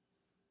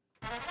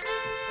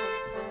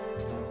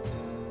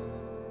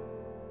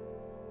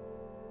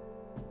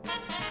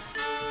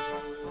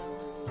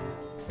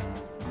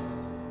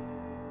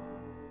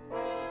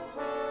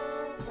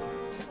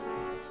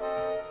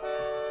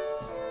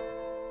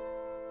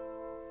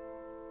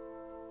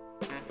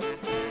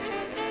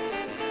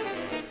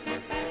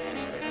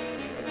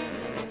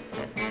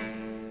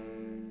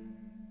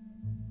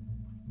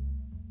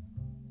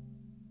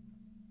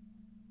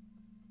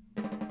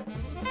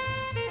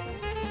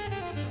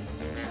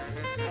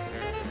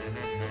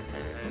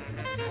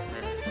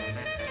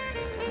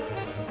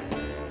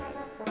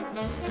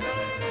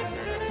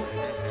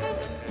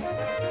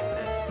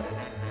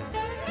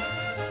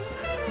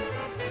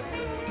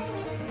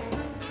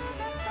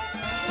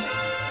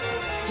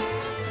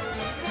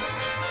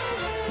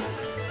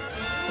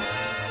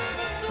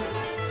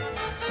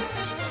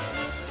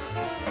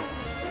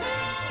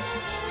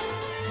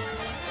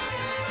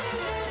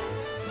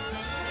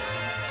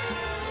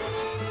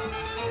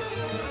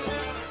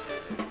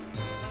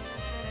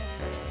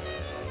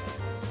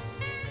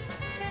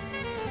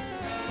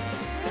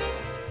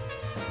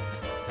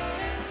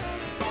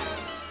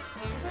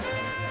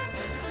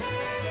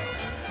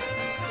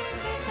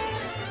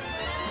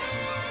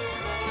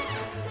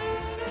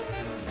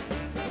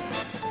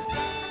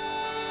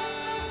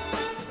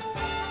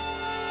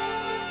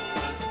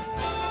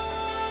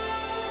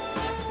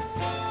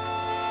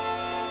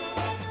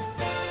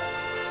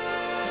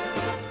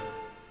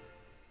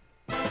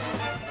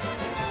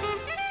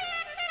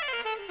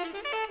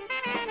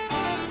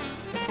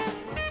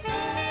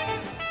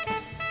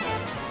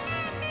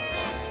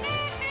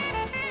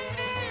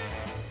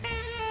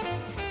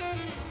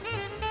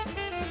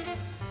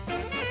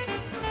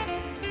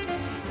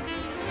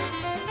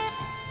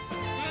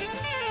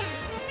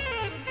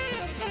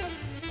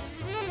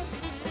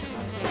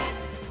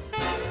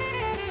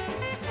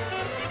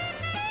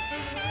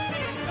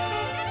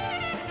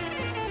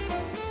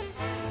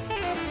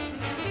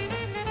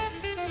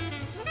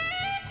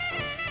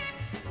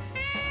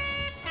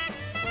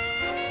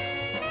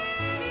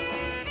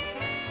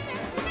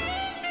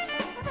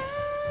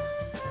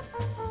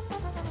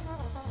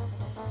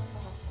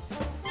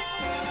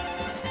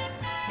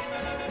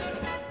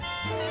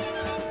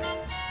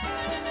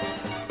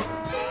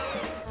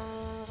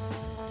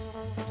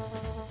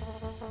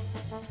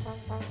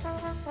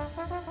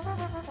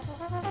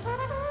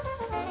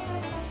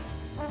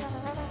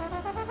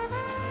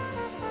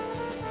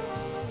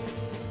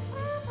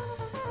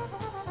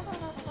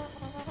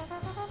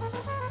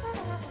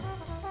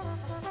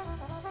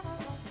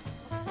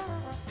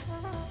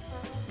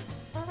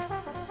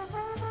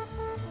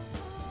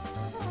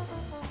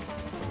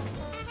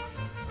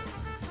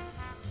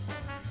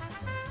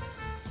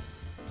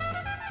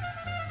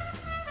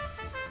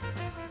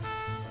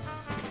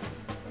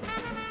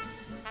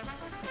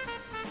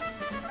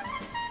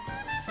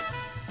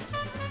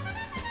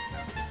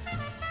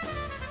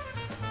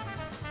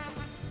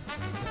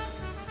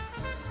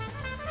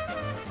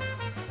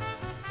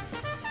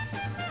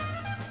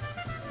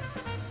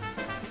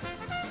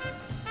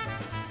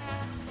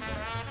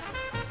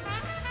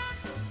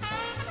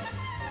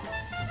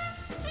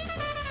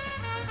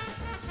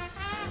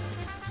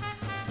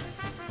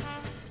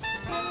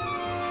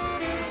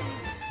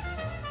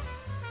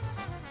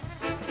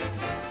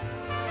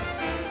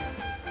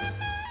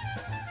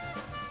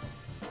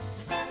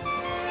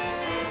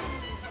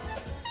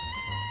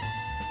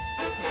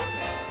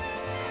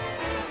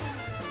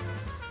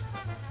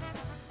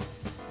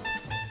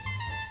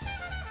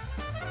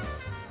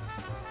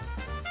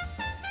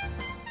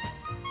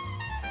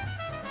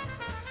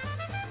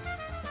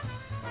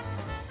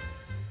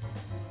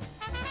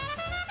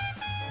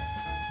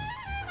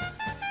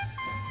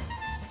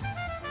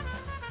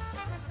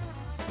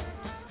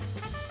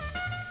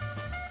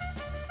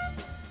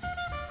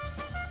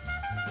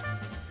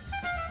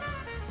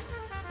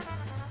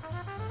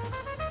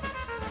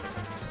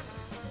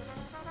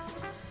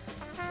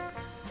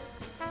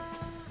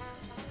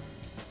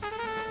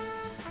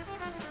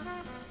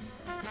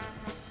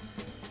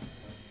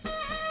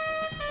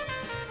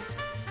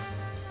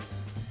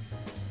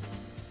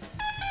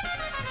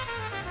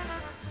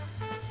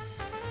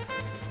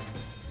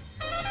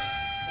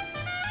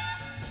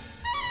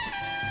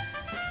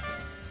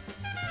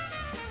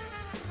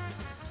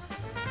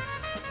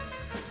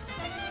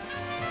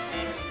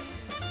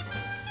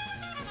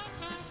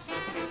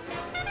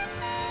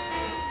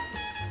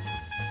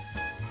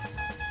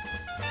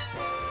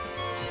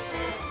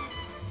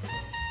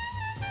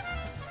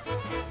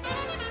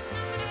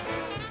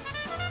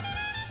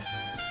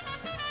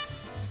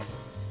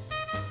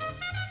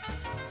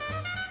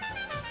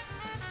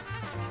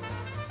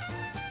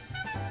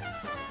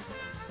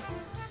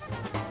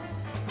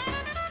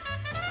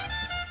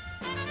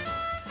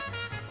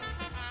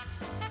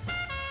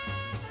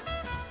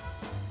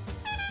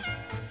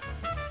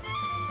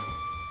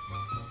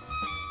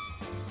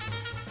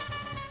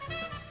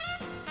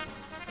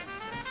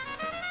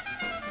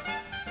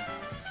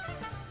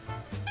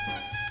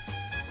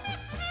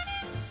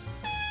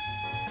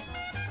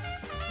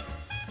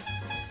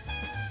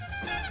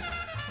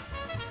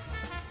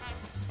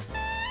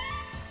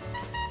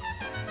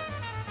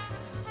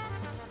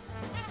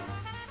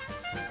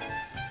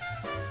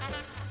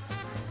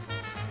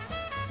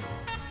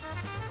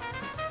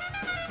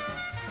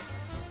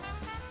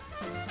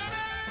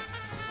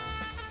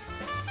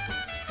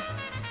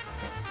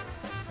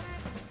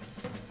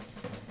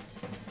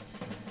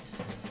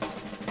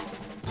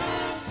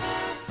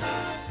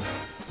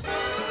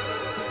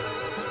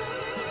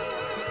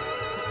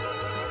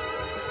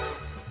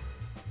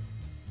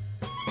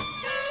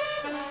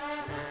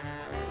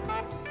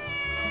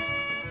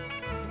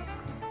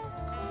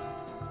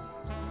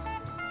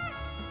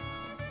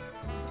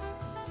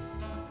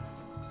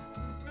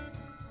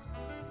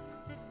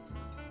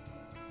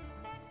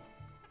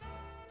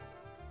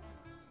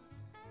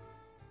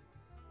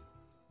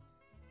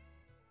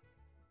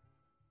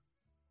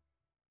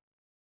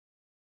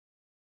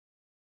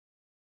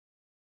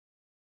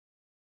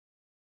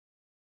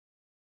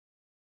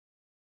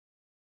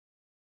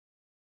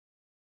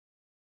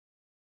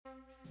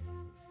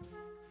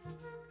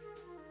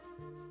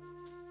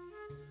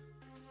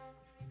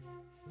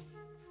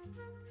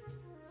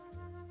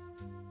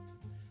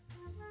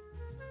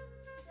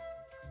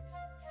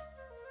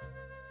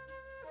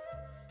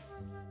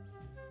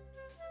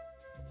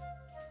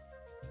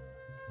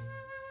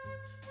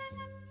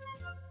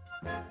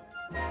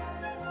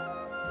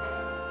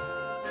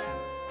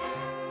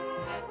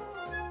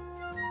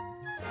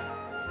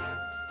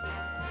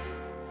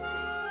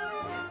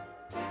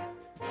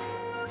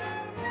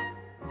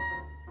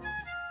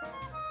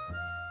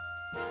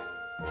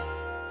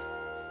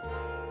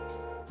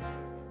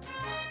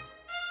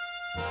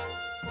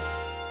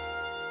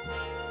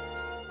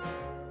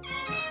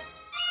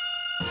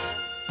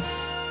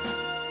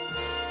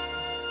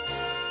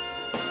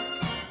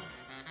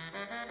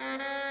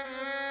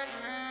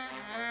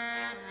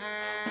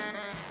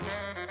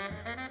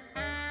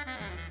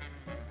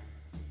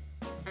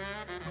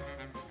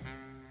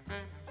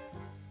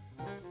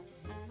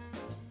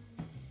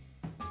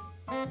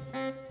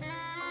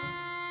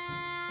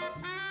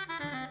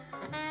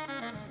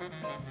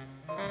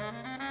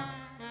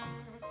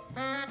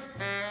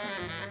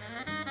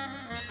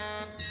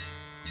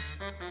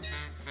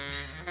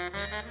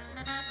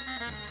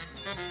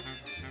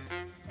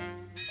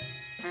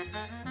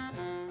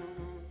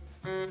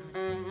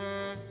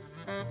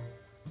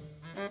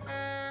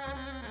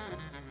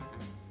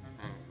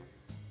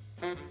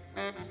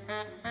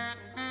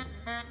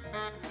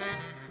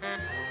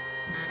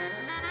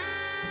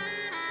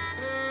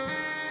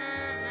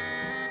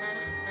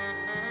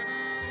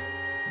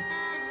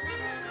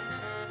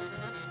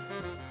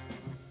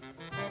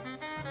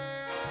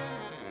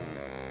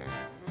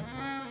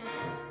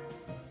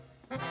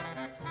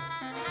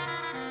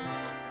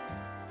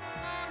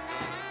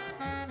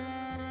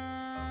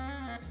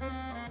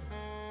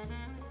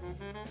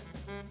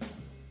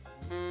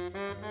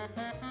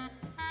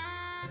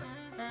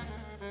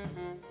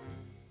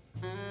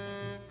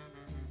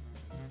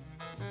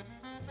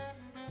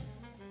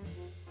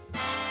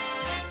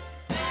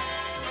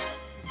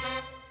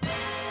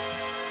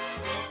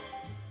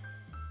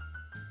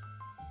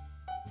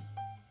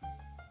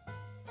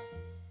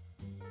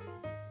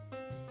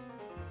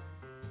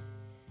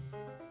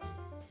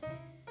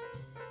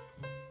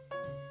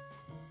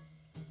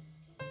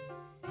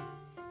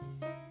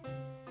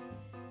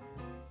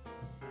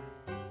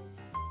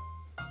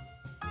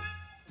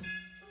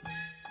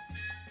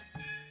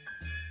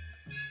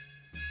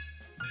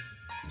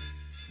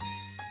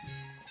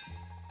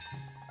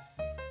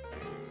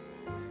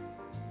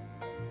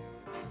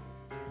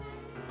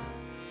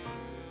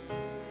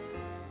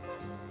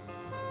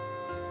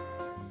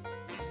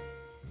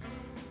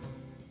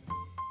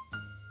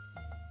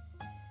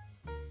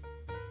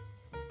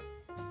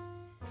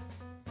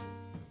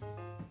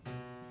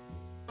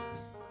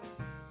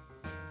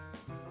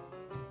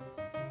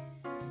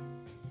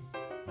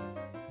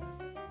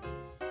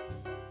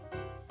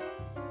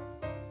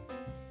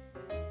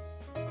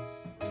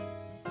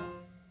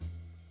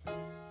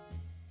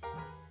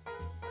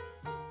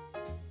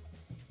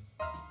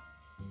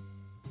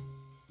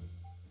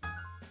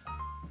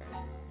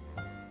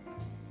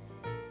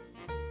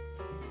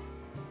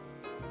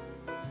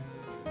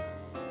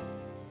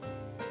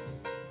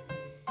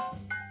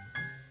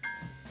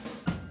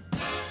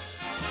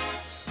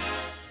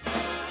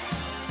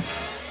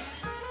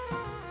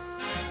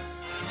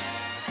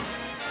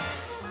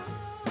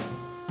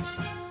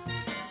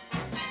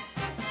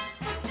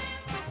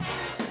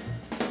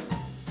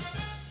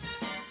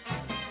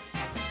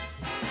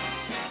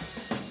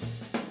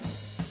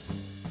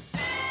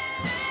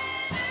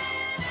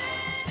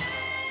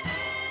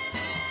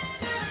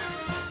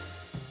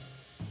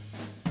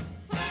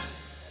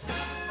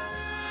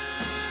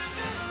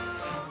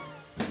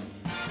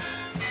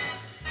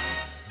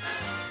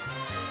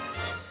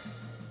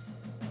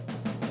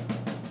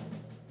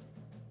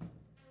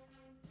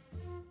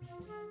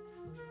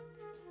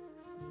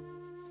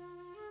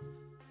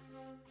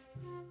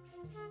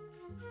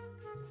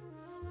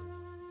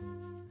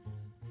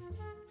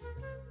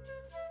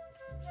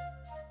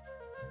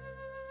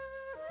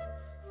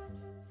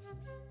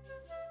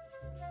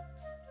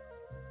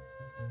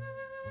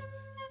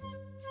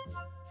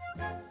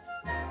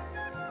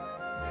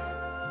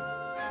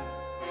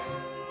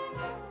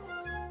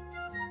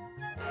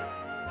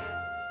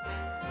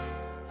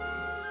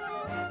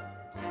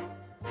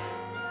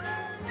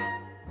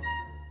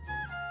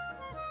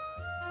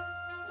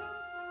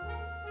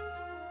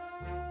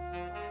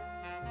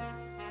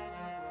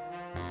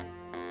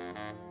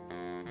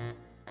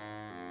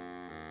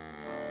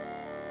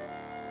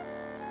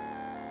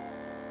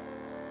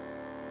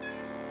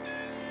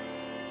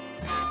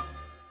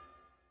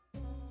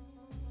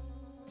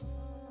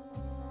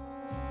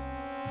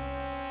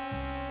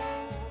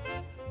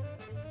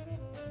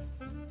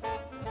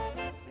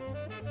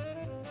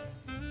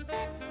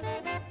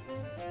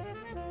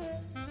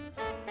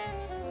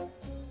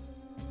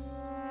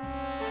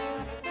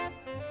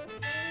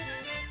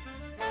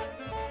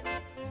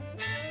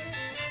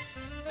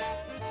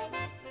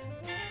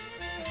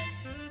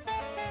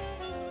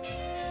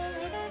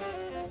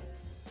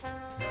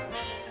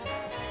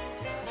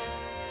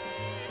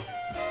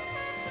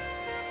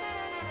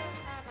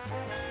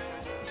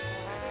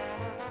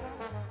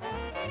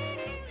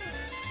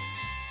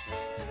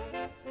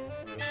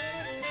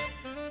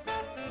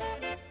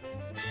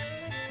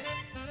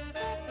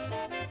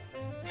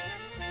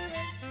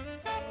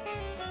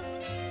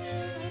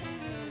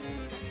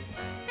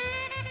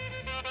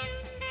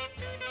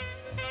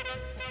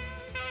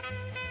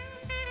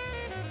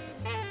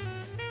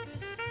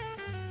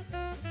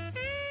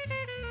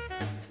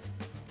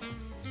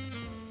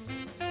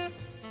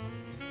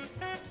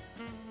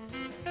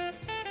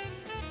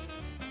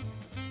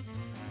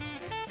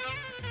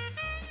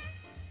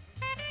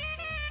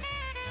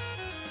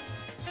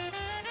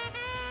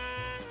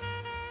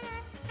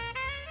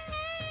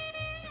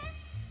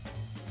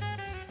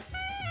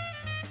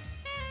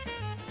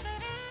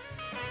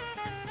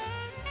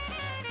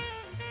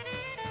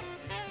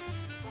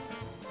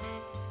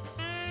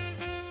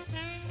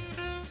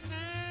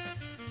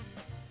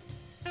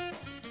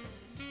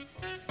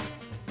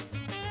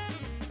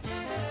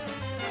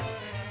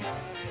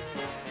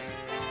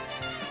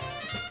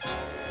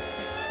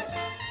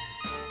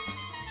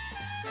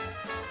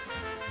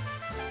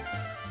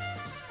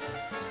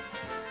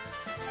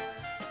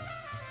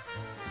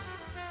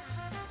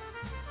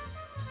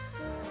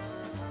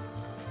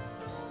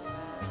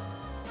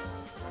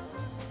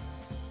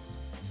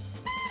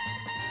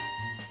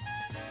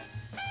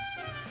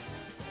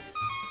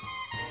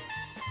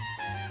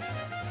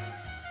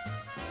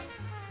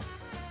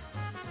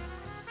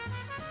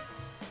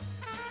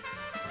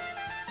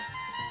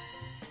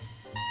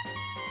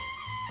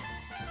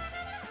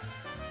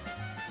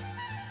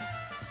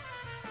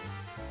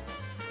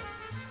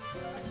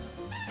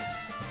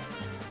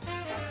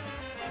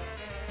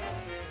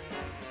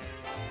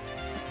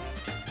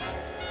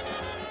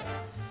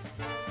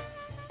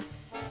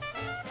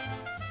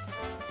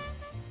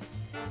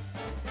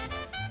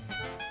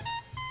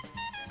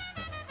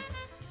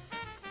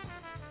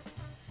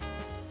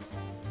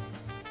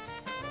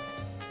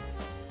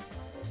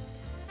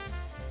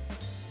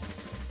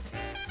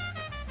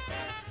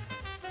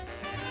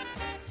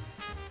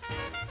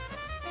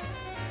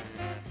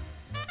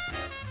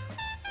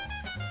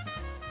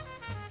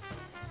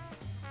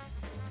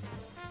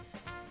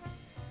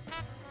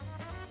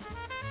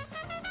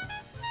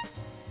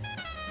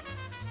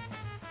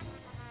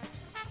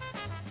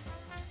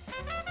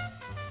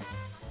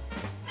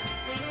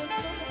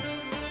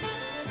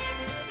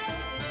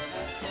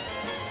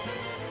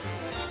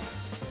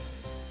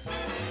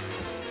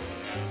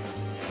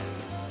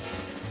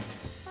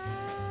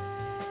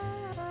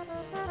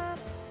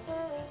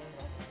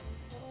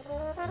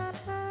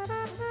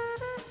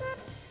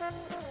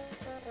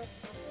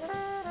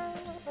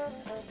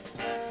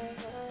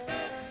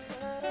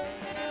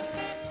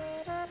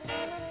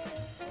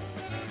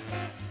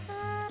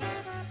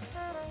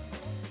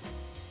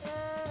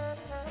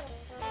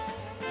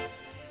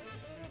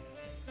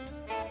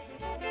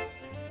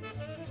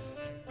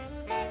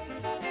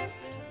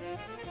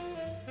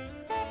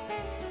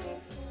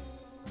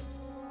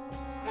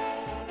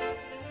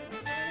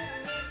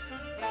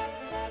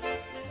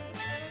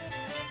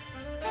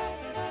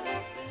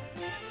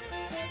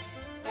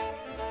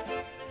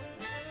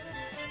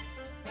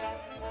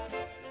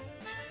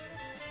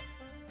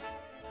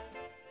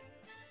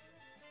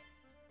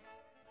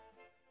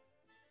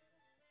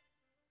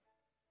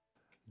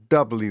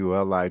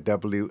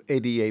 WLIW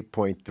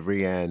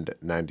 88.3 and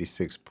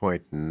 96.9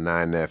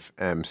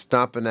 FM.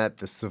 Stomping at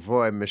the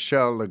Savoy,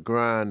 Michel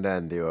Legrand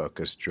and the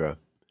orchestra.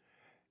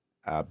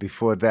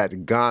 Before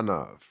that,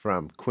 Ghana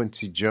from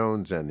Quincy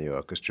Jones and the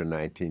orchestra,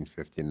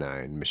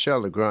 1959. Michel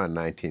Legrand,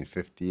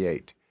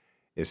 1958,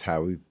 is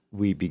how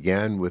we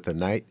began with a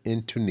night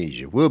in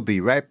Tunisia. We'll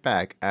be right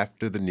back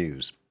after the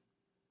news.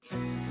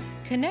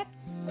 Connect.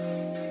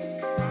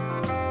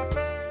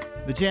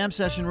 The Jam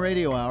Session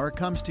Radio Hour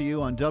comes to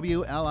you on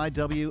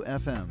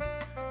WLIW-FM,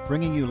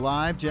 bringing you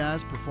live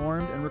jazz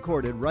performed and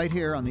recorded right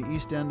here on the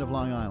East End of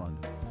Long Island,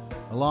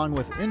 along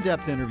with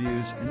in-depth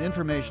interviews and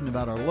information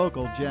about our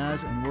local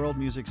jazz and world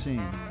music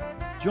scene.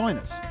 Join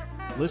us.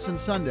 Listen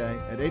Sunday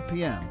at 8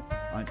 p.m.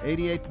 on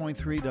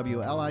 88.3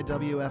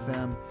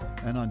 WLIW-FM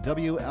and on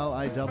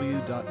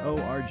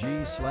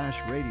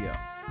WLIW.org/radio.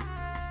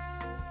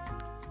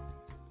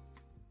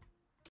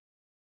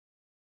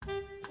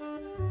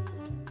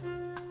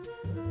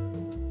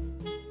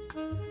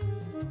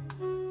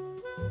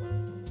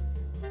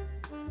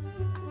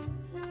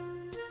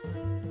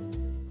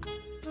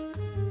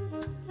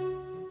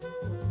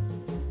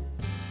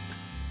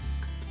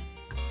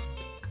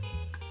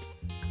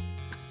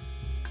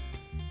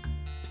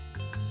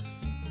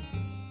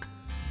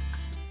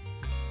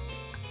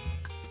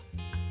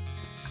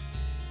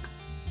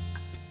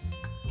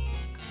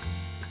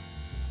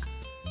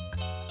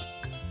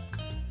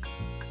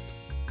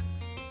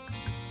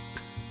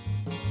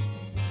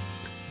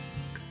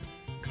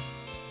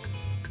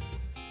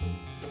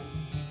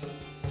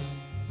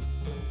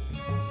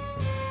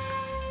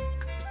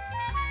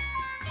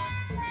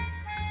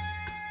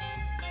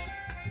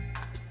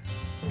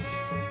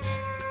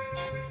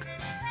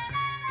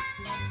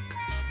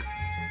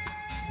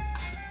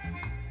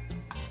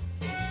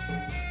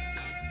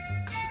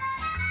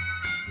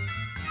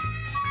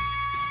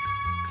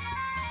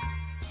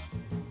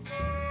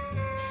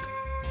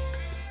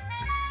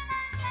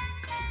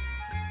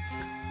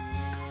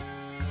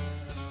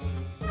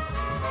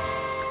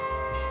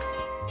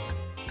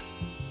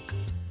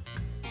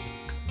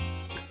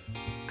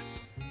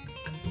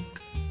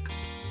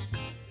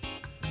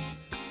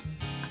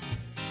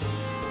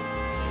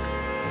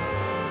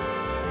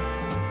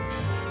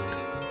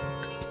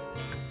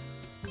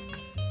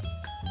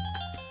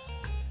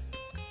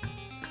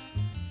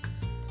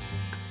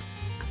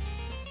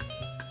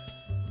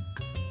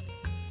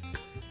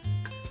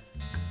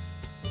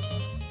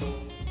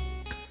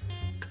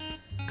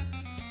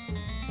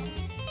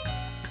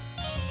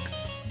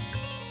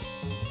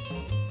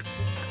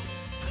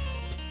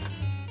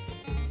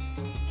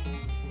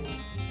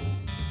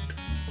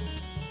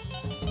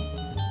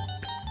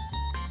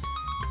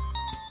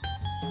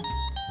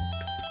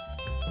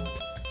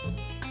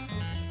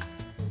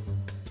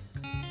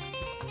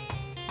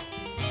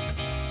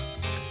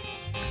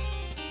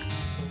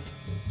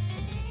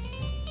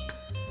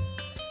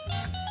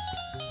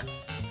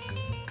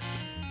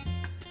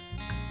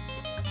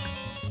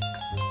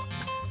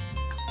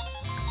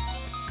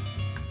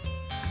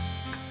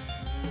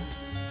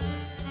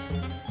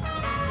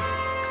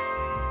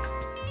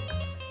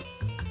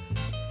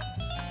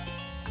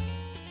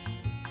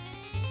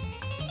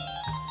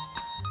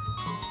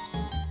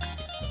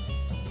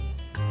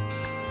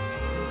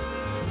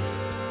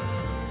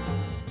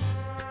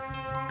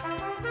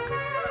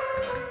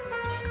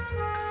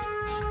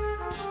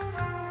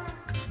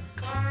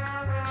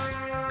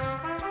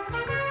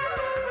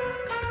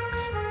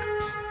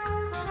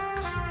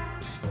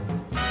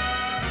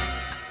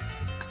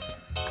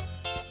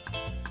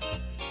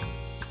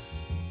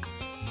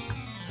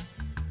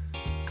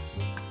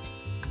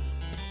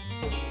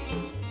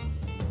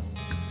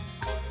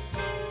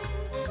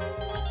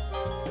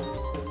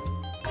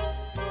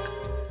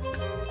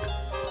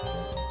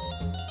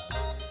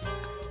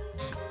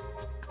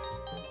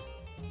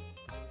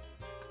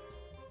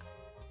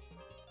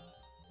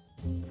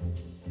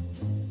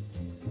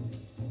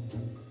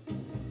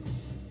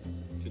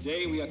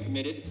 Today we are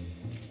committed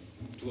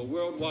to a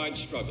worldwide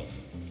struggle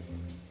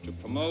to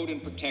promote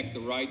and protect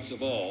the rights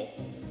of all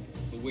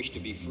who wish to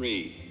be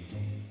free.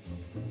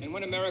 And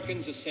when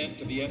Americans are sent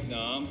to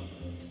Vietnam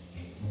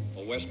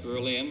or West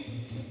Berlin,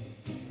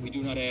 we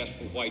do not ask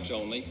for whites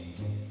only.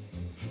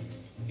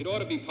 It ought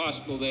to be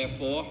possible,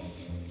 therefore,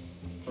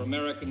 for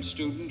American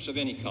students of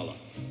any color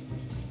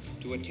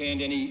to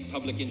attend any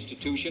public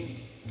institution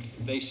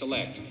they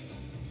select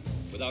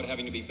without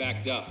having to be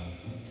backed up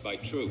by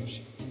troops.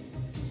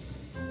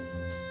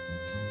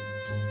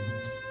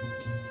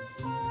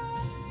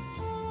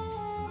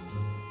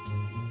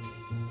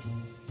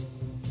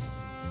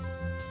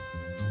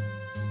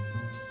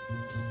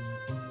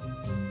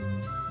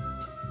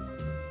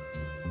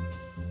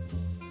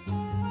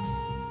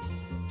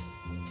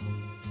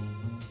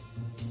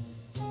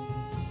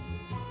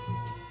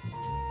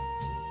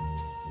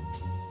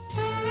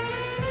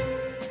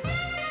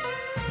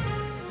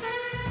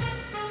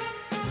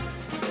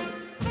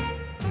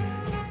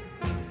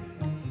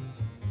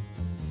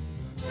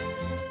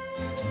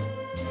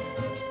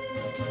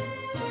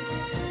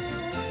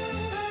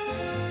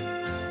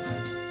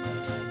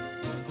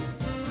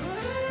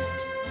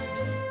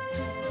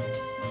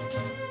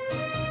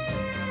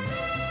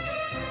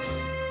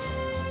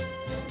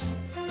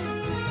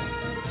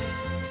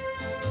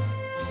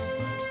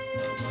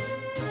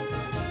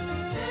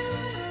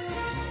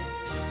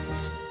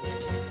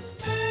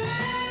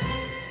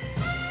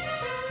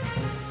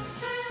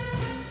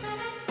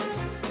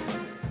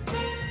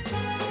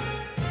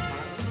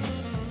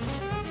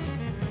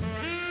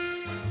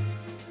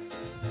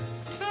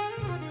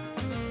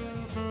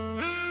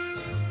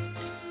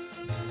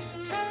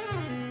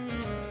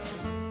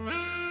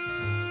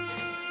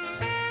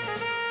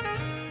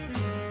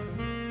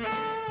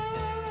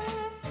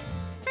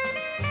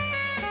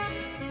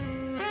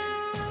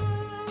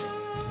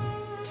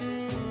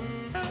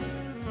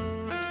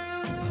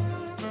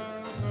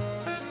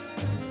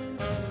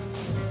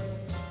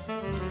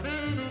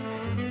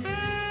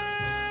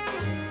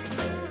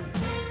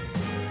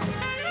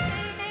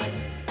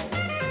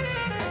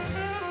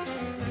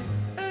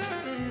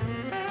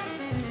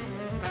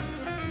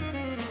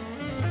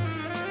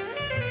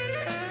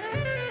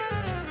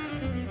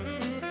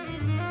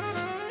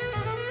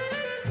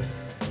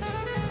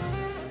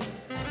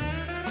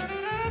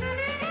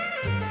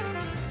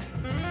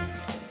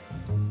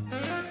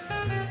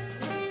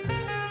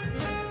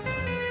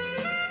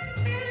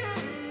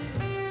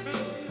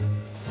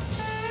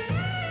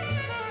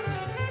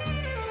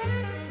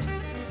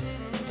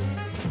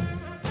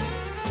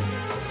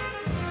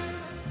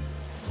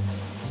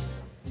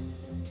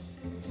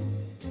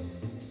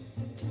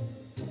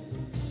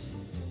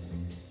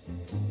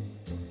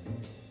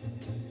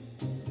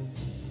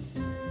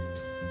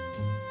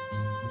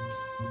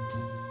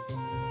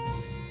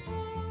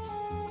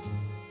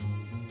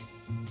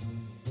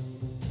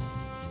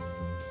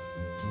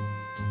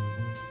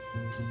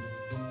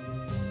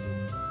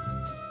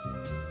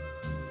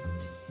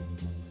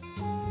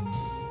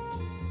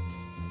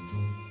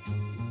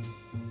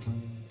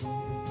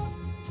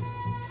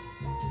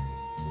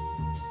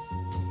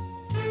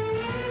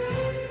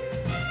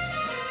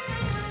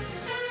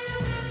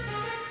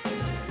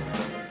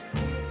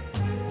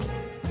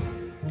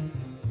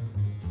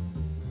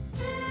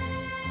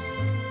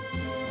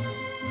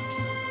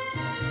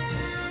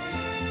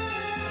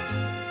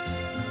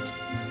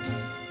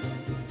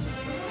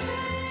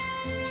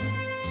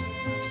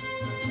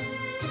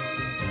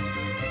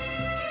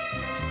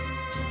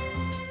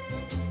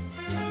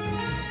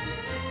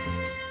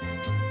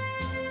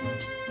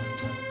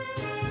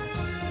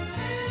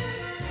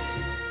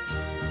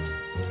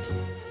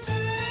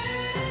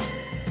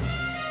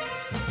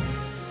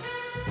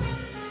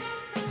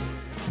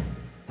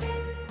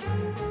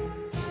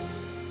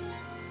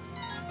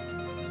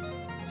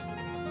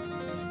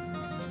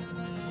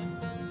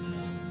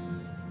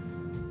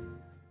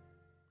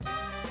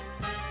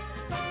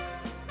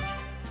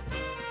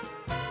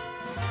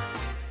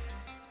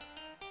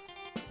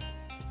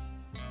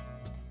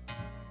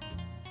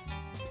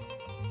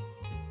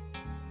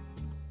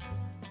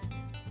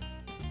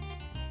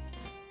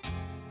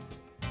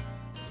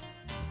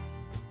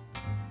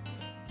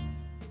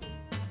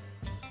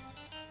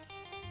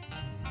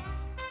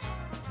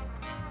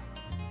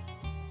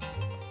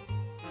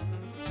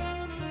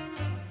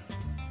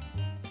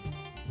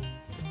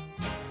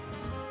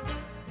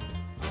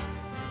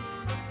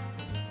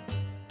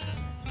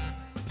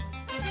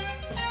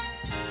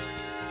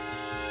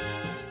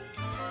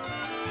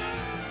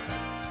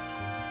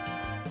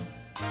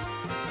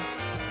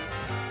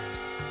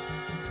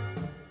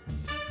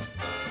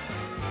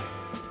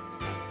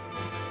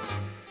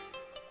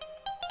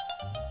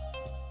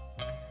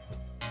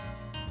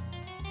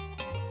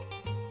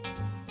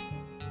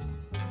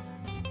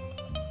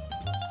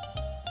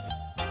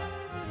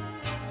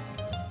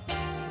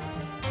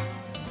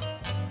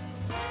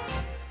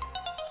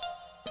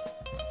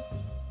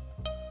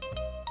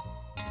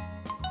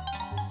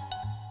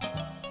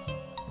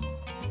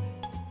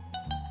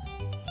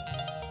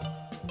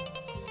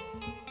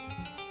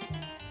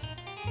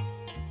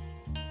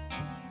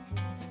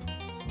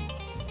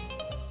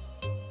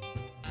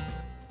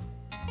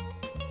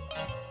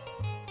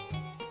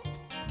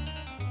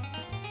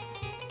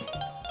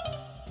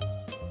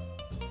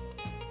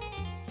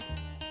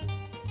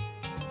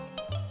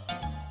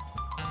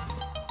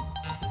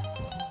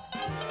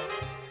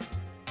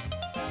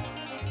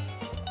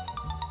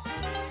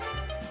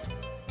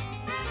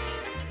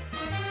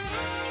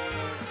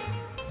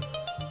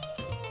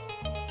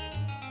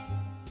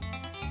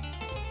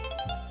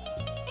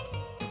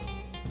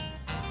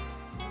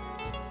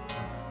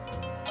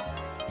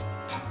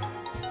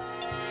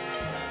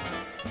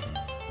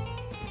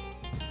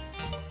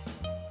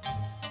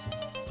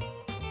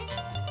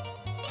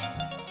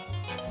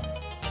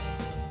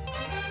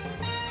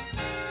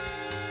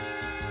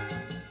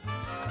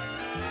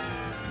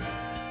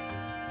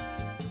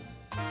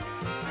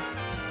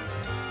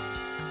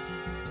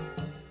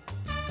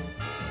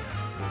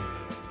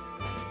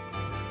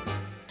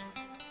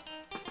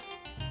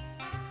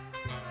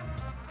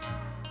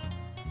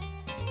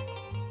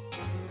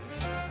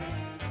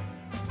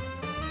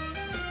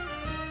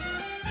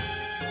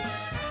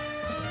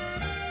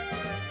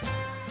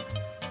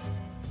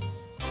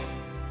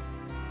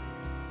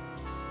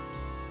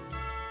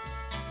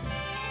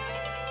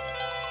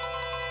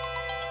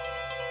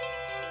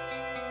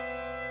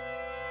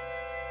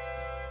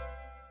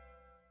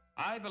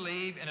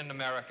 believe in an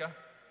America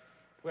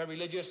where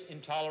religious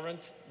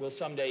intolerance will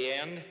someday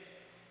end,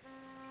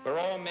 where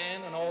all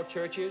men and all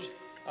churches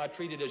are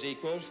treated as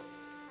equals,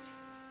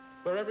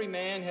 where every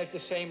man has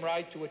the same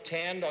right to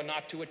attend or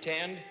not to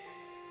attend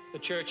the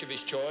church of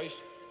his choice,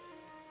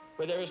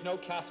 where there is no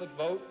Catholic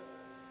vote,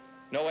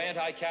 no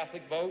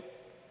anti-Catholic vote,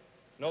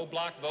 no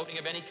block voting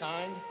of any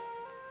kind,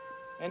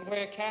 and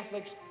where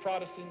Catholics,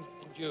 Protestants,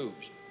 and Jews,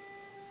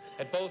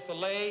 at both the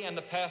lay and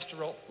the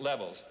pastoral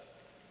levels,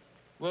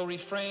 will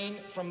refrain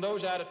from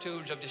those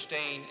attitudes of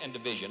disdain and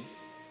division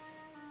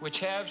which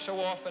have so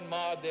often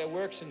marred their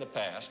works in the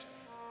past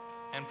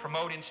and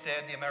promote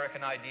instead the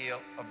American ideal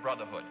of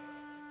brotherhood.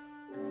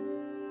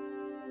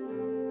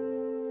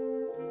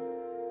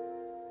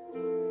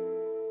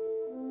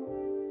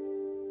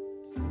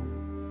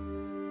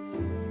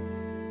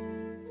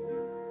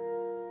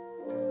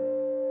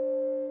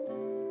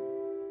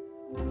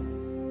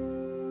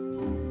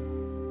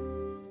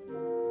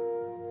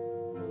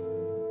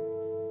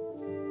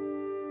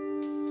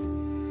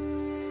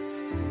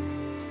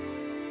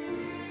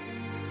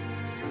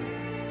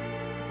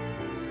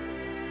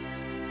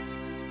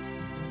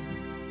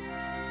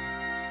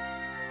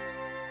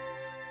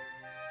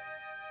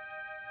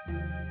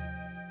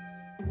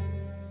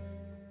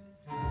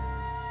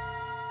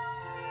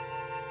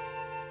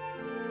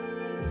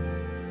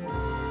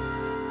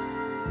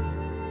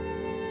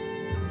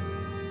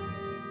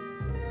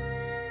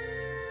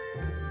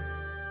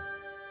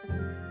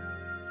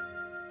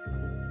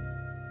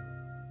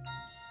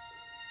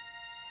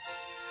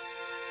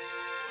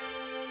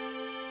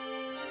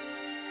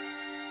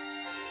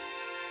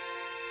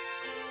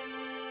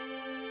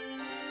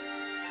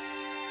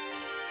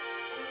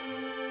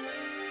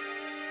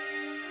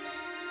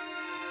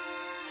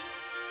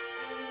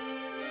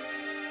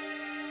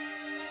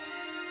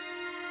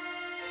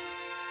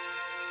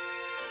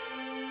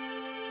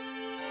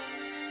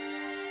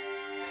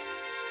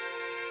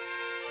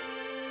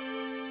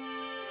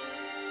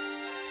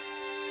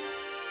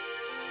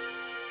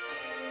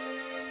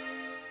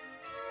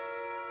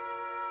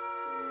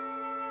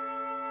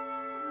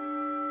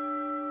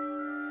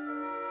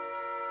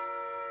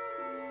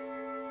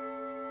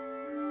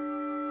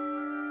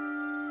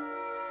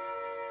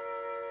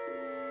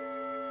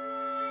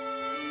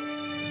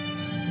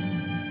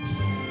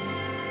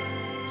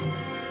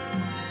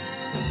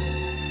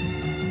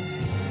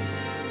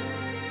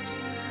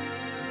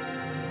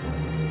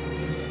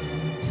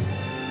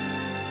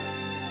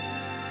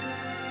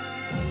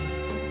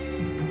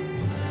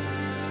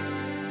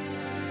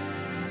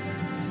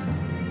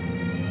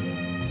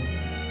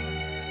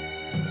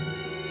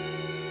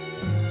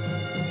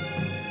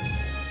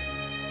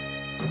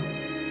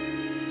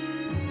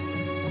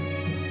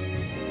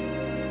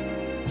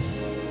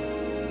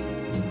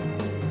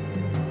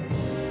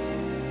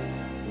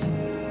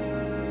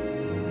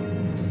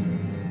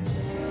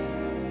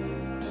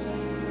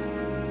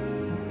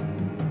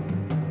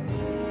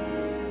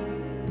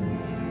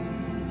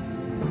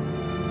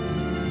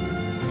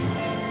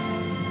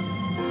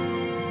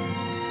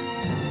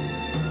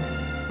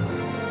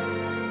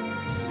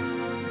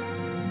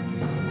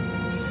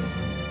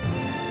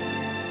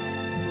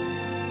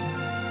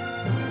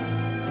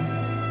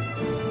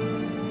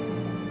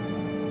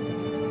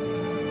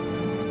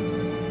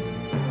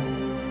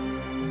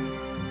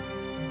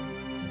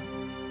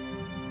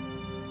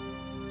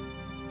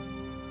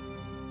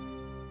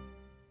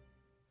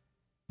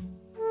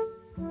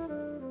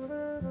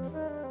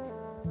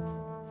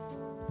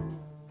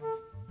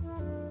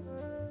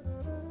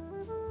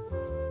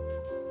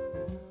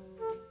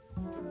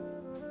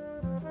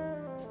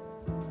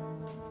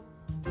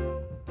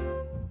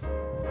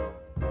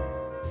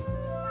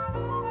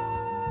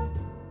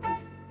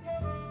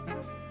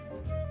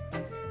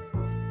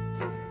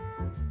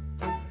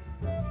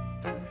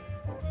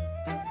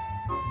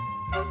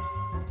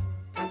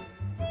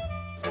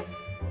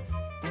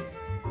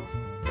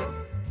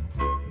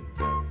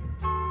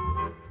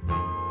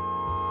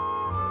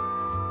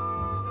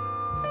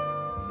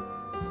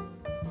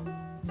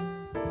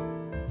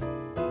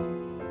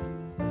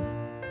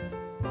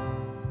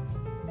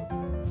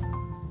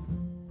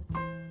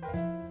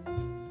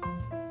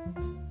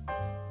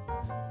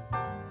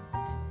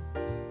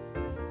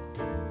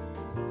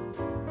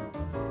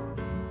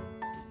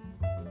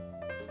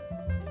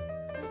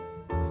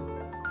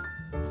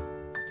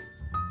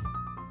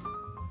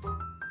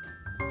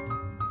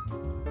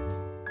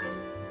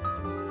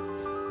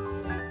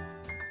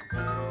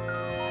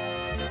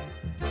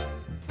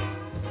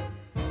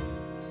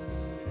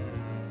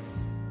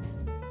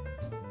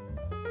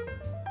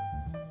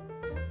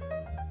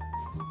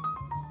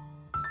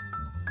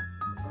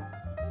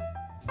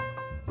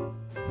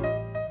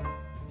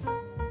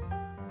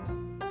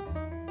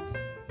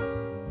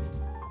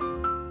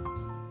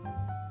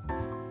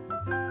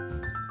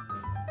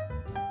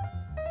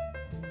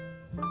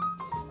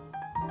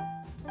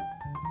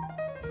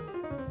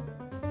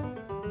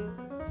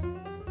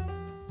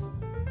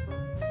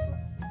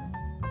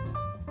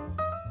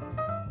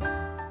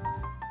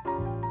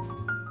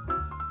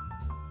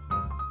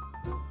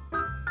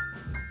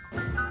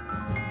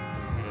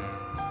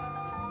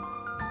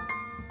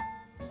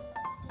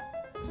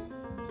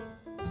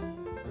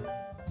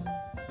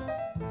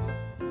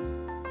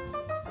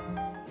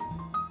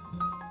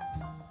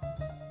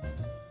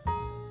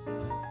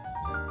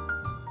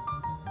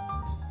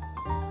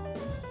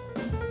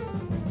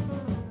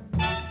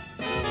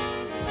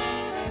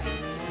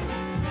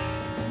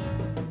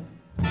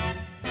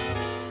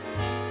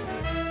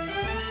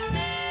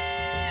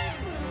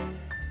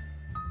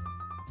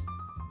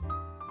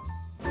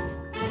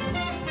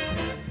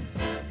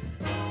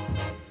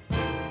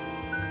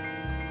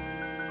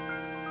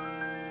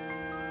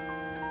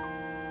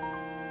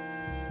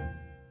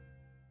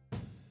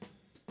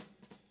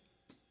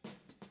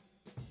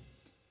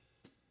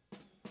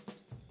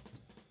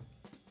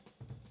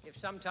 If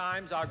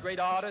sometimes our great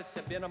artists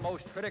have been the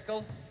most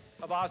critical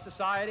of our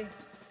society,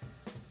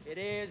 it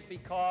is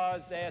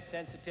because their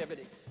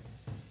sensitivity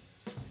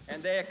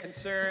and their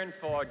concern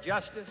for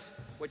justice,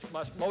 which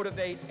must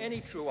motivate any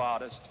true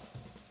artist,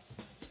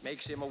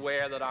 makes him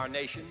aware that our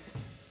nation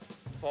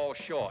falls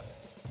short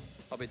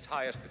of its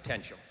highest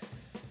potential.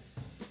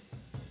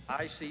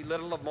 I see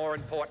little of more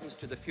importance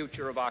to the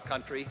future of our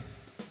country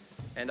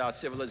and our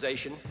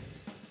civilization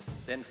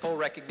than full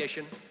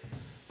recognition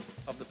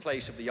of the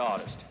place of the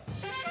artist.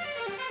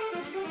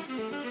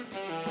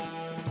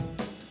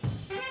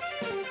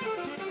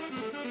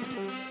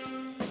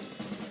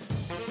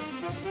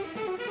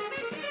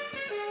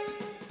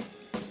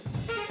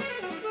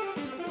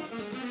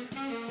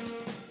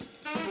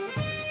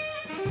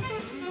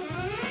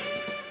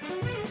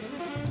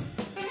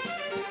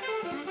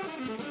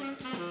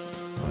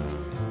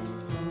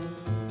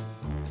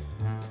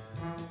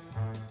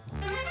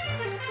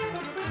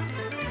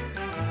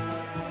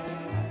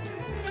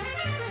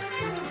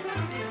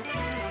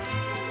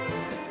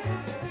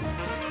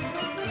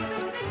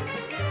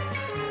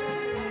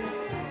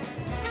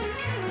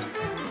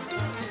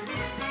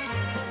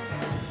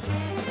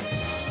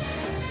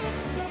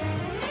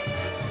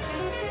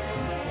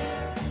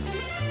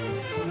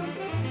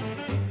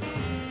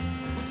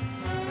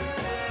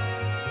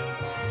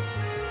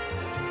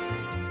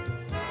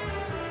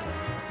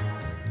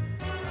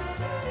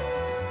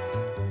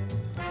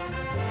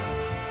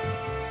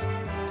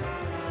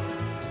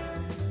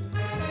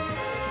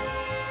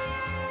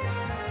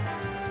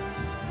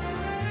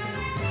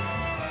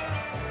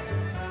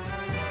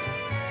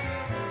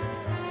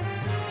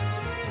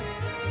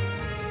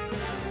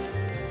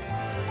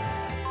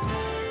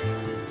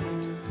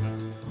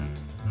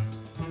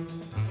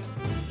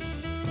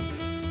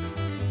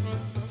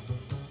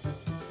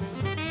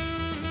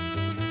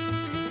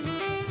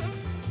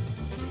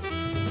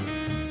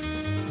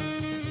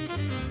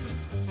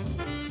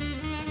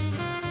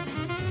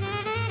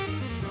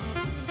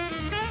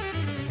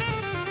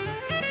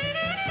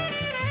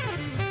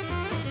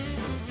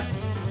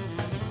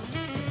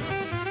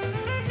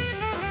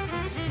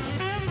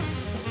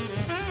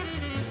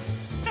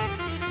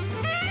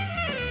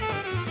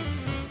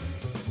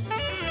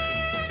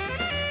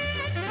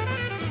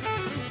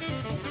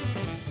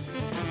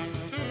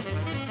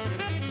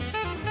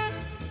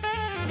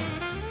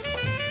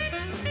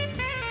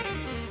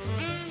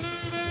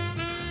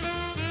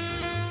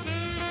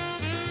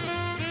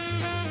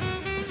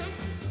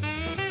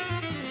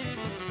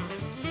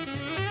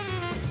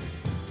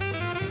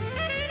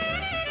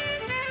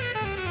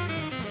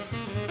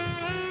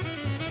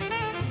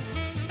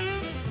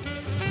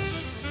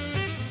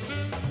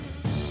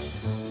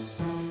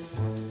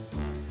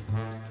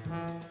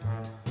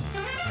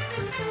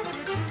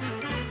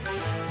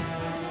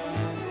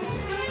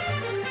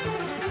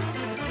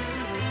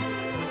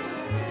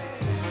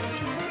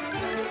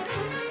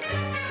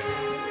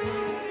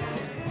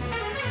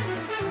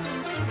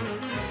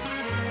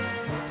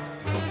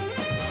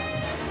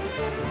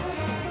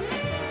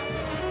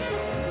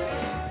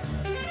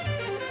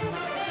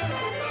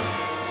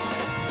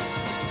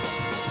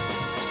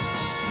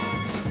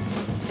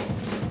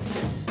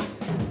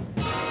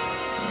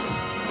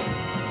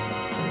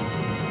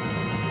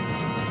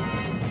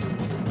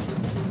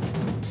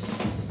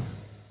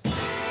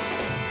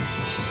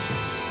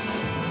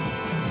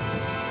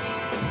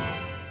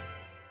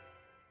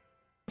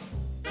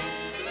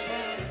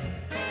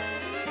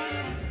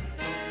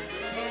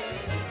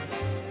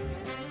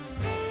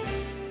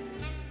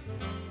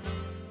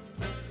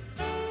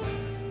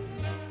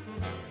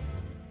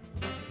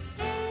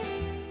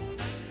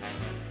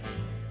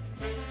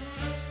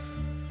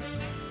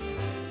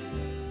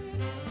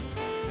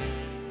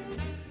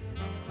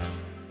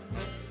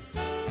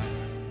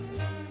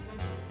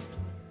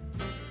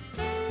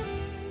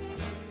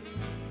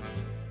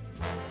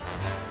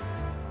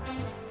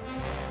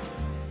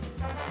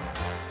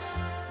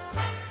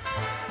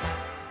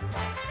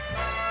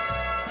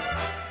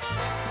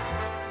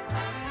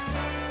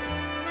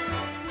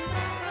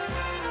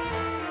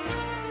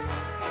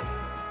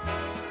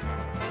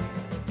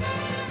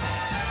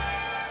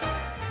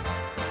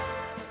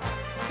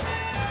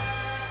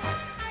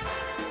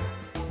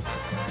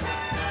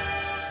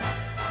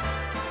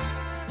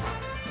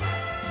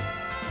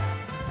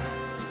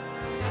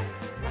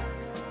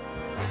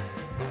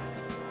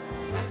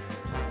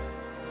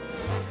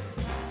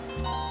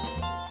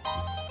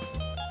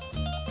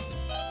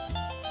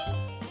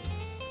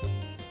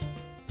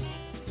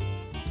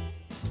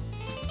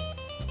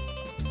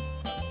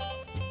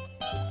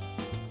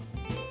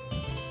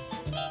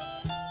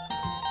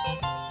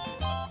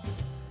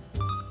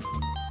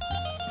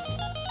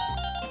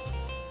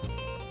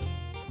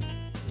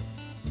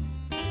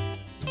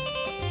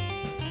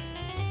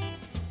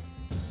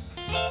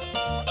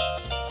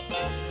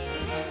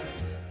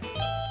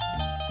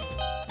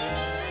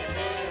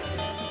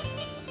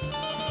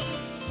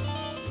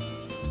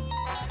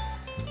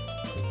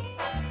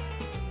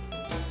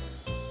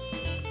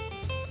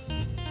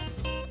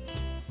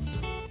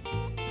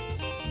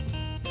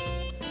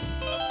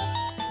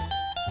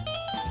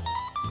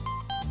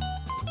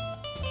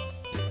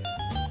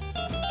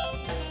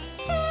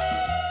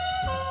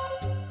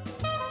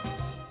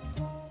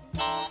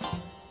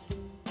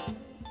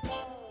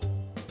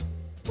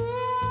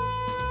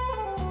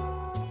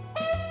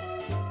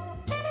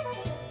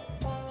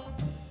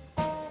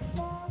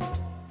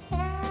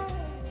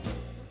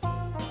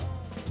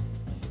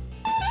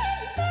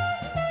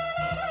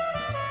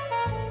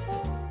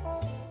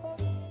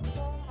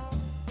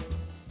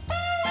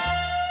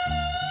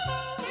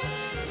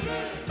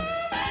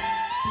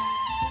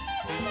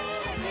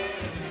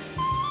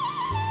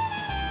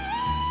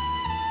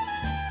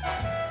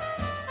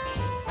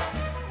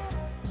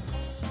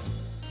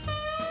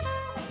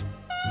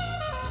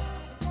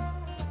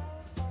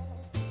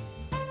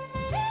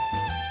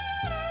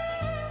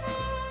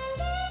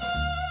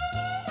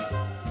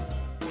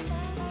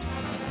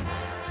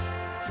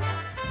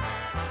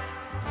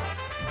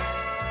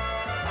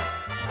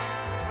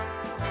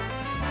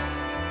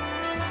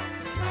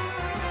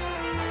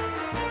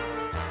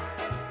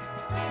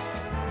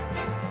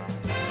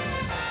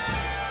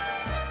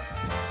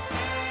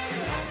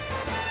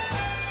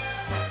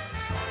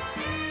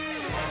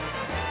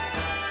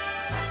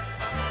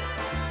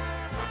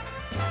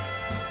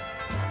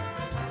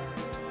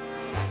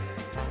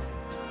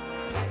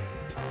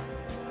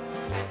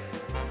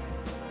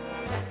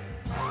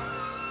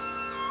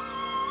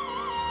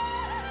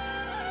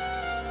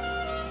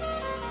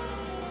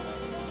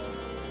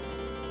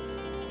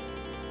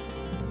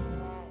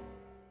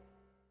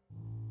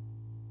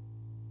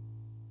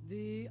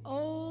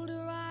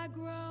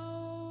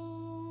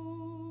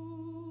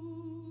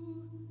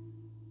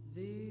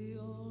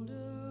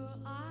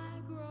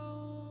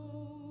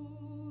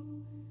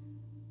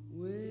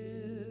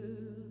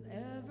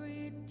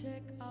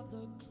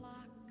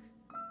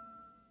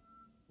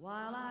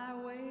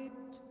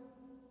 wait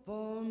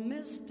for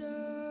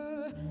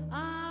Mr.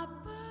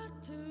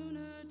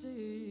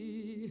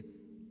 Opportunity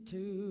to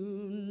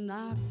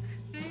knock.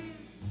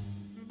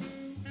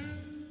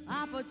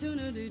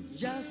 Opportunity,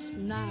 just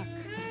knock.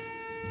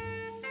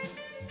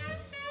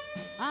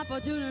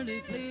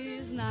 Opportunity,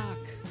 please knock.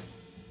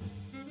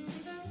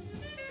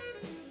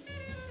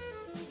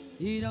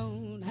 You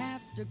don't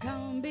have to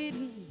come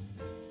beating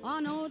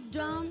on no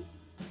drum.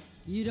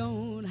 You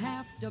don't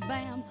have to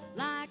bam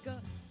like a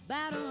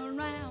battering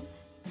ram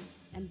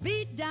and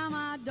beat down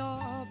my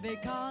door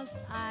because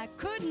I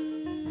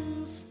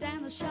couldn't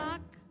stand the shock.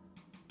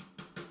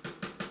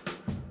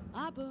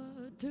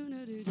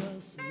 Opportunity,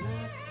 just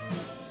knock.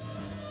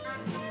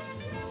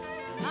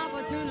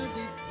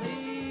 Opportunity,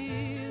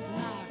 please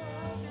knock.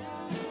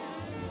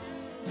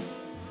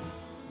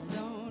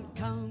 Don't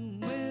come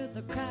with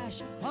a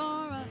crash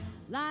or a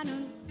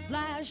lightning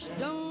flash.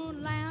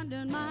 Don't land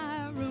in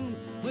my room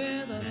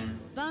with a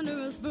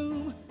thunderous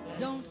boom.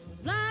 Don't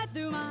fly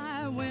through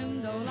my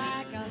window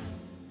like a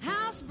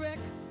house brick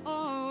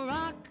or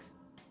rock.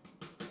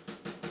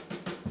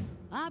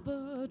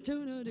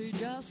 Opportunity,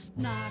 just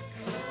knock.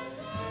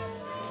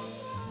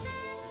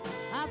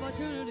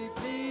 Opportunity,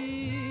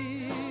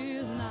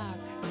 please knock.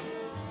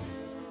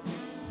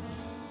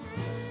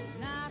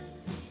 Knock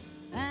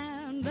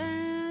and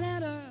then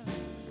enter.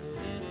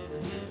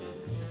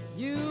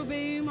 You'll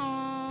be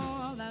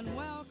more than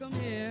welcome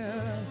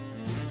here.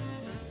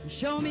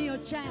 Show me your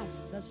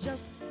chance that's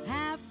just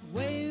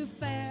halfway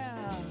fair,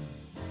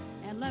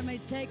 and let me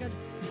take it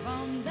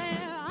from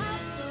there.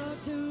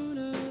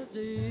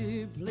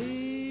 Opportunity,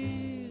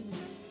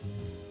 please.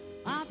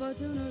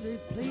 Opportunity,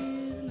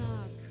 please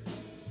knock.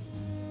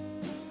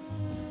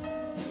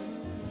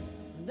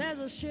 There's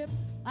a ship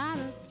out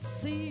at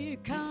sea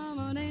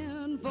coming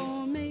in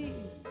for me.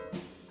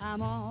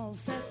 I'm all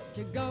set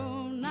to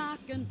go. Knock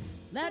and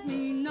let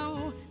me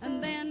know,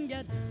 and then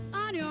get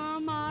on your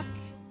mark,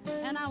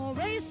 and I will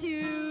race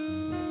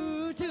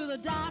you to the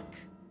dock.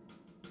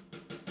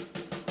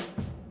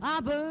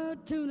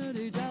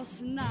 Opportunity,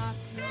 just knock.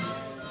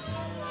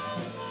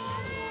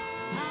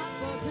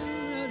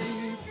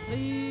 Opportunity,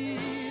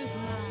 please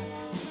knock.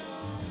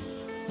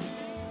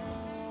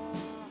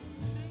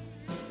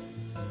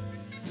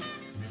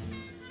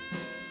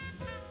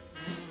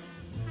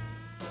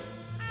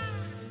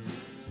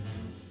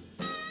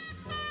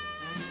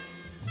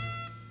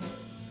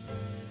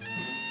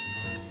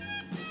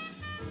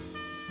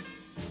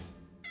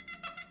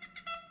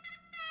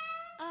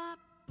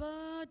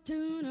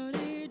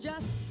 Opportunity,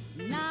 just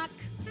knock.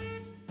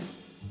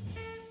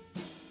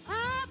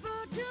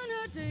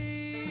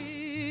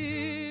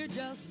 Opportunity,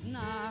 just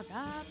knock.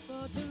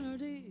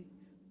 Opportunity,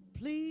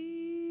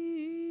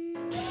 please.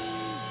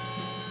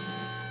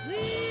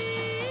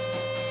 Please.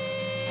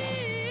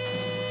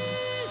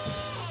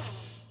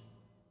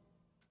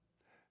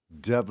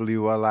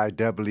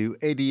 WLIW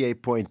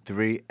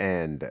 88.3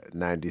 and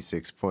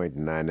 96.9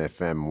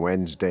 FM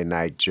Wednesday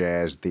Night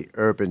Jazz, the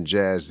Urban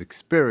Jazz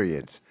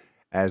Experience,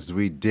 as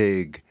we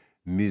dig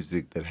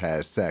music that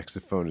has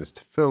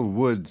saxophonist Phil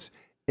Woods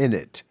in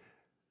it.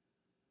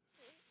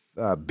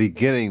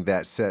 Beginning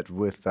that set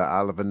with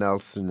Oliver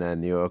Nelson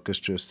and the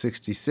Orchestra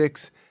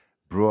 66,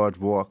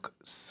 Broadwalk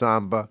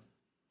Samba.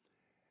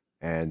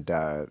 And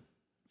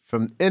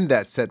in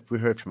that set, we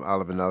heard from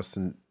Oliver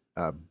Nelson,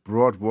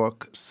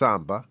 Broadwalk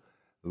Samba,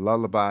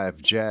 Lullaby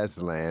of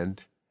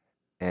Jazzland,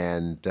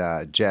 and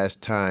Jazz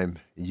Time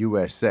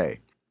USA.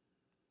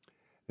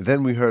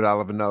 Then we heard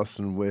Oliver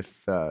Nelson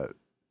with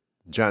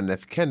John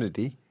F.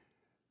 Kennedy,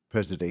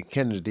 President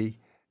Kennedy,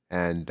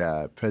 and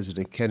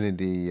President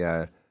Kennedy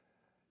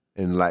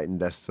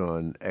enlightened us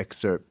on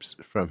excerpts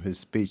from his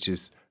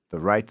speeches, The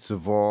Rights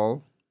of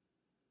All,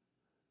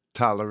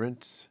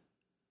 Tolerance,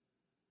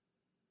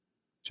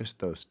 just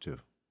those two,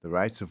 The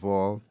Rights of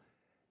All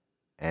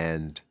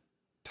and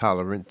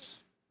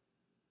Tolerance.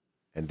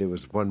 And there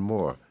was one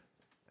more,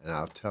 and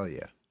I'll tell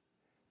you,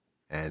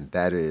 and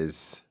that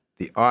is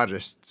The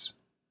Artist's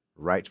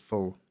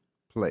Rightful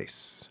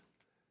Place.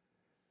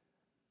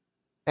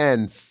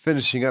 And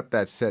finishing up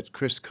that set,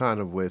 Chris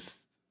Connor with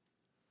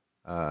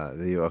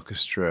the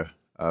orchestra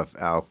of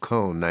Al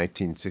Cohn,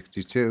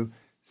 1962,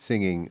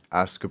 singing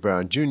Oscar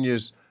Brown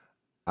Jr.'s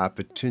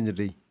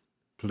Opportunity,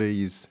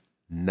 Please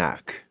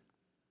Knock.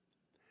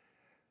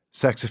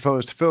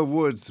 Saxophonist Phil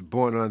Woods,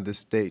 born on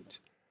this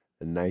date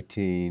in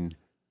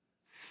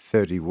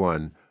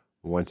 1931,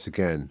 once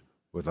again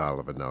with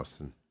Oliver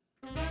Nelson.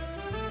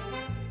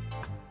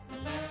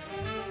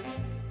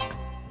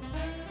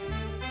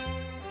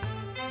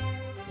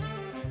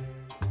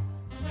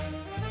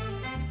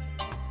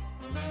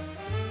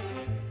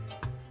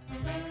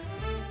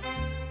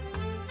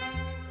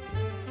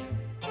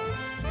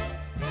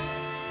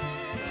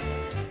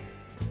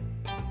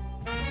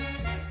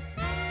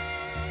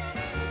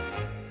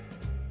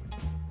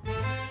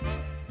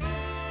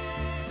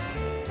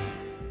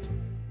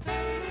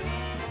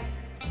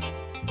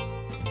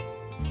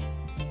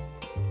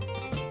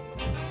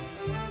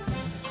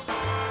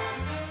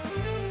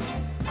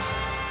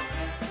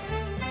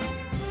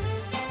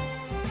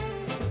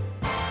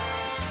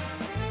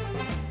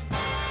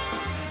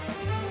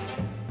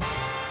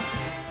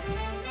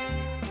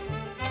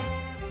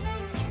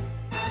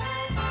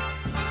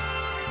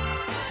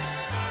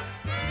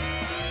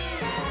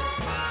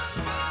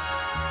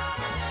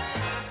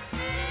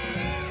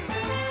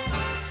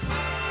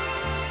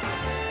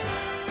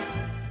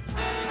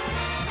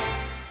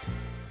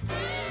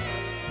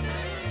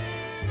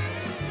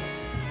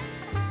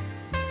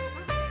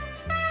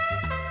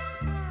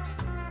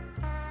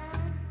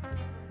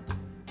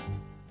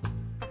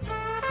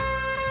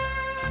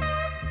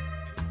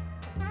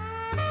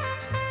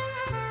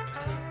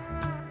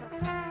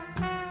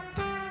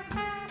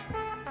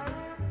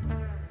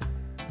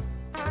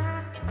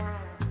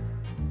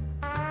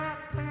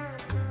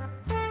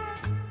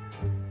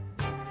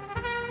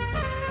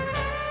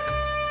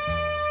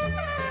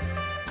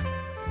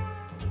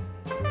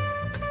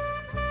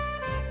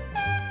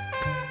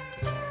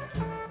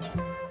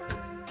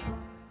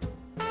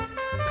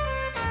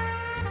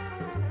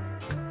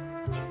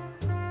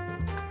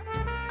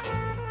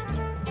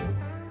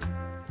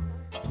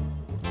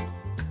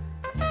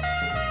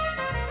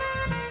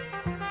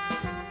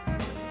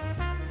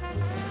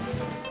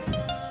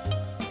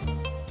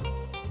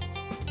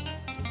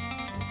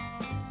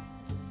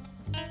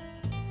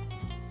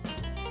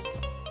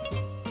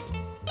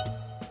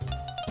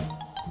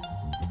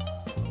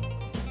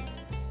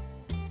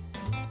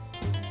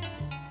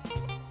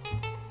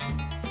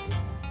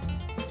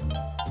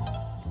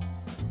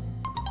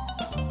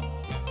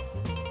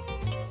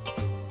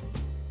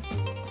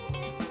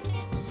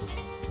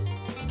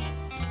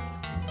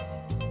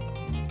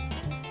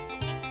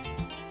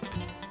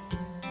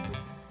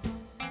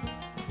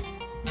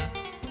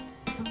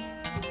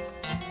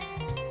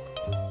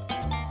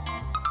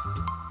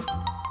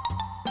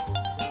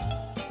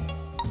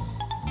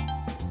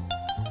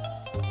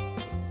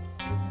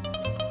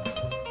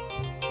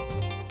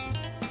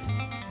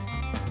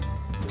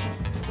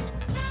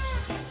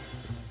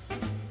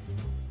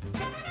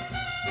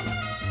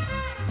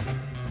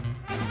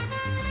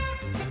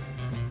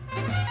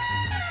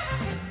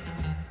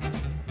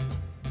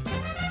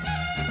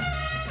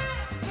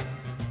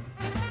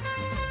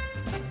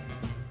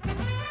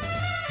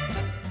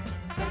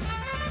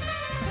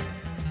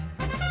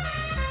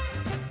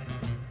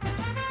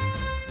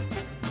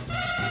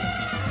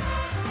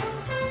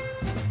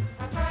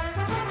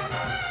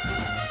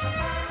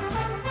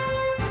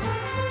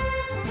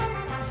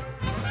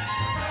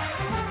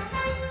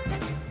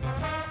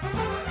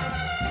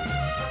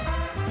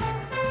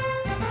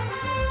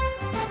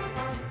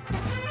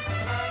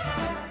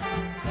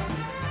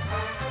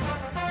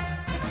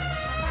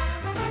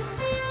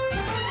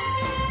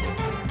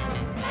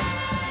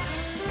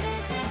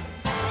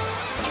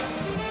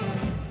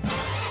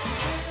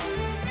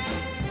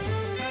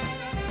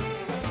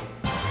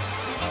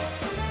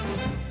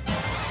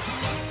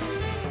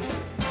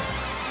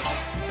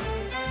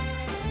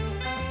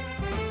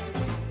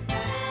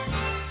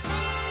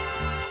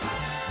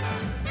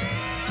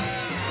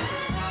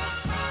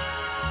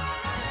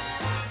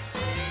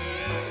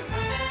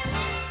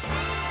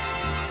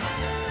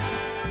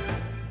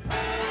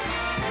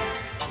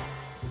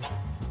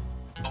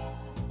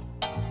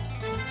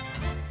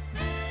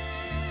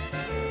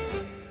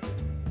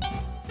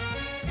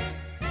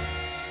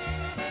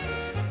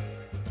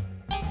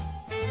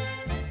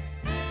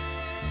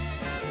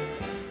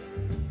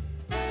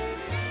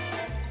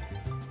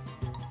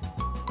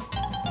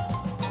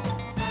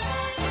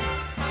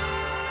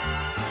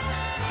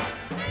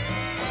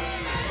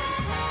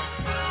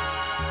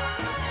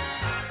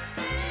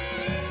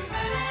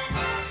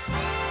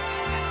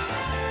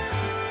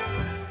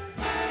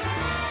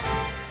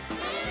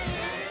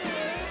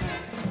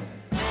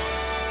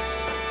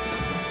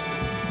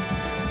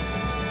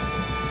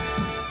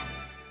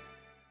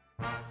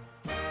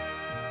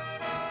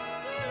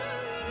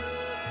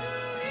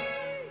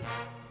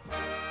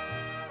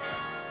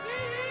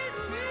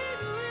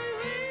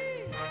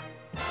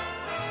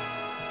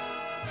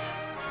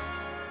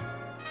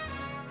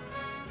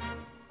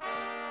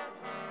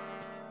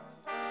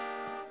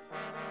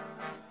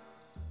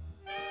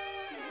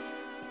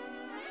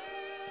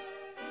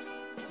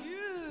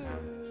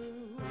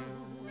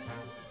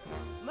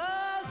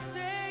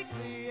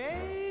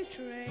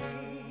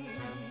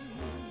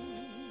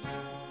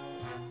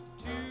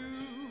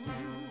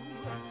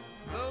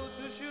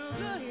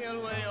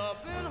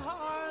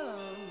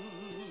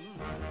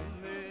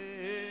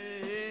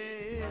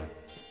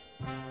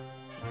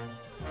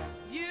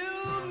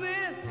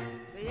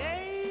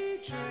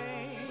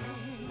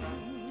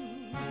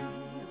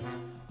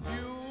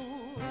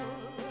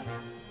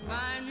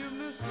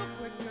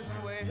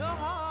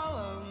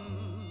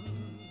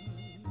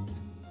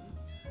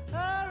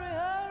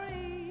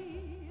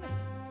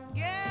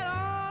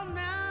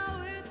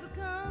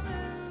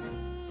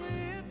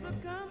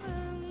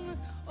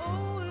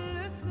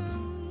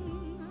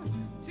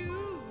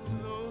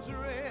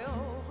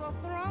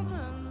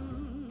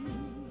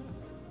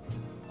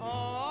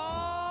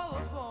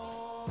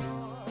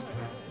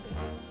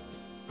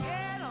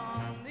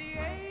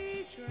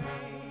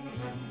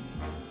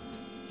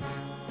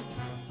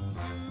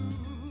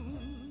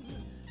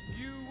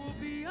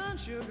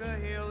 Sugar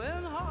Hill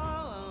in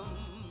Harlem.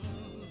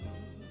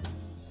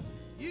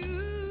 You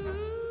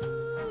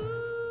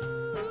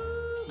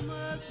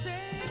must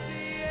take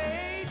the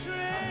A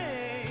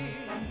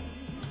train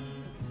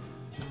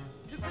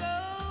to go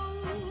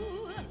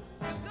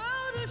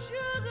to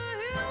Sugar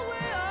Hill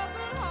way up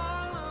in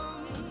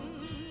Harlem.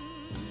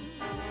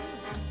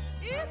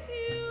 If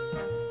you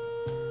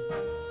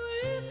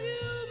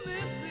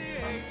miss the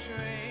A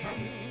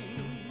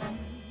train,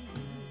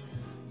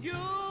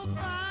 you'll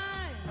find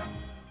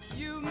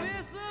you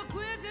miss the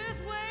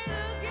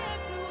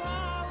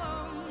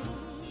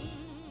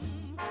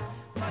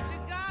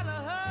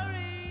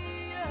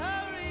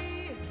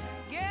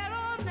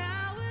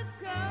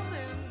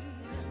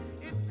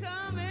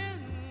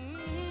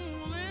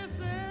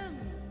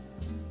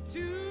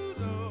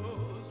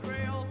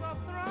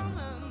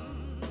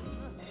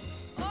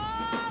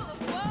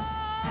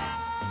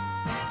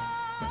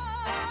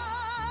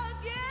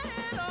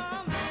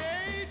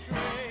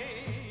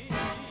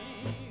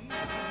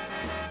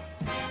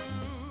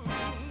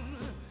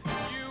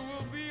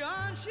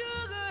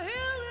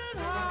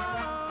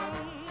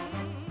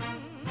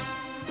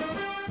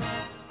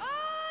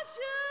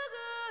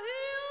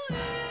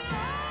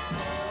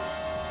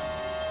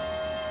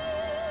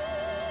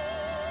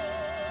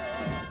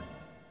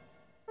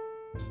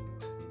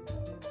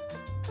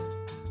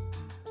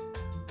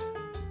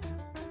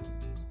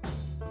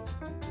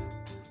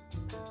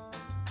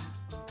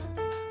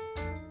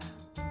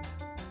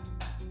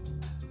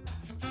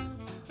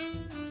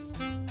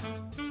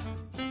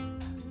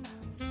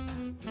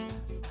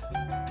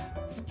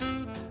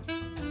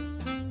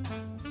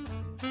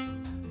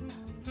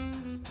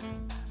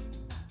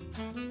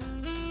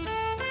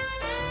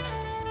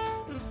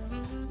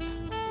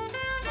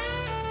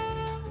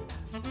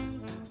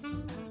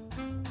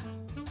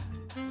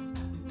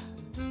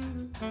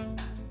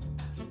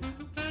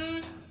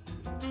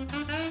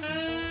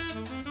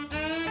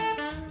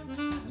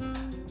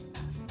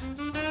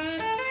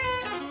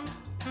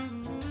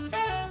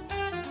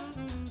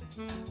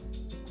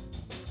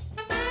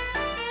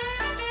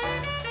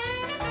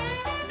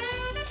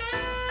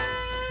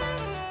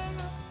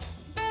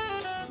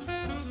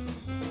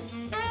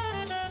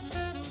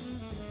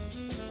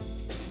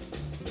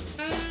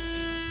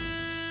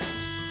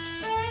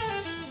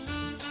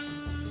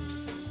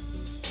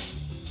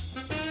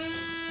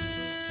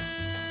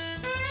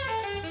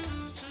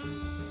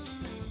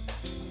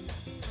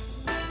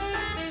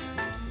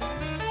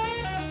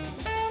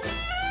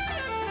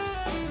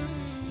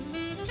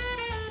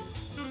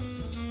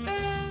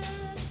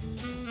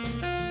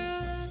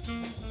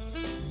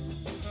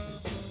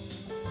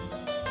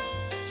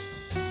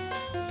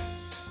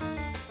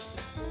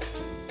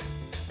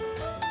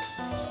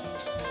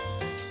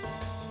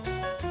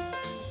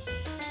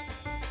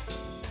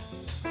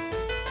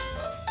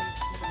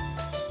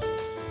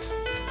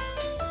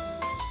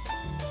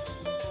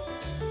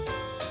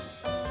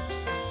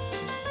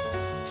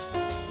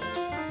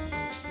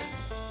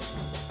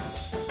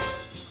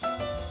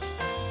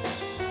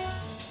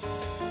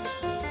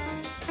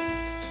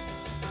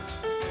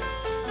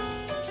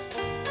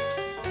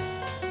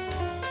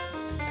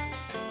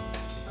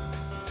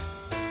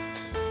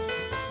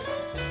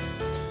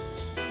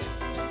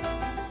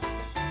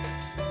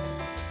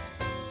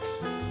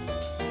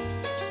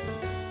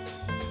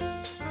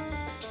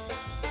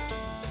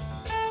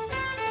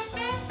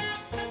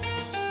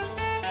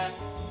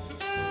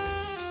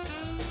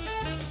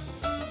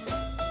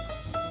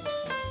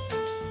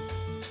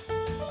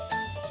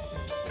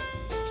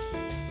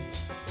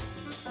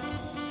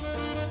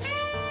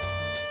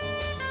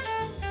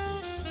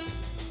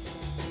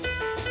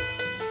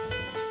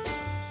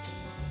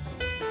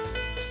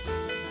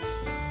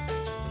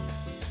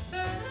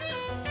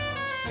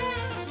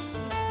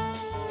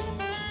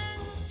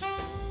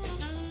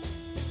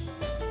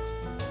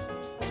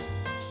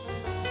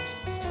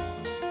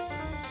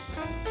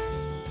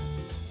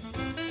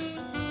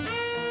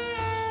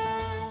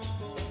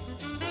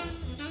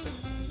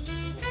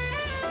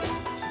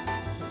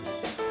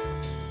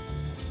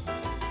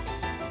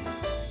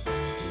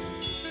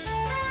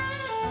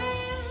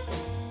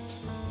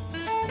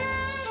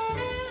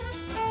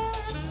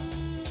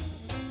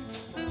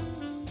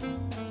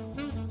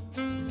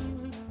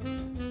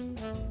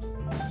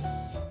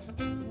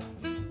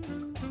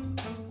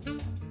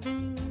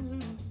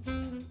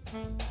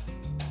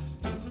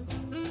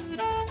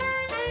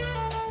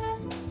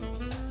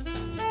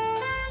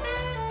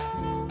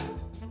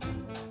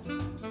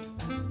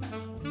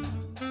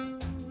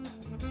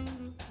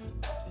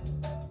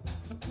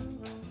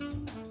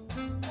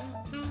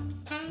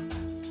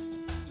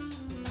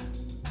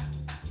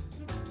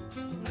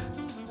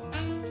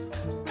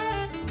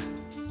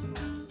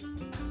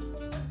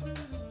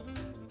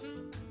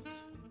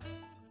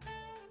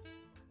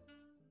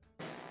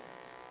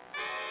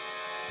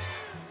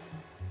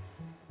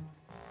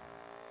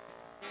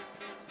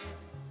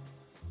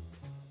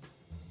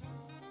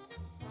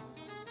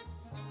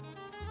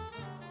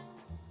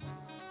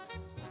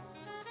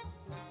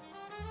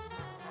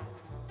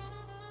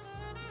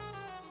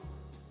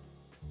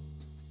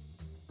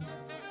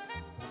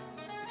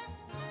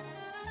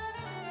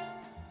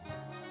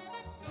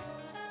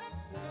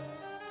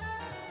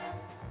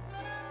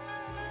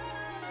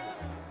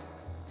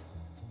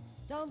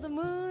Don't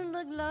the moon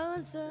look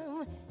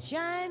lonesome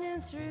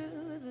shining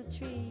through the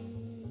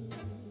trees?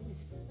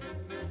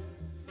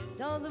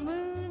 Don't the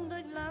moon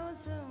look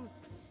lonesome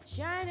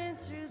shining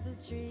through the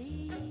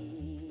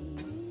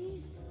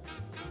trees?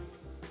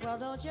 Well,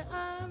 don't your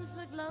arms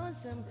look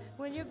lonesome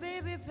when your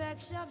baby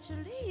packs up to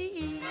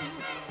leave?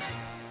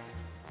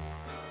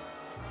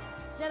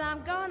 Said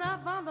I'm going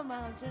up on the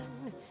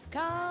mountain,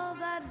 call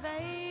that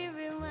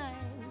baby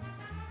mine.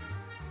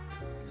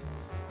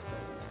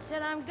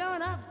 Said I'm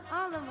going up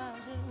on the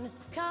mountain,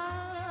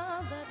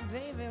 call that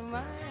baby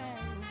mine.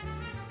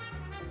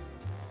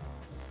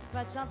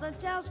 But something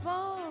tells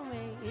for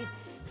me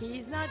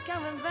he's not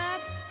coming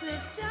back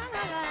this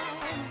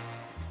time.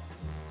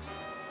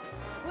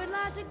 Would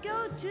like to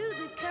go to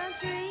the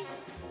country,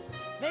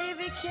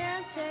 baby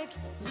can't take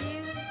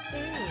you.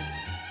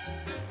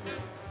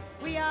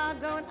 We are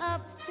going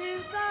up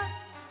to the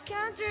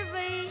country,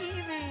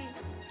 baby,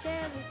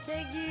 can't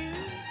take you.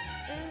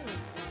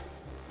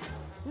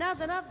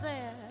 Nothing up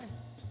there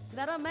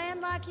that a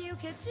man like you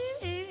could do.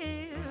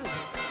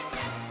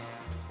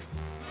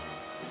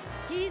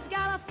 He's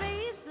got a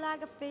face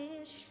like a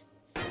fish,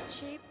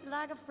 shaped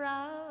like a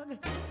frog.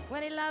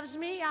 When he loves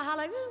me, I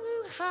holler,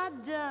 ooh,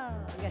 hot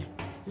dog.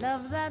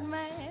 Love that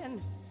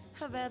man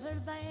better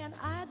than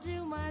I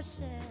do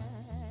myself.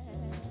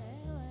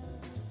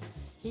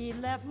 He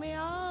left me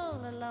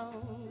all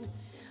alone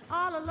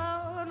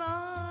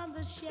on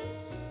the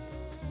shelf.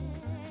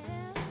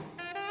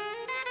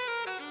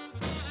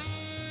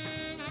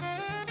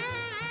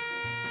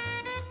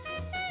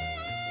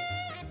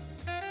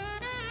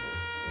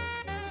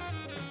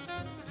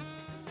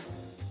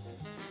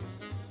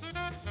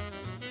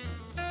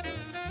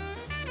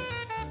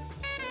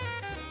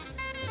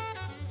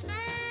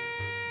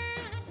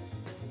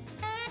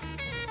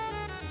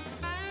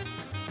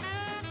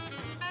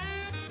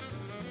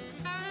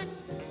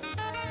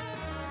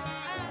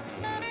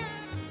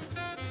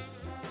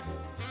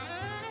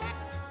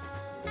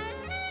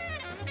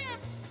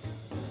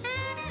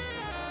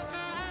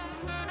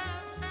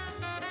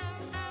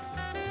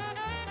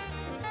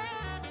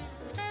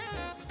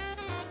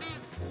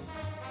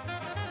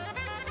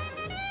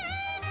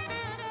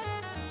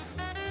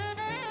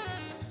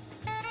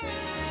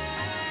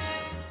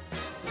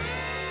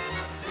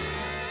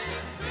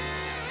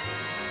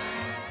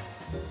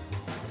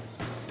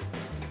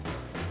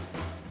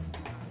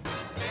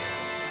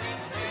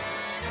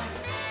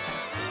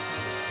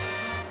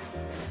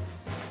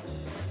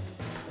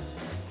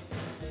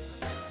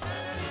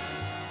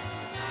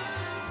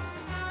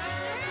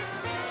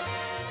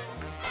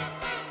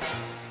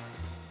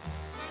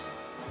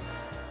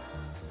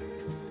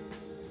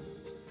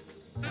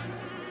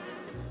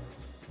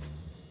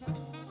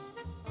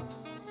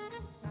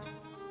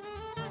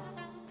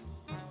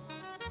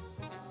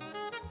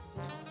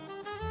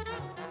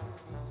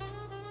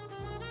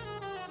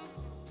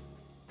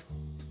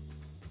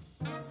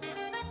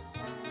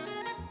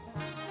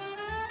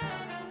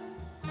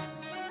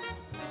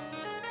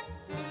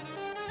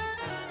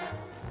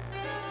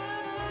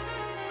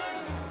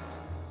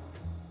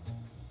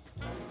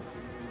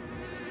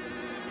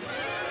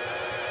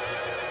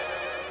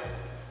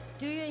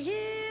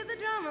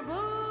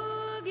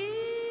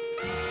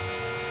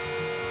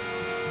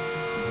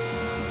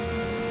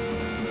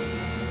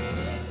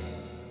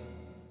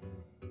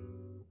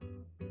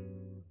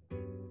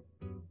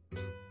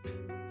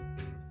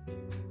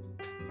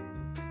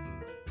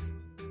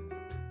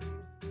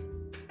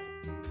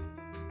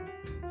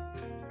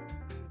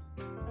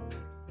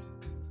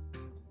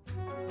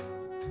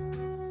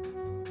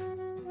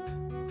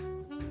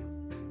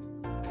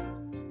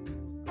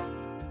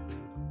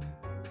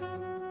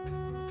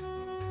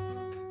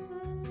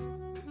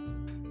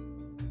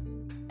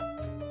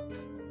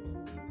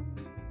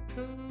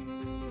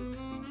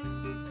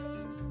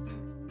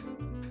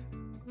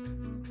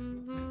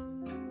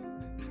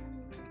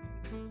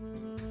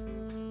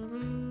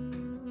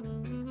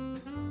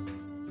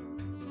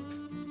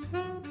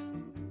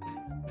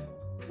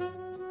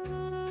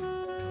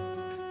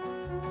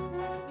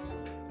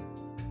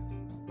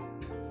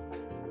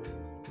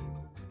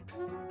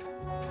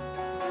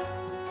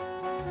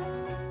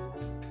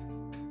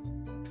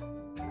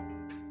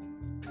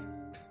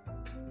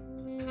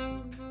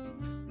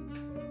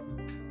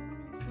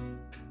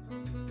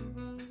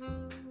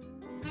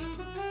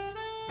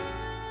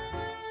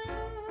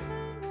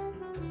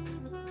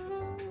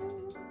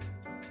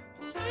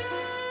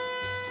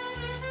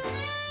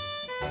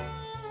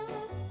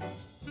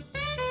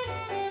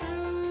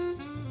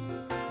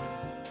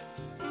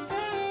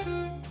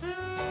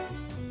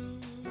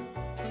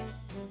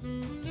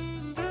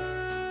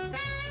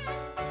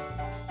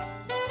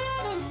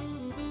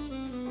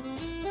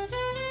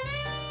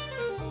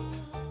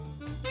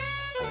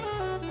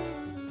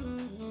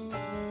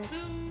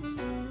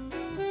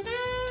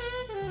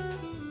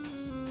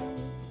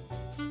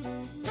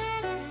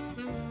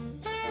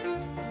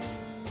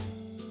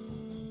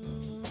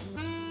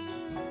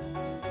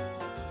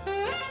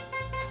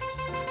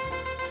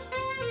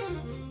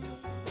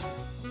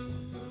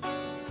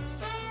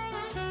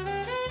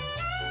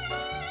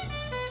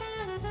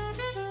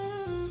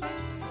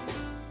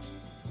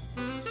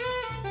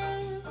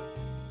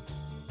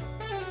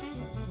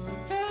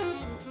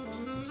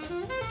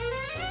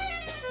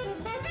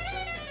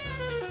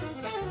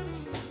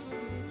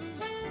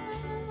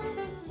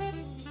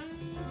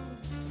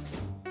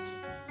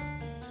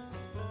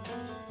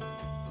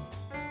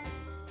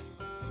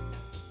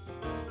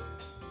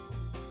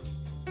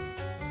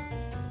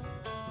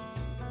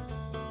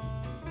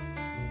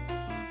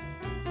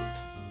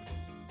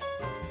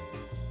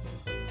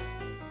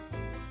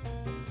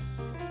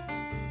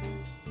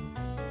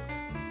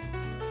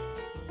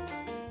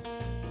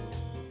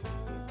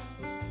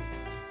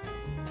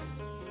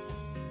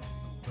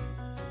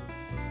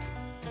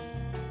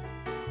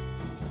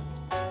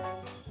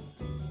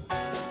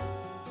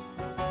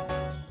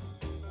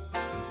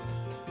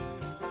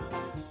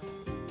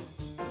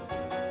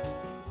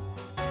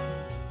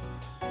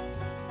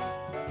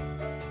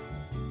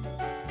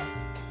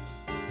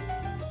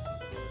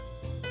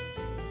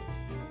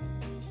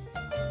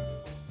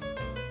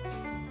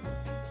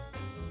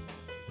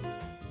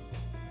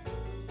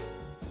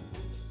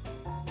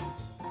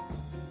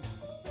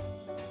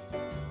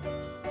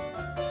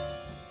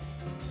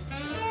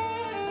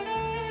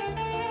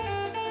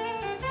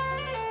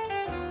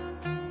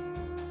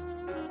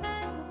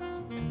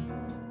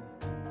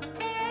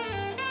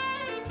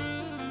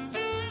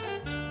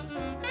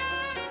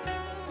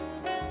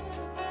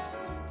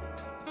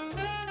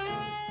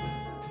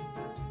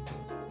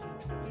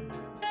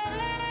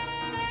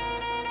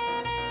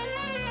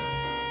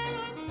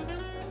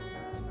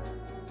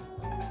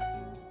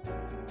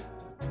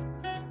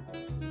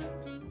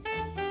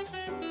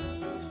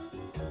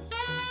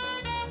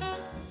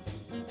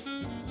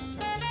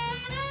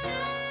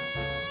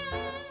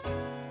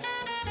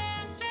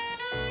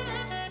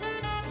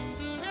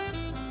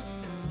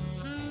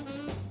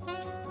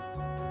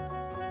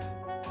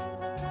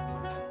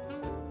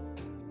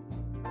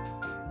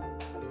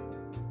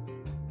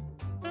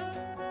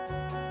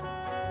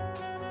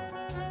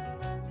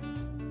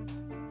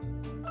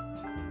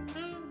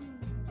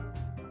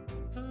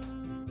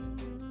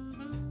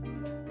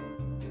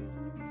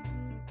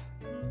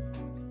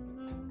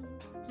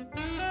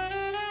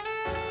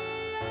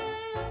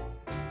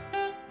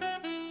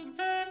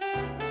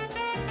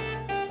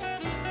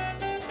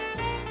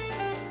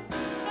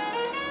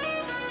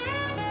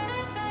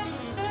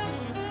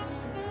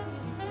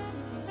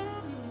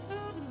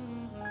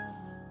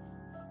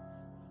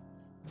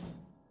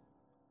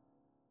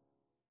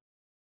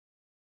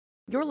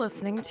 You're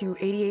listening to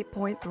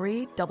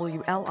 88.3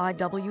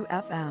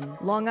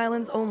 WLIW-FM, Long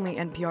Island's only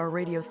NPR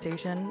radio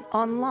station,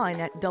 online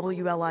at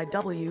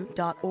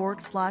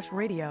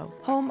WLIW.org/radio,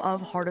 home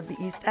of Heart of the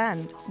East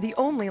End, the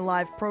only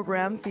live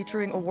program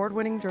featuring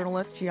award-winning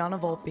journalist Gianna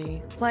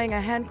Volpe, playing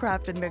a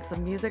handcrafted mix of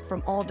music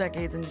from all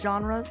decades and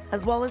genres,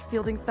 as well as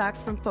fielding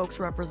facts from folks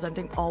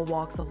representing all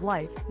walks of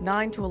life,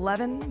 9 to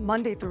 11,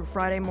 Monday through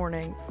Friday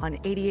mornings, on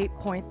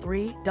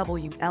 88.3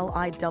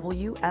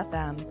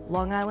 WLIW-FM,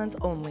 Long Island's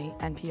only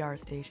NPR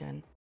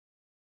station.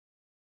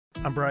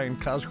 I'm Brian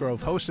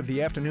Cosgrove, host of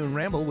the Afternoon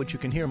Ramble, which you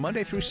can hear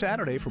Monday through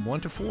Saturday from 1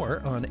 to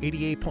 4 on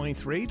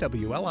 88.3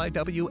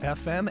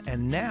 WLIW-FM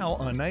and now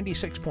on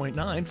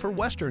 96.9 for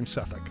Western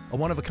Suffolk. A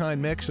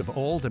one-of-a-kind mix of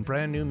old and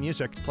brand new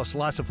music, plus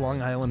lots of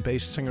Long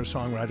Island-based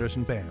singer-songwriters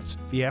and bands.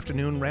 The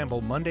Afternoon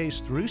Ramble,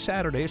 Mondays through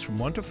Saturdays from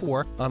 1 to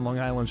 4 on Long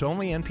Island's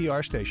only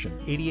NPR station,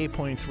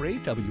 88.3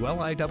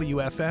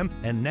 WLIW-FM,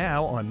 and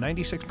now on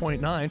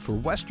 96.9 for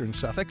Western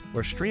Suffolk,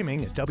 or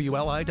streaming at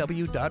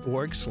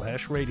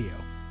WLIW.org/radio.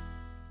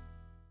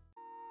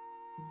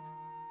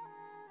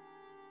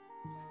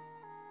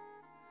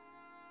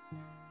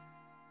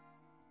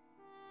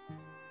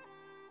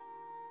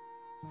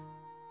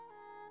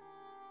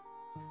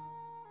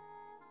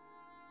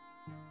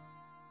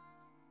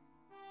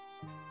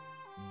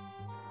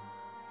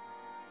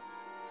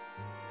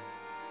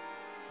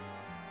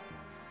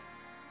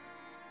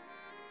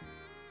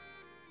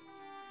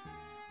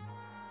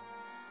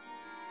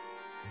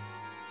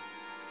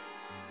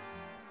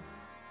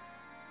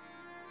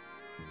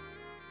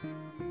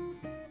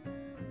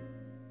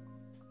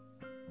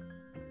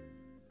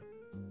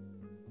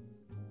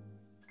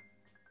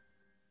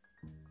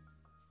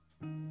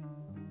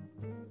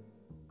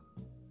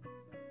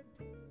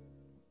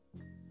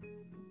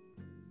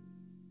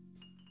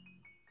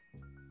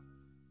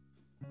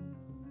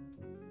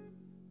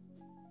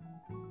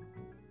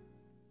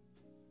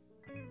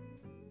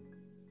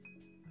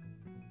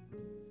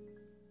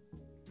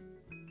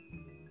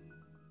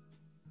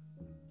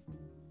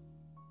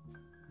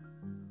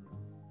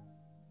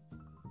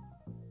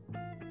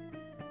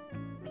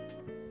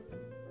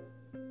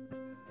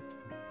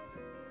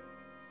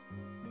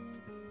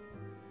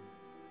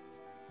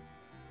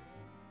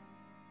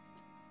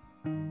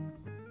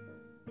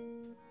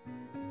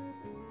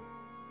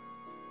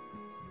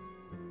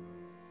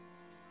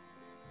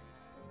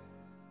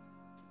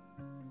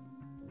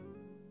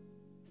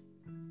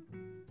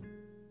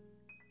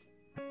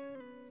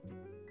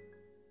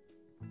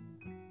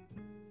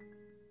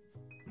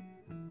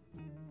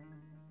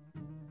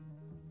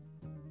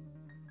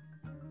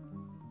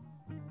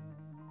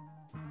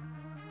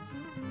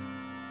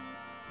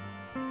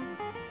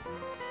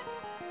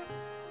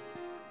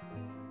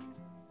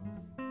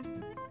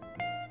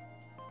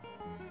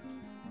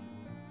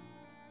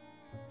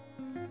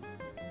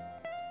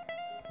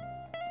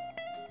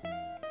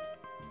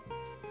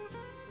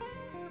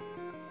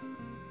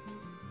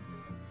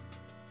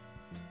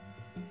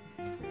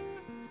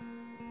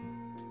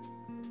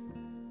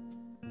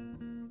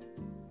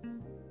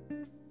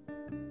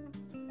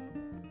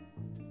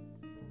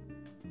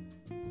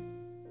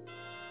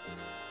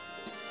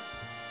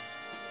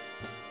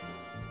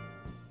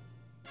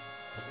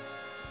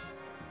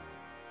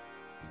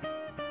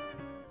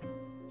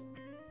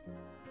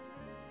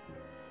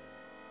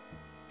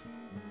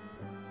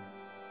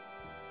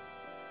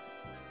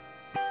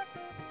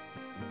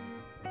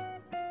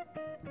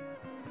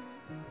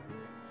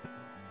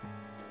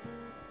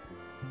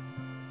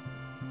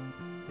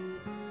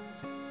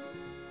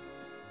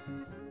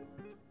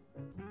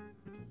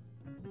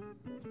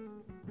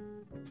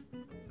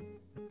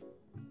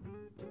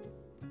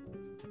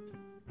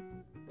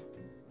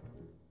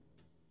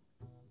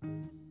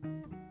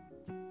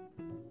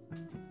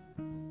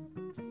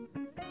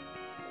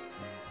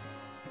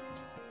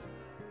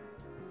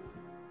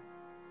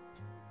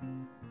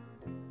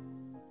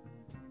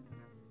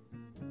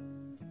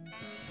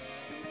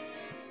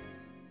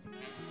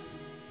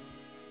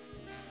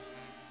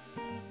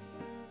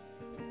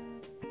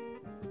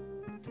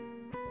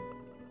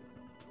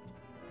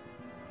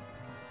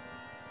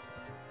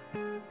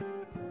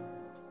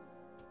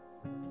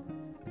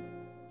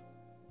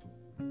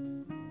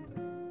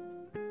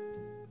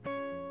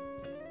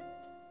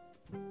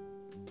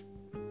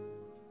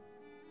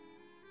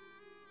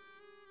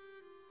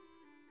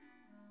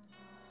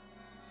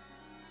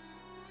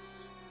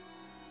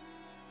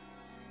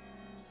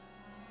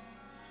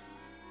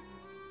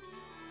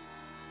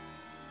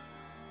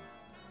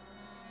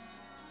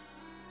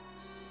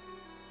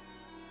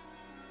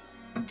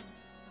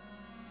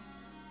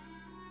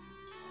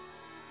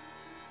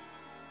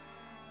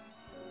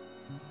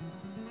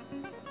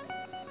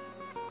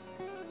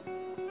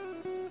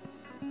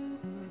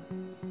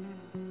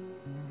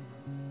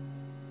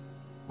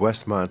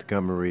 Wes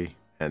Montgomery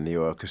and the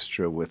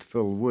orchestra with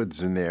Phil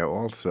Woods in there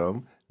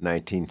also,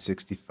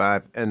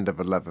 1965, End of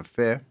a Love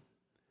Affair.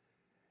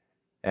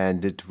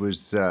 And it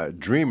was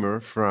Dreamer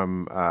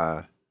from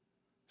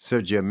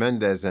Sergio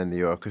Mendes and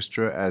the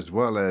orchestra, as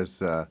well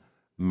as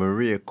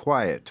Maria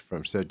Quiet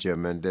from Sergio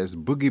Mendes,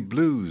 Boogie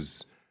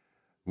Blues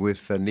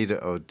with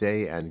Anita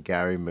O'Day and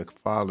Gary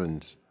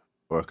McFarland's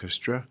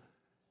orchestra.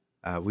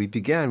 We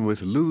began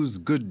with Lou's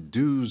Good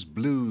Dues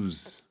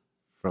Blues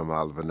from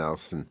Oliver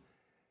Nelson.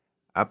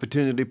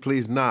 Opportunity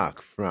Please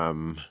Knock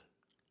from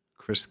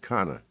Chris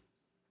Connor.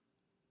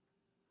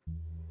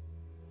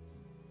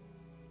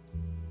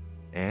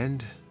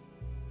 And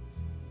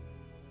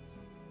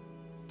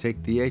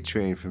Take the A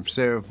Train from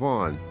Sarah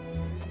Vaughan.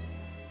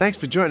 Thanks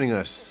for joining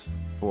us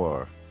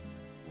for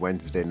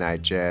Wednesday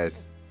Night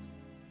Jazz.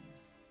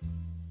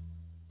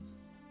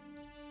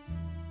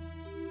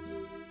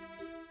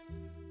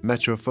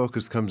 Metro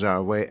Focus comes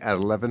our way at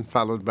 11,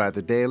 followed by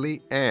The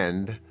Daily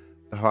and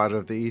The Heart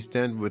of the East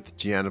End with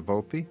Gianna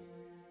Volpe.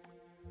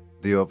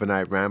 The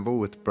Overnight Ramble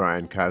with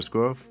Brian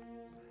Cosgrove.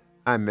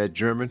 I'm Ed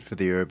German for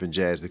the Urban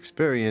Jazz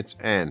Experience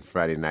and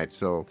Friday Night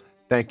Soul.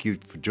 Thank you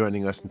for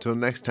joining us. Until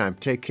next time,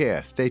 take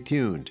care, stay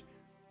tuned,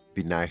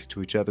 be nice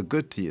to each other,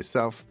 good to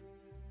yourself.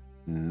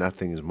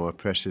 Nothing is more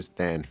precious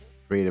than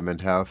freedom and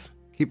health.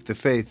 Keep the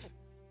faith,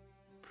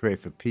 pray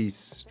for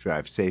peace,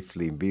 drive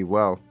safely, and be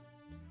well.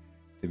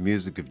 The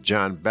music of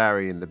John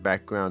Barry in the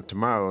background.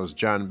 Tomorrow is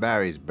John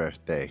Barry's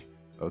birthday.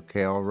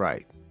 Okay, all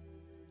right.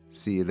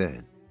 See you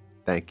then.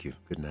 Thank you.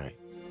 Good night.